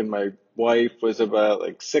 actually, and my wife was about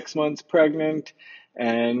like 6 months pregnant,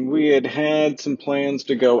 and we had some plans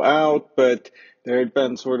to go out, but there had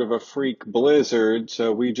been sort of a freak blizzard,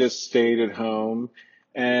 so we just stayed at home.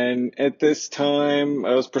 And at this time,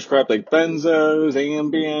 I was prescribed like benzos,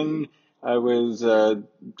 Ambien. I was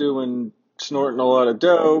doing snorting a lot of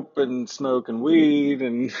dope and smoking weed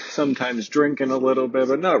and sometimes drinking a little bit,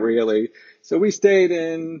 but not really. So we stayed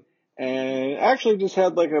in and actually just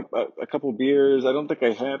had like a couple beers. I don't think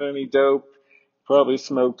I had any dope. Probably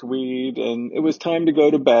smoked weed, and it was time to go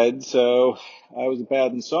to bed. So I was a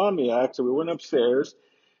bad insomniac, so we went upstairs.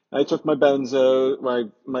 I took my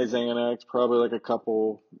my Xanax, probably like a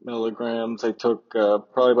couple milligrams. I took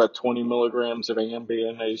probably about 20 milligrams of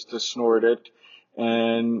Ambien. I used to snort it.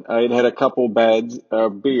 And I had had a couple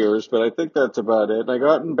beers, but I think that's about it. And I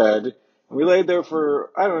got in bed. And we laid there for,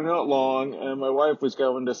 I don't know, not long, and my wife was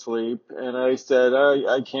going to sleep. And I said,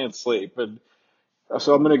 I can't sleep. And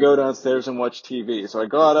so I'm going to go downstairs and watch TV. So I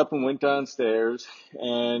got up and went downstairs,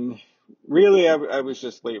 and really I was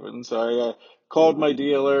just leaving. So I called my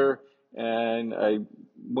dealer, and I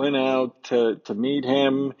went out to meet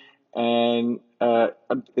him. And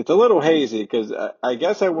it's a little hazy because I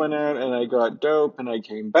guess I went out and I got dope and I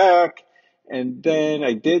came back, and then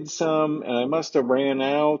I did some, and I must have ran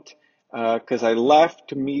out because I left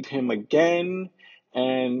to meet him again.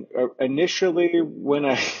 And initially, when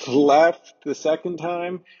I left the second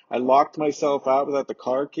time, I locked myself out without the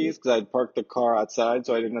car keys because I had parked the car outside,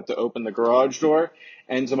 so I didn't have to open the garage door.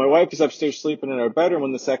 And so my wife was upstairs sleeping in her bedroom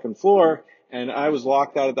on the second floor, and I was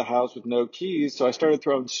locked out of the house with no keys. So I started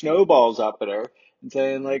throwing snowballs up at her and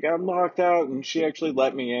saying, like, I'm locked out, and she actually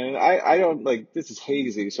let me in. I don't, like, this is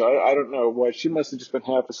hazy, so I don't know what. She must have just been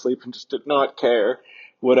half asleep and just did not care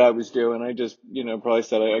what I was doing. I just, probably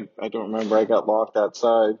said, I don't remember. I got locked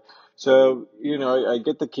outside. So, I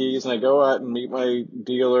get the keys and I go out and meet my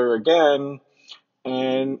dealer again.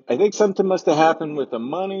 And I think something must have happened with the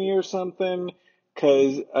money or something,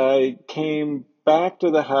 because I came back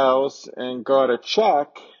to the house and got a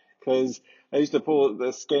check, because I used to pull the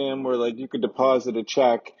scam where like you could deposit a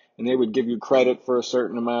check and they would give you credit for a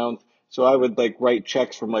certain amount. So I would like write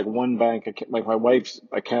checks from like one bank, like my wife's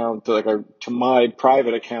account to my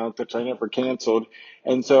private account, which I never canceled.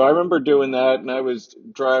 And so I remember doing that, and I was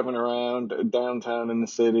driving around downtown in the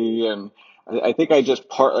city, and I think I just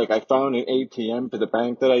I found an ATM for the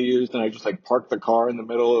bank that I used, and I just like parked the car in the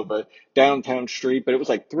middle of a downtown street, but it was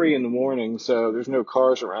like 3 a.m, so there's no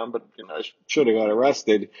cars around, but I should have got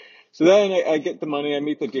arrested. So then I get the money, I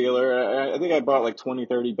meet the dealer. I think I bought like 20,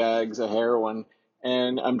 30 bags of heroin,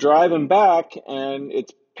 and I'm driving back, and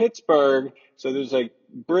it's Pittsburgh, so there's like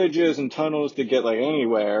bridges and tunnels to get like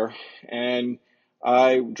anywhere. And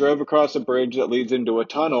I drove across a bridge that leads into a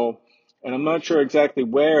tunnel, and I'm not sure exactly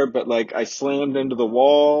where, but like I slammed into the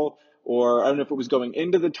wall, or I don't know if it was going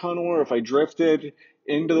into the tunnel or if I drifted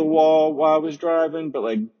into the wall while I was driving, but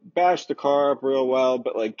like bashed the car up real well,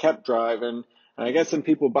 but like kept driving. And I guess some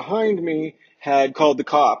people behind me had called the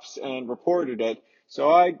cops and reported it. So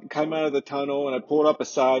I come out of the tunnel and I pulled up a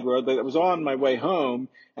side road that was on my way home,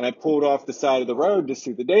 and I pulled off the side of the road to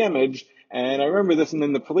see the damage. And I remember this, and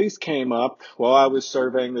then the police came up while I was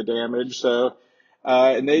surveying the damage. So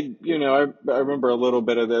and they, I remember a little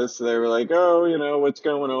bit of this. They were like, oh, what's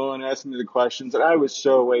going on? Asking me the questions. And I was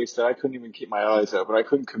so wasted. I couldn't even keep my eyes open. I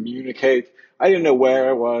couldn't communicate. I didn't know where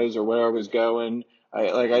I was or where I was going.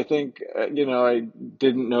 I think, I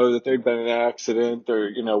didn't know that there'd been an accident or,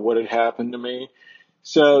 what had happened to me.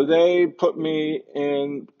 So they put the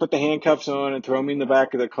handcuffs on and throw me in the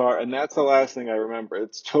back of the car. And that's the last thing I remember.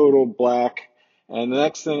 It's total black. And the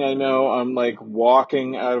next thing I know, I'm like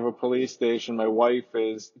walking out of a police station. My wife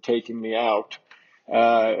is taking me out.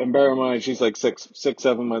 And bear in mind, she's like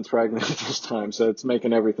 7 months pregnant at this time. So it's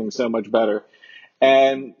making everything so much better.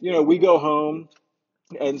 And, we go home.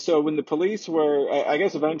 And so when the police were, I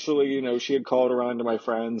guess eventually, she had called around to my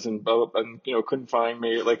friends and couldn't find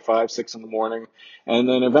me at like 5, 6 in the morning. And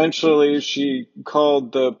then eventually she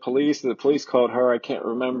called the police. The police called her. I can't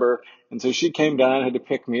remember. And so she came down, had to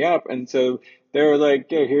pick me up. And so they were like,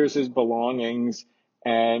 yeah, here's his belongings.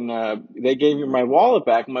 And they gave me my wallet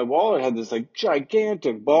back. And my wallet had this like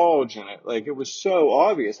gigantic bulge in it. Like it was so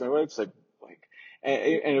obvious. My wife's like,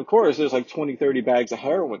 and of course, there's like 20, 30 bags of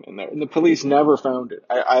heroin in there. And the police never found it.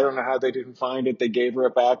 I don't know how they didn't find it. They gave her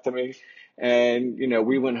it back to me. And,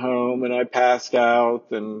 we went home and I passed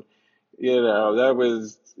out. And,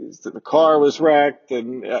 the car was wrecked.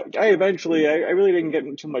 And I really didn't get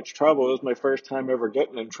in too much trouble. It was my first time ever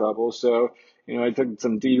getting in trouble. So, I took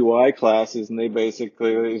some DUI classes and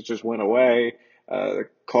it just went away. The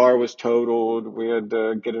car was totaled. We had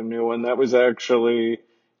to get a new one. That was actually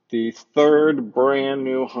the third brand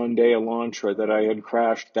new Hyundai Elantra that I had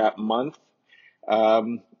crashed that month.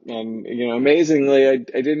 And, amazingly, I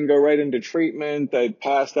didn't go right into treatment. I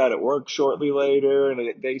passed out at work shortly later,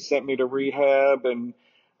 and they sent me to rehab. And,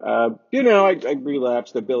 I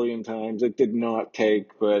relapsed a billion times. It did not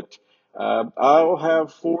take, but I'll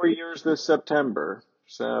have 4 years this September.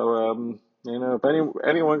 So, if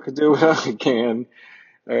anyone could do what I can.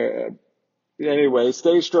 Anyway,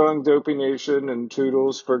 stay strong, Dopey Nation, and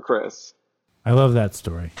toodles for Chris. I love that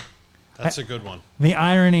story. That's a good one. The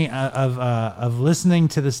irony of listening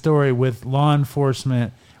to the story with law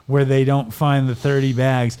enforcement where they don't find the 30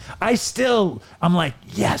 bags. I'm like,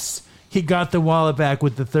 yes, he got the wallet back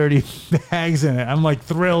with the 30 bags in it. I'm like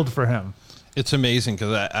thrilled for him. It's amazing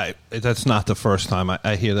because that's not the first time.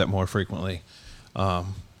 I hear that more frequently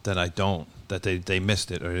that I don't, that they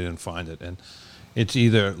missed it or they didn't find it. And it's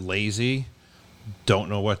either lazy, don't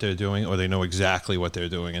know what they're doing, or they know exactly what they're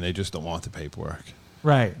doing and they just don't want the paperwork.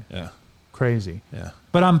 Right. Yeah. Crazy. Yeah.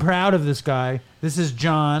 But I'm proud of this guy. This is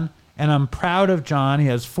John, and I'm proud of John. He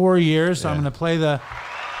has 4 years, so I'm going to play the...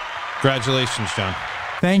 Congratulations, John.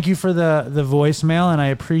 Thank you for the voicemail, and I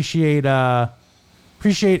appreciate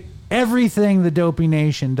everything the Dopey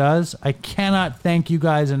Nation does. I cannot thank you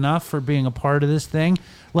guys enough for being a part of this thing.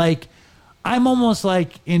 Like, I'm almost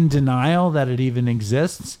like in denial that it even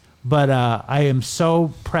exists, but I am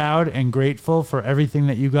so proud and grateful for everything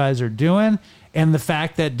that you guys are doing. And the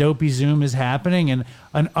fact that Dopey Zoom is happening and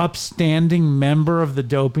an upstanding member of the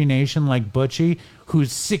Dopey Nation like Butchie,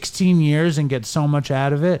 who's 16 years and gets so much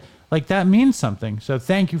out of it, like that means something. So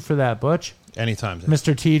thank you for that, Butch. Anytime. Dave.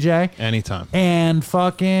 Mr. TJ. Anytime. And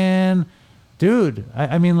fucking, dude,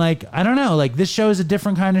 I mean, like, I don't know. Like, this show is a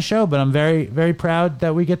different kind of show, but I'm very, very proud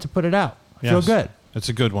that we get to put it out. I feel good. It's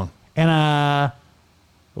a good one. And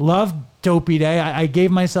love Dopey Day. I gave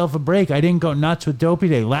myself a break. I didn't go nuts with Dopey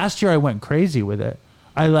Day. Last year I went crazy with it.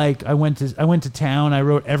 I went to town. I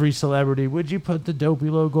wrote every celebrity, would you put the Dopey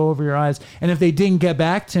logo over your eyes? And if they didn't get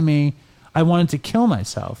back to me, I wanted to kill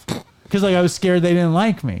myself. Because I was scared they didn't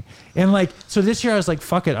like me. And so this year I was like,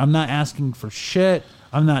 fuck it. I'm not asking for shit.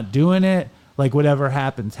 I'm not doing it. Like, whatever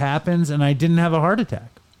happens, happens. And I didn't have a heart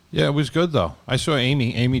attack. Yeah, it was good though. I saw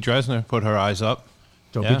Amy Dresner put her eyes up.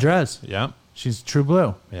 Dopey Dres. Yeah. She's true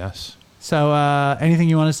blue. Yes. So, anything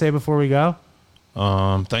you want to say before we go?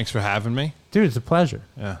 Thanks for having me. Dude, it's a pleasure.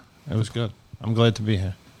 Yeah, it was good. I'm glad to be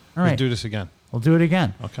here. All right. Let's do this again. We'll do it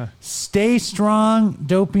again. Okay. Stay strong,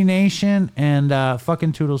 Dopey Nation, and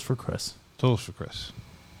fucking toodles for Chris. Toodles for Chris.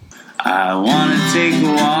 I want to take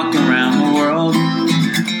a walk around the world.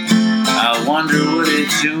 I wonder would it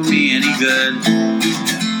do me any good?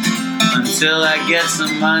 Until I get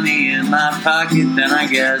some money in my pocket, then I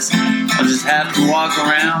guess I'll just have to walk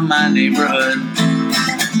around my neighborhood.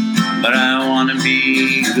 But I want to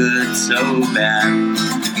be good so bad.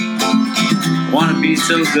 Want to be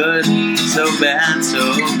so good, so bad, so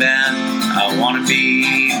bad. I want to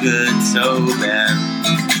be good so bad.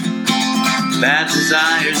 Bad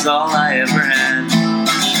desire's all I ever had.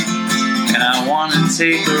 And I want to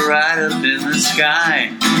take a ride up in the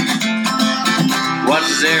sky. Watch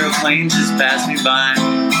as aeroplanes just pass me by.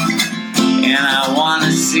 And I want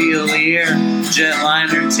to see a Lear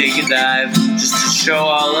jetliner take a dive, just to show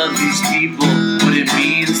all of these people what it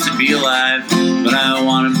means to be alive. But I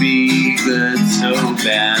want to be good so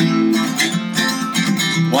bad.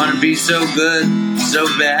 Want to be so good, so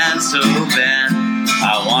bad, so bad.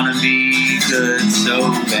 I want to be good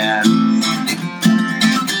so bad.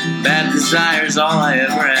 Bad desire's all I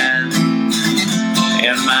ever had.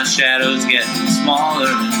 And my shadow's getting smaller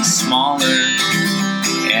and smaller.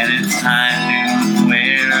 And it's time to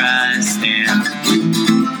where I stand.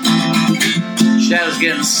 Shadow's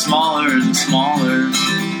getting smaller and smaller.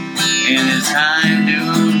 And it's time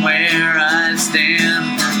to where I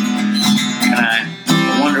stand. And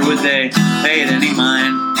I wonder would they pay it any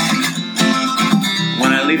mind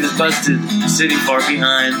when I leave this busted city far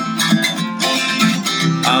behind.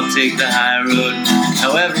 I'll take the high road,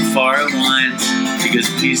 however far it winds, because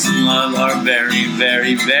peace and love are very,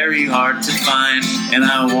 very, very hard to find. And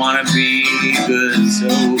I want to be good so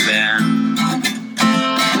bad.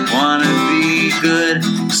 Want to be good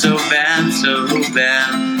so bad, so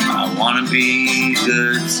bad. I want to be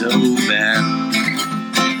good so bad.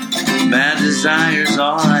 Bad desire's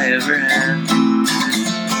all I ever had.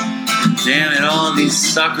 Damn it, all these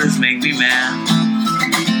suckers make me mad.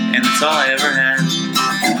 And it's all I ever had.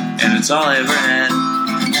 And it's all I ever had.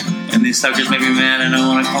 And these suckers make me mad, and I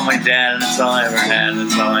want to call my dad, and it's all I ever had, and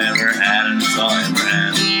it's all I ever had, and it's all I ever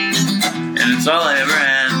had. And it's all I ever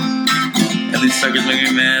had. And these suckers make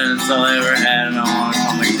me mad, and it's all I ever had, and I want to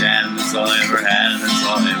call my dad, and it's all I ever had, and it's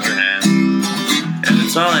all I ever had. And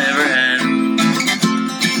it's all I ever had.